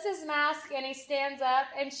 He lifts his mask and he stands up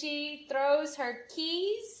and she throws her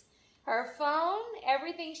keys, her phone,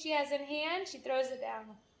 everything she has in hand, she throws it down.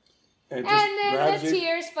 And then the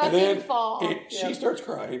tears fucking fall. And she starts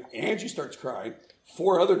crying. Angie starts crying.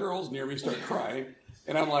 4 other girls near me start crying.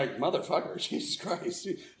 And I'm like, motherfucker, Jesus Christ,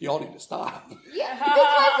 you all need to stop. Yeah,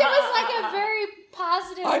 because it was like a very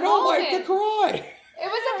positive moment. I don't like to cry. It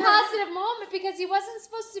was a positive moment because he wasn't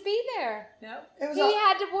supposed to be there. No. He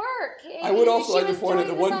had to work. I would also like to point out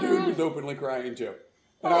that one dude was openly crying too.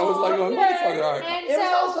 And I was like, motherfucker, all right. It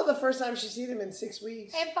was also the first time she's seen him in 6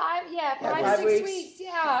 weeks. And 5 to 6 weeks.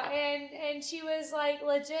 Yeah. And she was like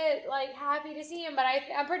legit, like happy to see him. But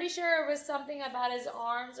I'm pretty sure it was something about his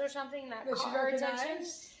arms or something that caught her attention.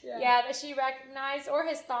 Yeah, that she recognized. Or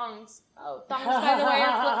his thongs. Oh, thongs, by the way,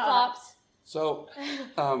 are flip-flops. So,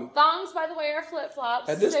 thongs, by the way, are flip-flops.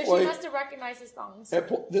 At this point, she must have recognized his thongs. At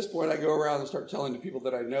this point, I go around and start telling the people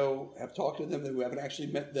that I know, have talked to them, who haven't actually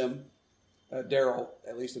met them, Daryl,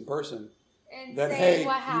 at least in person, and that, say hey,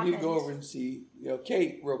 what you happened. need to go over and see,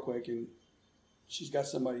 Kate real quick, and she's got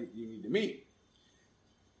somebody you need to meet.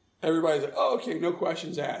 Everybody's like, oh, okay, no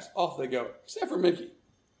questions asked. Off they go, except for Mickey.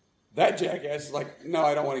 That jackass is like, no,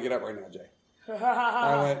 I don't want to get up right now, Jay.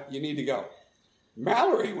 I went, you need to go.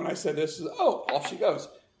 Mallory, when I said this, is, oh, off she goes.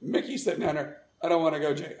 Mickey's sitting down there, I don't want to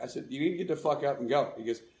go, Jay. I said, you need to get the fuck up and go. He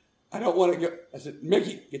goes, I don't want to go. I said,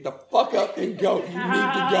 Mickey, get the fuck up and go. You need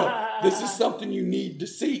to go. This is something you need to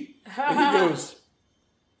see. And he goes,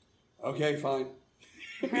 okay, fine.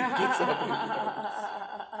 He gets up and he goes.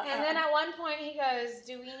 And then at one point he goes,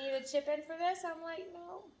 do we need a chip in for this? I'm like,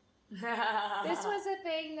 no. This was a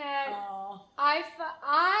thing that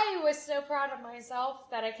I was so proud of myself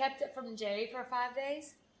that I kept it from Jay for 5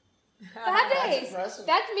 days. 5 days.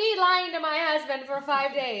 That's me lying to my husband for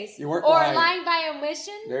 5 days. You weren't lying by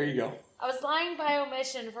omission. There you go. I was lying by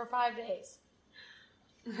omission for 5 days.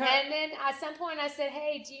 And then at some point I said,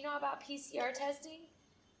 hey, do you know about PCR testing?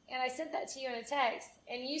 And I sent that to you in a text.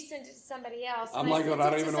 And you sent it to somebody else. I'm like, I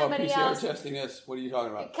don't even know what PCR testing is. What are you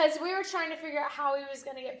talking about? Because we were trying to figure out how he was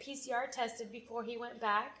going to get PCR tested before he went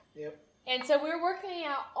back. Yep. And so we were working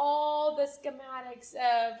out all the schematics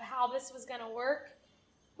of how this was going to work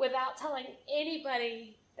without telling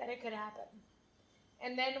anybody that it could happen.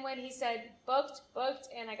 And then when he said, booked,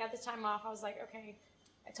 and I got the time off, I was like, okay,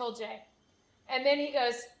 I told Jay. And then he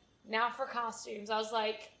goes, now for costumes. I was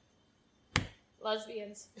like,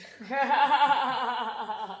 lesbians.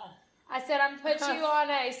 I said, I'm going to put you on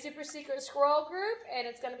a super secret squirrel group, and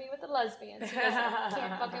it's going to be with the lesbians. He goes, I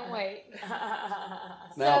can't fucking wait.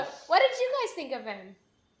 Now, so, what did you guys think of him?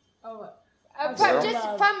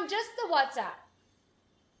 From just the WhatsApp.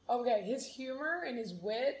 Okay, his humor and his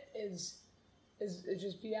wit is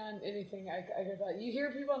just beyond anything I thought. You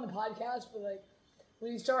hear people on the podcast, but like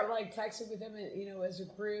when you start like texting with them, as a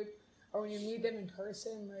group, or when you meet them in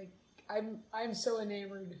person, like I'm so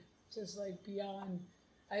enamored, just like beyond.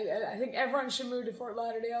 I think everyone should move to Fort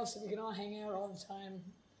Lauderdale so we can all hang out all the time.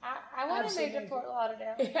 I want to move to Fort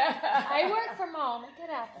Lauderdale. I work from home. It could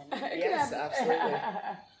happen. Yes, absolutely.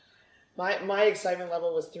 My excitement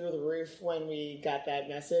level was through the roof when we got that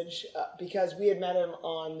message because we had met him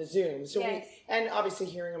on the Zoom. So yes. And obviously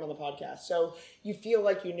hearing him on the podcast. So you feel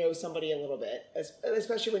like you know somebody a little bit,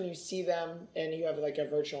 especially when you see them and you have like a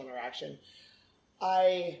virtual interaction.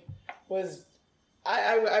 I was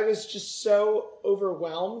just so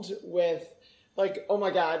overwhelmed with like, oh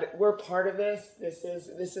my God, we're part of this.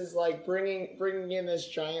 This is like bringing in this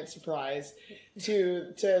giant surprise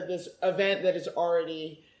to this event that is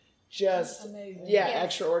already just amazing. Yeah,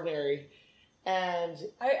 extraordinary. And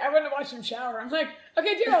I went to watch him shower. I'm like,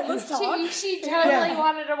 okay, Daryl, let's talk. She totally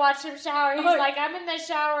wanted to watch him shower. He's like, I'm in the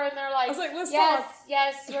shower, and they're like, I was like, let's talk.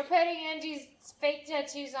 Yes, we're putting Angie's fake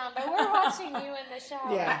tattoos on, but we're watching you in the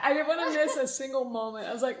shower. Yeah. I didn't want to miss a single moment.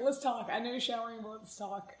 I was like, let's talk. I know you're showering, but let's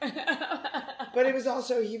talk. But it was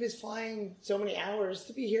also, he was flying so many hours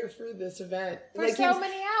to be here for this event. For so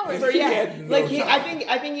many hours.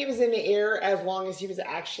 I think he was in the air as long as he was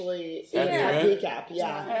actually at PCAP.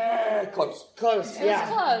 Yeah. Close. Close. It was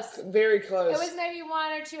close. Very close. It was maybe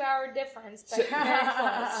 1 or 2 hour difference, but very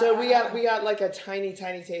close. So we got like a tiny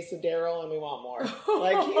taste of Daryl, and we want more.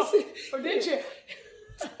 Like, or did you?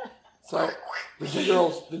 So,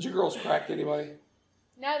 did you girls crack anybody?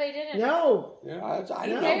 No, they didn't. No. Yeah, I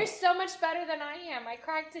don't know. They're so much better than I am. I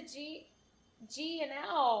cracked a G and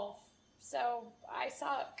L, so I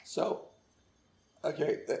suck. So,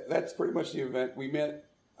 okay, that's pretty much the event. We met,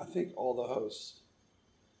 I think, all the hosts.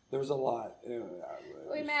 There was a lot.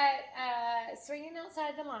 We met swinging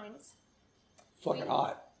outside the lines. Fucking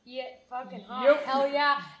hot. Yeah, fucking hot. Yep. Hell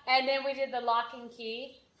yeah. And then we did the lock and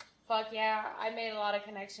key. Fuck yeah. I made a lot of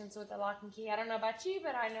connections with the lock and key. I don't know about you,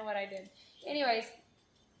 but I know what I did. Anyways,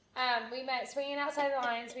 we met swinging outside the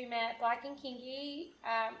lines. We met Black and Kinky.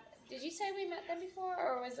 Did you say we met them before,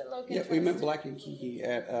 or was it Logan? Yeah, we met Black and Kiki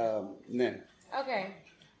at Nen. Okay.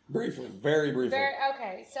 Briefly, very briefly.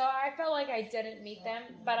 Okay, so I felt like I didn't meet them,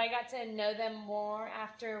 but I got to know them more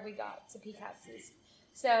after we got to PCAPs.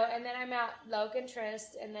 So, and then I met Logan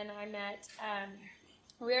Trist, and then I met,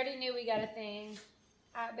 we already knew we got a thing.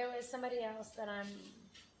 There was somebody else that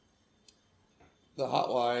The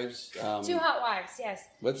Hot Wives. 2 Hot Wives, yes.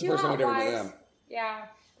 What's the first time we ever met them? Yeah.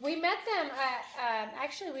 We met them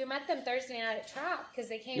actually, we met them Thursday night at Trap because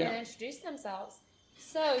they came and introduced themselves.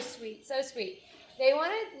 So sweet, so sweet. They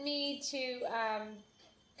wanted me to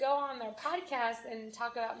go on their podcast and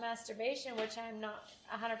talk about masturbation, which I'm not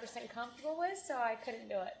 100% comfortable with, so I couldn't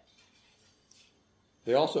do it.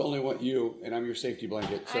 They also only want you, and I'm your safety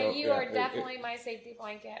blanket. So you are definitely my safety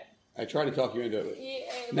blanket. I tried to talk you into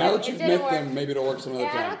it. Now that you've met them, maybe it'll work some other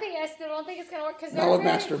time. I still don't think it's going to work because not with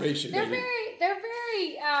masturbation. They're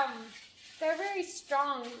very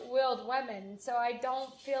strong-willed women. So I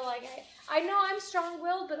don't feel like I know I'm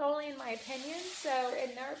strong-willed, but only in my opinion. So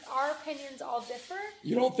our opinions all differ.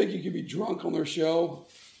 You don't think you can be drunk on their show,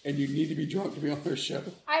 and you need to be drunk to be on their show?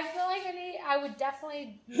 I feel like I would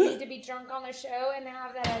definitely need to be drunk on the show and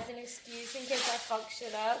have that as an excuse in case I fuck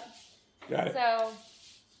shit up. Got it. So,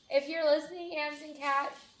 if you're listening, Ams and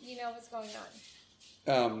Kat, you know what's going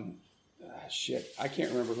on. Shit, I can't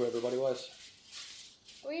remember who everybody was.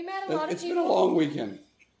 We met a lot of people. It's been a long weekend,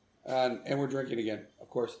 and we're drinking again, of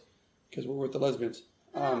course, because we're with the lesbians.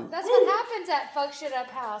 That's what happens at Fuck Shit Up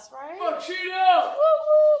House, right? Fuck shit up! Woo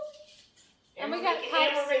woo! And we got pipes.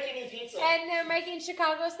 And we're making pizza. And they're making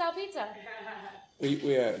Chicago-style pizza.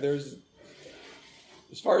 There's,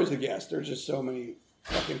 as far as the guests, there's just so many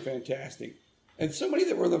fucking fantastic. And so many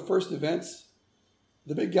that were the first events.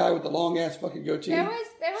 The big guy with the long ass fucking goatee. There was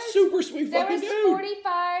super sweet fucking dude. There was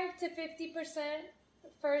 45 to 50%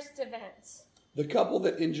 first events. The couple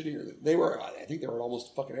that engineered, I think they were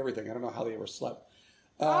almost fucking everything. I don't know how they ever slept.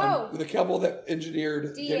 The couple that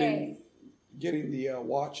engineered getting the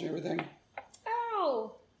watch and everything.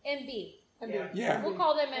 Oh, MB. Yeah. We'll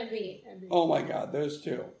call them MB. Oh my God, those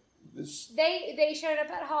two. They showed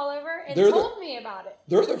up at Hallover and told me about it.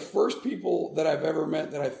 They're the first people that I've ever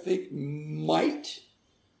met that I think might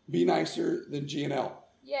be nicer than G&L.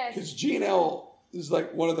 Yes. Because G&L is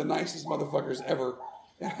like one of the nicest motherfuckers ever.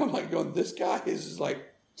 And I'm like going, this guy is like...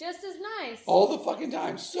 just as nice. All the fucking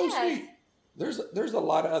time. So sweet. There's a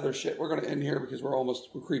lot of other shit. We're going to end here because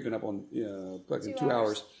we're creeping up on fucking 2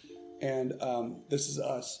 hours. And this is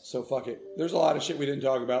us, so fuck it. There's a lot of shit we didn't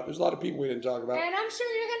talk about. There's a lot of people we didn't talk about. And I'm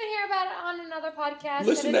sure you're going to hear about it on another podcast.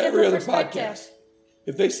 Listen to every other podcast.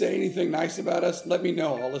 If they say anything nice about us, let me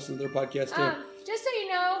know. I'll listen to their podcast too. Just so you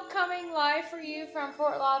know, coming live for you from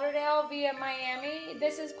Fort Lauderdale via Miami,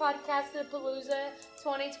 this is Podcastapalooza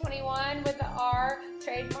 2021 with the R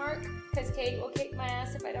trademark, because Kate will kick my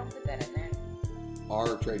ass if I don't put that in there.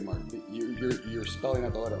 R trademark. You're spelling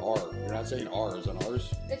out the letter R. You're not saying R's on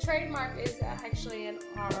ours. The trademark is actually an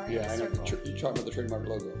R. Yeah, I know. You're talking about the trademark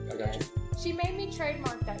logo. I got you. She made me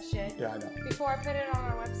trademark that shit. Yeah, I know. Before I put it on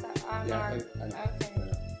our website. I know. Okay.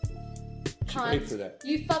 She paid for that.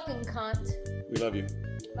 You fucking cunt. We love you.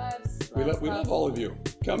 We love all of you.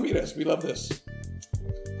 Come meet us. We love this.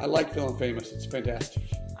 I like feeling famous. It's fantastic.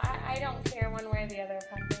 I don't care one way or the other if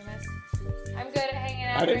I'm famous. I'm good at hanging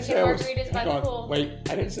out, drinking margaritas by the pool. Wait,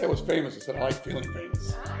 I didn't say I was famous. I said I like feeling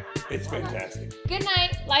famous. It's fantastic. Good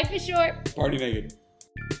night. Life is short. Party naked.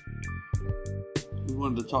 We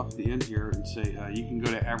wanted to talk at the end here and say you can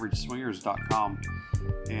go to averageswingers.com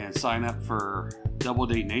and sign up for Double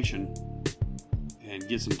Date Nation and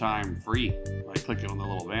get some time free by clicking on the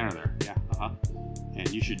little banner there. Yeah,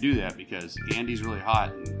 And you should do that because Andy's really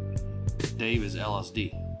hot and Dave is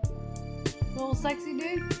LSD. Little sexy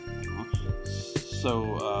dude.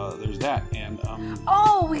 So there's that, and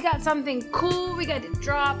oh, we got something cool we got to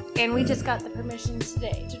drop, and we just got the permission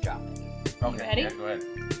today to drop it. okay, You ready? yeah, go ahead.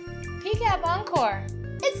 PCAP Encore.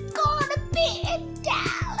 It's gonna be in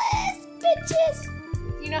Dallas,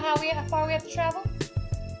 bitches. You know how far we have to travel?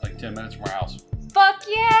 Like 10 minutes from our house. Fuck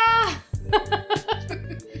yeah!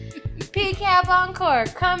 PCAP Encore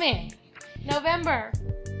coming November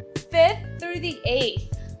 5th through the 8th.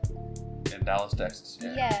 In Dallas, Texas.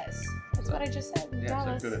 Yeah. Yes, that's what I just said. Yeah,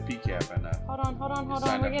 Dallas. so good at PCAP and Hold on. signed We're up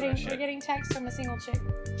for that getting shit. text from a single chick.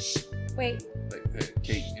 Shh. Wait.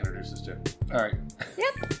 Kate introduced us to. All right.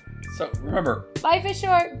 Yep. So remember, Life is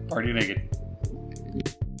short. party naked.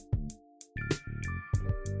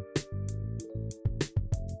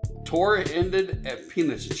 Tour ended at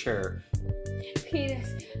penis chair.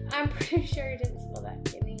 Penis. I'm pretty sure I didn't spell that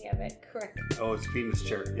beginning of it correctly. Oh, it's penis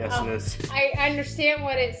chair. Yes, it is. I understand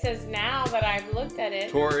what it says now that I've looked at it.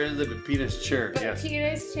 Tour ended at penis chair. But Yes.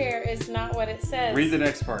 penis chair is not what it says. Read the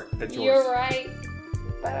next part. That's yours. You're right.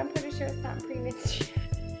 But I'm pretty sure it's not penis chair.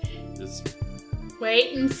 It's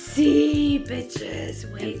Wait and see,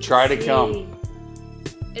 bitches. Wait And try to see. come.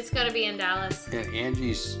 It's gonna be in Dallas. and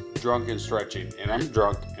Angie's drunk and stretching, and I'm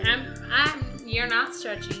drunk. And You're not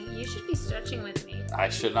stretching. You should be stretching with me. I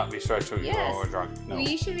should not be stretching when Yes. we're drunk. No, Well,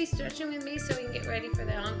 you should be stretching with me so we can get ready for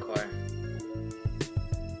the encore.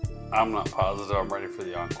 I'm not positive I'm ready for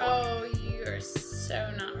the encore. Oh, you're so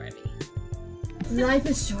not ready. Life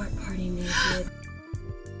is short, party naked.